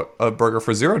a burger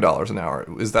for $0 an hour.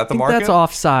 Is that the market? That's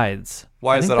offsides.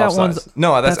 Why is that offsides?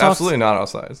 No, that's absolutely not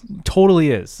offsides.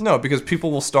 Totally is. No, because people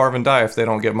will starve and die if they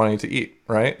don't get money to eat,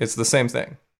 right? It's the same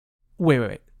thing.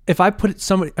 Wait. If I put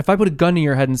a gun to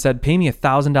your head and said, pay me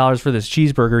 $1,000 for this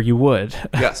cheeseburger, you would.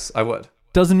 Yes, I would.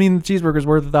 Doesn't mean the cheeseburger's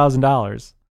worth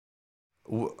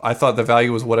 $1,000. I thought the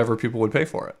value was whatever people would pay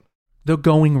for it. The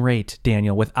going rate,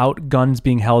 Daniel, without guns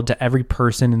being held to every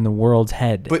person in the world's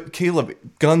head. But Caleb,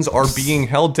 guns are being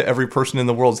held to every person in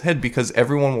the world's head because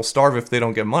everyone will starve if they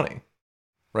don't get money.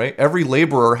 Right? Every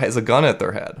laborer has a gun at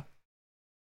their head.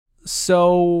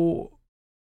 So...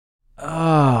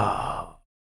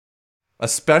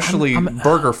 Especially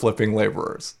burger flipping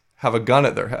laborers have a gun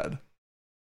at their head.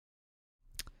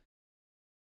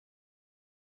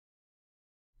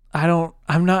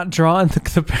 I'm not drawing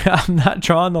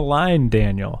the line,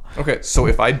 Daniel. Okay, so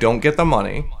if I don't get the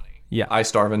money, I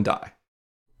starve and die.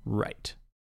 Right.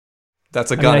 That's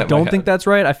a gun at my head. I don't think that's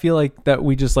right. I feel like that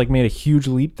we just made a huge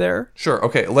leap there. Sure.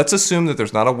 Okay, let's assume that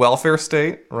there's not a welfare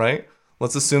state, right?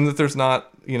 Let's assume that there's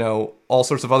not, all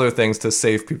sorts of other things to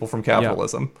save people from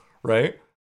capitalism, right?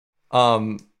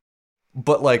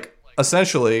 But like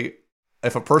essentially,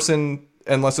 if a person,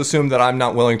 and let's assume that I'm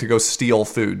not willing to go steal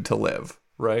food to live,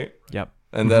 right? Yep.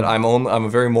 And that I'm a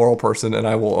very moral person, and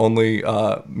I will only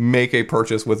make a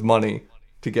purchase with money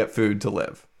to get food to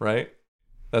live, right?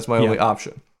 That's my only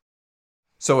option.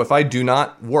 So if I do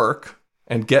not work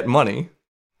and get money,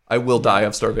 I will die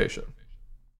of starvation,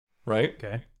 right?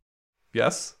 Okay.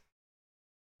 Yes?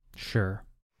 Sure.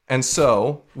 And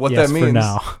so what Yes, that means for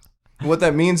now. what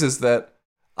that means is that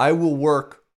I will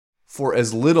work for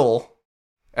as little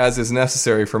as is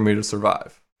necessary for me to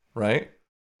survive, right?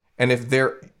 And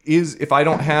if I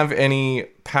don't have any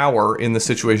power in the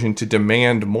situation to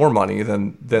demand more money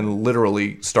than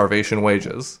literally starvation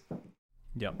wages,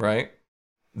 right?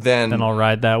 Then I'll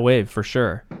ride that wave for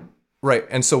sure. Right.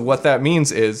 And so what that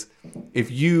means is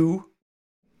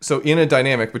so in a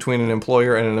dynamic between an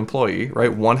employer and an employee,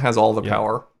 right? One has all the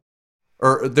power,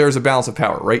 or there's a balance of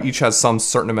power, right? Each has some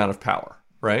certain amount of power,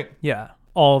 right? Yeah.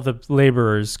 All the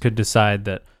laborers could decide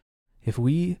that if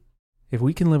we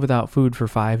can live without food for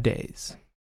 5 days,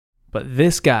 but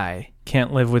this guy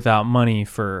can't live without money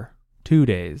for 2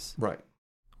 days. Right.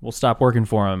 We'll stop working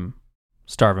for him,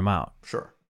 starve him out.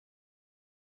 Sure.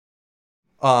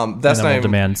 That's not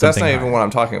even what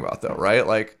I'm talking about though, right?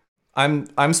 Like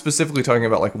I'm specifically talking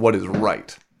about like what is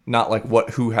right, not like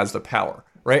who has the power,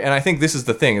 right? And I think this is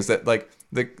the thing, is that like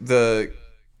the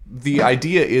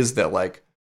idea is that like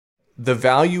the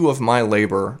value of my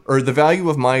labor, or the value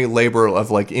of my labor of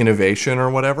like innovation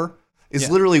or whatever, is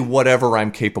literally whatever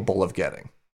I'm capable of getting,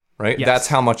 right? Yes. That's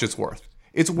how much it's worth.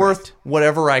 It's worth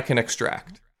whatever I can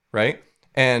extract, right?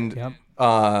 And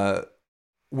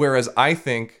whereas I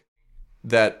think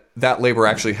that labor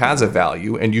actually has a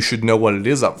value, and you should know what it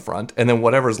is up front, and then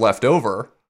whatever's left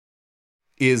over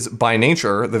is by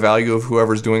nature the value of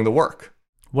whoever's doing the work.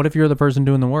 What if you're the person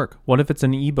doing the work? What if it's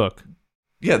an ebook?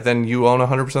 Yeah, then you own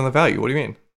 100% of the value. What do you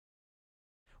mean?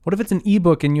 What if it's an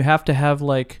ebook and you have to have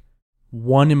like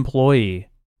one employee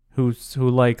who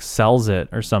like sells it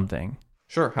or something?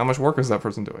 Sure. How much work is that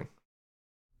person doing?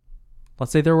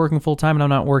 Let's say they're working full time and I'm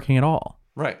not working at all.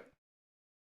 Right.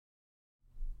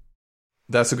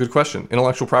 That's a good question.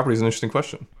 Intellectual property is an interesting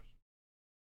question.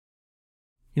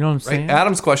 You know what I'm saying?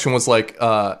 Adam's question was like,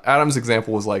 Adam's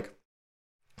example was like,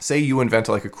 say you invent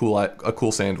like a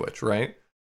cool sandwich, right?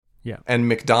 Yeah. And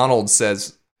McDonald's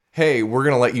says, hey, we're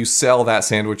going to let you sell that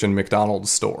sandwich in McDonald's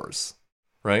stores,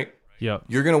 right? Yeah.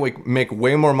 You're going to make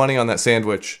way more money on that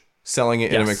sandwich selling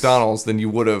it in a McDonald's than you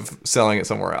would have selling it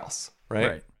somewhere else,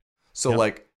 right? So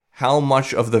like, how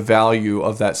much of the value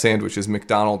of that sandwich is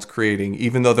McDonald's creating,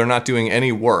 even though they're not doing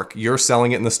any work? You're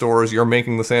selling it in the stores, you're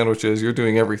making the sandwiches, you're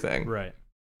doing everything. Right.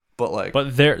 But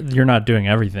you're not doing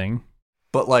everything.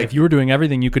 But like, if you were doing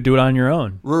everything, you could do it on your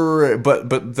own. Right. But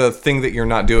the thing that you're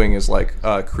not doing is like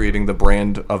creating the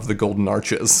brand of the Golden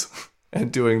Arches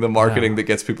and doing the marketing that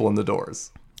gets people in the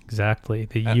doors. Exactly.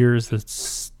 Years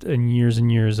and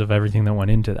years of everything that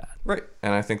went into that. Right.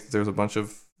 And I think that there's a bunch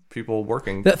of people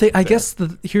working. I guess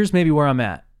here's maybe where I'm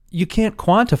at. You can't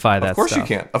quantify that stuff. Of course you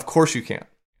can't. Of course you can't.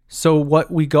 So what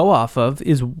we go off of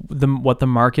is what the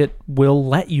market will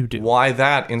let you do. Why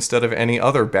that instead of any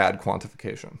other bad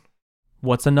quantification?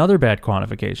 What's another bad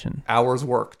quantification? Hours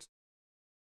worked.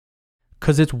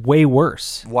 Because it's way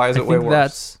worse. Why is it way worse?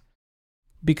 That's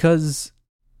because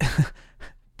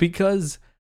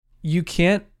you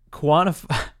can't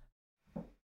quantify.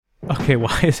 Okay,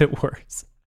 why is it worse?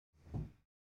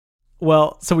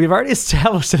 Well, so we've already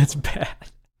established that it's bad.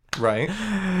 Right.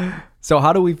 So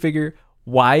how do we figure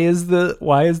why is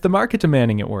the market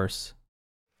demanding it worse?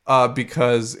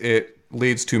 Because it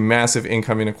leads to massive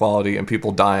income inequality and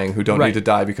people dying who don't need to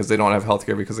die because they don't have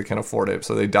healthcare because they can't afford it.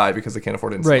 So they die because they can't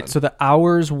afford insulin. Right. So the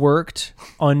hours worked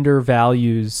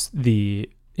undervalues the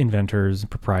inventors,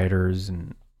 proprietors,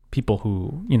 and people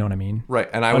who, you know what I mean? Right.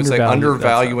 And I would say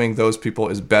undervaluing those people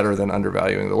is better than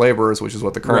undervaluing the laborers, which is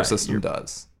what the current system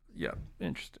does. Yep.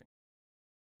 Interesting.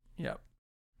 Yep.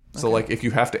 So like if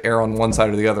you have to err on one side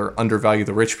or the other, undervalue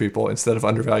the rich people instead of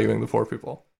undervaluing the poor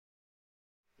people.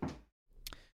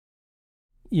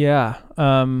 Yeah.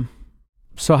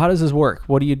 So how does this work?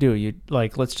 What do? You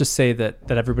like, let's just say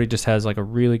that everybody just has like a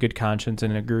really good conscience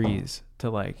and agrees to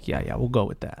like, yeah, we'll go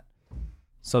with that.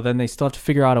 So then they still have to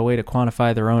figure out a way to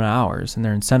quantify their own hours, and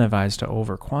they're incentivized to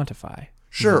over quantify.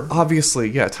 Sure. Obviously,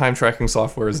 yeah, time tracking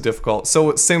software is difficult.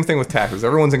 So same thing with taxes.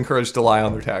 Everyone's encouraged to lie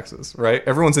on their taxes, right?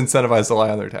 Everyone's incentivized to lie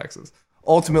on their taxes.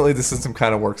 ultimately the system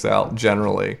kind of works out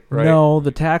generally, right? No,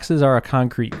 the taxes are a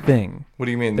concrete thing. What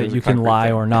do you mean? That you can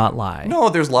lie or not lie. No,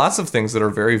 there's lots of things that are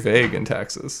very vague in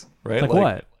taxes, right? Like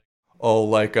what? Oh,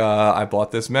 like I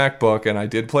bought this MacBook and I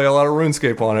did play a lot of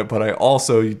RuneScape on it, but I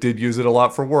also did use it a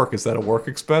lot for work. Is that a work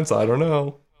expense? I don't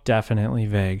know. Definitely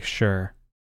vague, sure.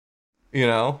 You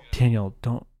know? Daniel,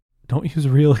 don't use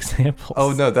real examples.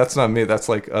 Oh, no, that's not me. That's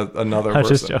like another person. I was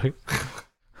just joking.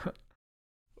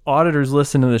 Auditors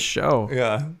listen to this show.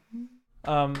 Yeah.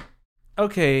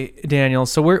 Okay, Daniel,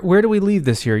 so where do we leave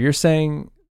this here? You're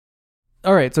saying,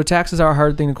 all right, so taxes are a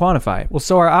hard thing to quantify. Well,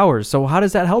 so are hours. So how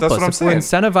does that help us? That's what I'm saying. We're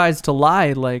incentivized to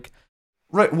lie, like...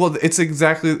 Right, well, it's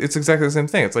exactly the same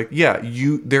thing. It's like, yeah,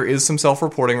 there is some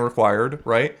self-reporting required,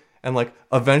 right? And like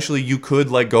eventually you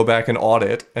could like go back and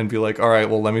audit and be like, all right,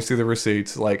 well, let me see the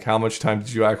receipts. Like, how much time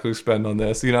did you actually spend on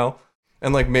this, you know?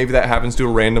 And like maybe that happens to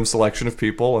a random selection of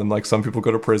people, and like some people go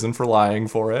to prison for lying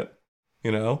for it,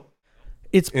 you know?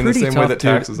 It's in pretty the same tough, way that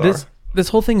taxes dude. are. This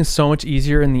whole thing is so much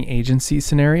easier in the agency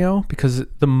scenario because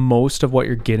the most of what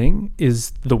you're getting is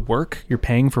the work. You're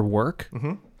paying for work.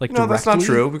 Mm-hmm. Like no, directly. that's not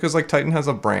true because like Titan has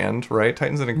a brand, right?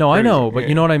 Titan's an No, I know, but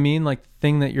you know what I mean? Like the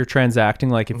thing that you're transacting,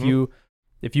 like Mm-hmm.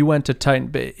 if you went to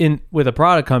Titan with a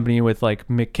product company with like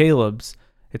McCaleb's,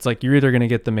 it's like you're either going to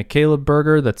get the McCaleb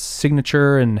burger that's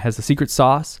signature and has the secret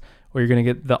sauce, or you're going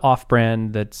to get the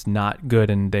off-brand that's not good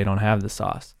and they don't have the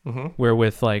sauce. Mm-hmm. Where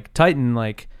with like Titan,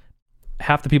 like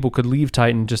half the people could leave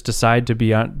Titan, just decide to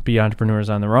be entrepreneurs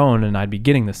on their own, and I'd be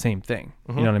getting the same thing.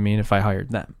 Mm-hmm. You know what I mean? If I hired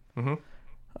them.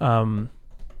 Mm-hmm.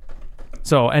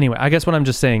 So anyway, I guess what I'm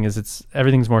just saying is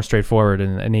everything's more straightforward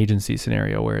in an agency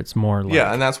scenario where it's more like...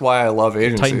 Yeah, and that's why I love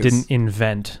agencies. Titan didn't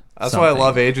invent That's something. why I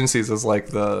love agencies as like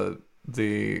the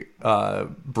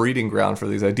breeding ground for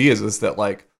these ideas, is that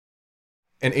like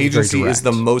an agency is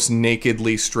the most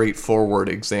nakedly straightforward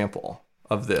example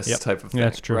of this type of thing. Yeah,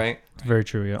 that's true. Right? It's very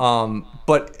true, yeah.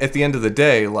 But at the end of the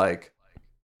day, like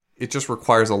it just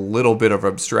requires a little bit of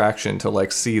abstraction to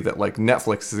like see that like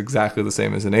Netflix is exactly the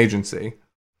same as an agency,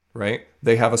 right?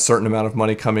 They have a certain amount of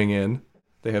money coming in.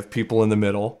 They have people in the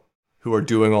middle who are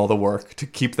doing all the work to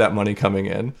keep that money coming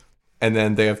in. And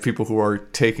then they have people who are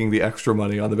taking the extra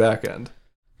money on the back end.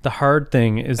 The hard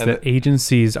thing is that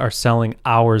agencies are selling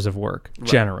hours of work,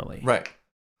 generally. Right.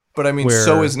 But I mean,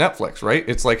 so is Netflix, right?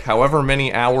 It's like however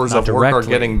many hours of work are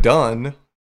getting done,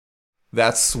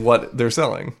 that's what they're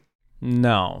selling.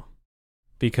 No.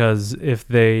 Because if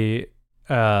they,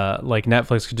 like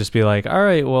Netflix could just be like, all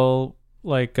right, well,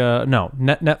 like, no,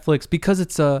 Netflix, because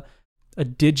it's a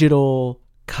digital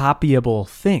copyable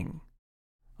thing.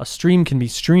 A stream can be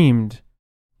streamed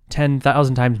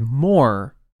 10,000 times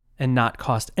more and not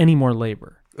cost any more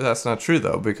labor. That's not true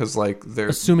though, because like they're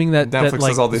assuming that Netflix like,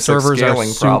 has all these servers like, scaling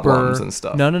are super, problems and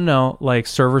stuff. No. Like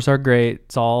servers are great.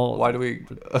 It's all. Why do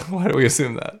we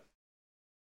assume that?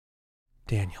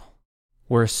 Daniel,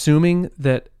 we're assuming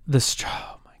that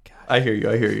oh my god. I hear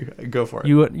you. Go for it.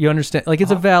 You understand? Like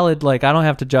it's a valid. Like I don't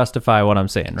have to justify what I'm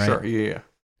saying, right? Sure. Yeah.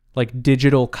 Like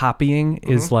digital copying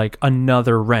is like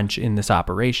another wrench in this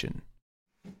operation.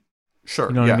 Sure.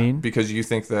 You know what I mean? Because you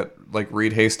think that like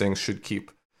Reed Hastings should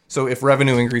keep. So if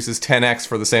revenue increases 10x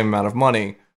for the same amount of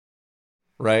money,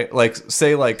 right? Like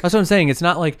say like that's what I'm saying. It's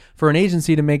not like for an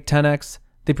agency to make 10x,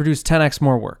 they produce 10x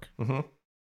more work. Mm-hmm.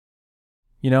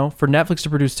 You know, for Netflix to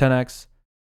produce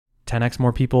 10x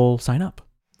more people sign up.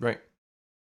 Right.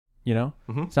 You know,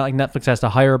 It's not like Netflix has to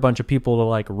hire a bunch of people to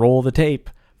like roll the tape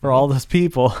for all those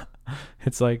people.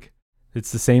 It's like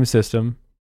it's the same system.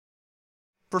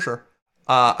 For sure.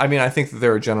 I mean, I think that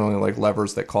there are generally like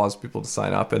levers that cause people to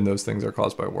sign up, and those things are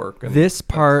caused by work. And this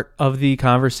part of the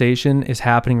conversation is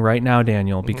happening right now,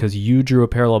 Daniel, because you drew a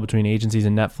parallel between agencies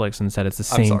and Netflix and said it's the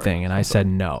same thing, and I said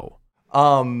no.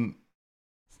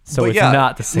 So it's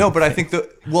not the same. No, but I think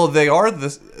they are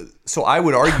this. So I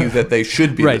would argue that they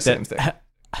should be the same thing.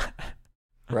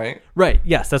 Right. Right.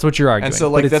 Yes, that's what you're arguing. And so,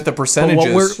 like that, the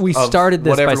percentages. We started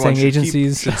this by saying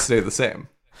agencies should stay the same.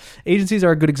 Agencies are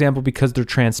a good example because they're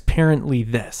transparently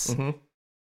this. Mm-hmm.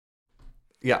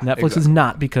 Yeah. Netflix is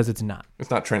not because it's not. It's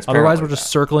not transparent. Otherwise, we're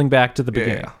just circling back to the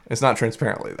beginning. Yeah. It's not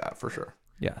transparently that for sure.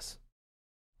 Yes.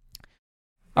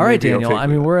 All right, Daniel. I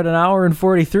mean, we're at an hour and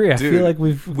 43. I feel like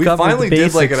we finally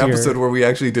did like an here. episode where we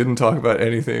actually didn't talk about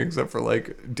anything except for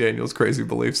like Daniel's crazy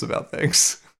beliefs about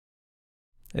things.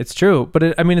 It's true, but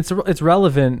it's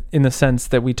relevant in the sense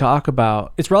that we talk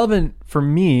about. It's relevant for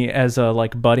me as a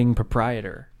like budding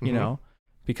proprietor, you know,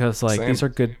 because like these are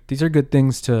good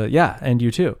things to and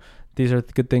you too. These are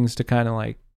good things to kind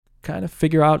of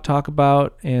figure out, talk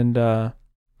about, and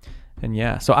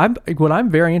yeah. So what I'm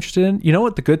very interested in. You know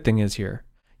what the good thing is here?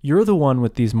 you're the one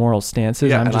with these moral stances.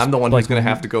 Yeah, I'm the one who's going to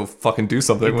have to go fucking do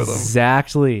something with them.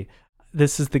 Exactly.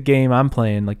 This is the game I'm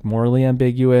playing, like morally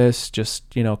ambiguous, just,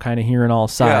 kind of hearing all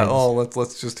sides. Yeah,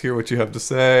 let's just hear what you have to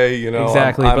say,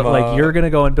 Exactly, but like you're going to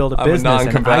go and build a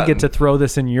business and I get to throw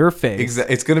this in your face.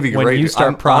 It's going to be when great. You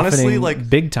start profiting honestly, like,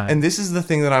 big time. And this is the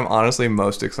thing that I'm honestly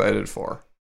most excited for.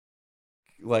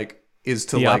 Like, is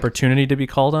to the opportunity to be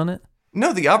called on it?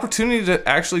 No, the opportunity to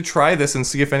actually try this and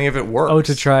see if any of it works. Oh,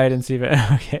 to try it and see if it...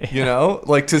 Okay.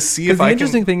 Like to see if the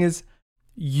interesting thing is,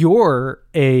 you're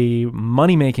a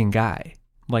money-making guy.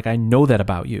 Like, I know that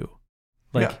about you.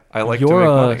 Like, I like you're to make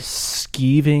a money.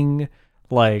 Skeeving,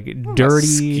 like, I'm dirty...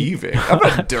 Skeeving? I'm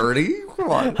not dirty. Come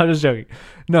on. I'm just joking.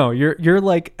 No, you're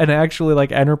like an actually,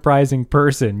 like, enterprising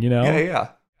person, Yeah.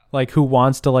 Like, who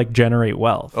wants to, like, generate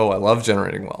wealth. Oh, I love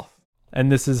generating wealth. And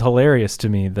this is hilarious to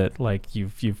me that, like,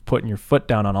 you've put your foot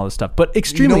down on all this stuff, but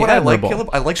extremely admirable. I like, Caleb?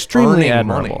 I like extremely earning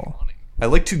admirable. money. I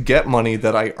like to get money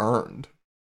that I earned.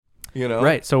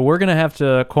 Right. So we're gonna have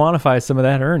to quantify some of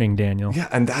that earning, Daniel. Yeah,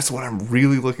 and that's what I'm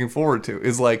really looking forward to.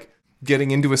 Is like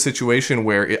getting into a situation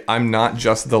where I'm not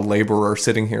just the laborer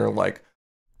sitting here, like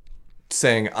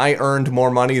saying I earned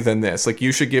more money than this. Like,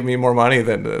 you should give me more money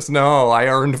than this. No, I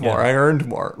earned more. I earned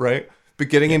more. Right. But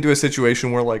getting into a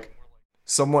situation where, like,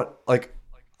 somewhat, like,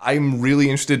 I'm really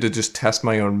interested to just test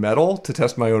my own mettle, to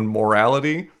test my own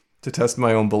morality, to test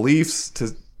my own beliefs,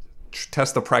 to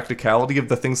test the practicality of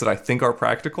the things that I think are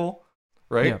practical,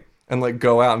 right? Yeah. And, like,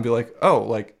 go out and be like, oh,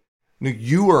 like, no,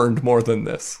 you earned more than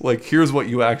this. Like, here's what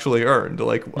you actually earned.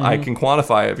 Like, I can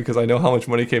quantify it because I know how much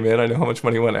money came in, I know how much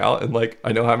money went out, and, like,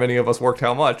 I know how many of us worked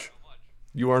how much.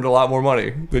 You earned a lot more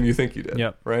money than you think you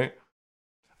did, right?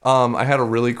 I had a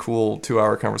really cool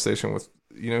 2-hour conversation with,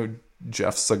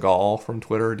 Jeff Segal from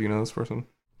Twitter. Do you know this person?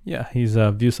 Yeah, he's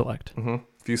ViewSelect.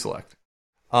 ViewSelect.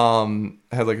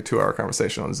 I had like a 2-hour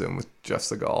conversation on Zoom with Jeff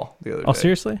Segal the other day. Oh,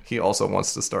 seriously? He also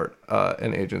wants to start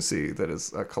an agency that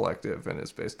is a collective and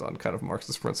is based on kind of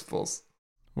Marxist principles.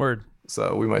 Word.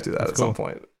 So we might do that at some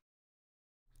point.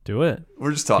 Do it.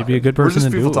 We're just talking. You'd be a good person. We're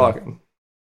just to people do talking.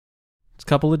 It's a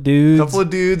couple of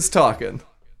dudes. talking.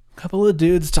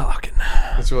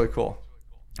 That's really cool.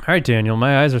 All right, Daniel,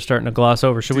 my eyes are starting to gloss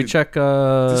over. Should we check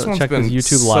this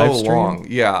YouTube live stream? Long.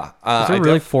 Yeah. Is there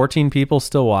really 14 people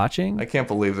still watching? I can't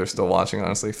believe they're still watching,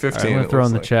 honestly. 15. I'm going to throw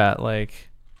in the chat, like,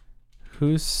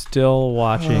 who's still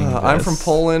watching this? I'm from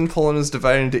Poland. Poland is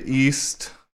divided into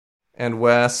East and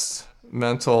West,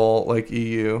 mental, like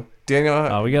EU.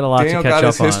 Daniel, we got a lot to catch up on. Daniel got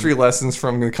his history lessons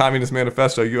from the Communist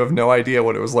Manifesto. You have no idea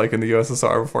what it was like in the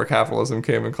USSR before capitalism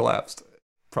came and collapsed.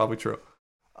 Probably true.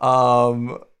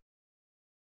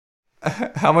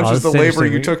 How much is the labor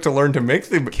you took to learn to make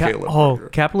the Caleb burger?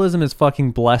 Capitalism is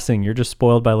fucking blessing. You're just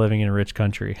spoiled by living in a rich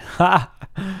country. Ha!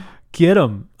 Get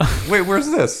him. Wait, where's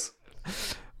this?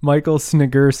 Michael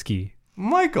Snigursky.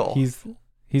 Michael.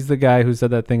 He's the guy who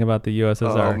said that thing about the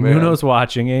USSR. Oh, man. Nuno's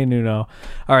watching. Hey, Nuno.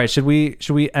 All right, should we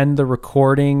end the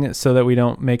recording so that we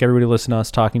don't make everybody listen to us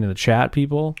talking to the chat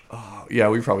people? Oh, yeah,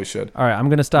 we probably should. All right, I'm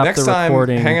going to stop Next the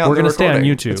recording. Time, hang out. We're going to stay on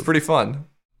YouTube. It's pretty fun.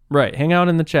 Right, hang out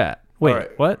in the chat. Wait,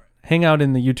 right. What? Hang out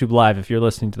in the YouTube live if you're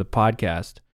listening to the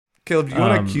podcast. Caleb, do you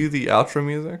want to cue the outro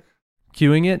music?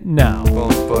 Cueing it now. Well,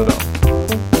 but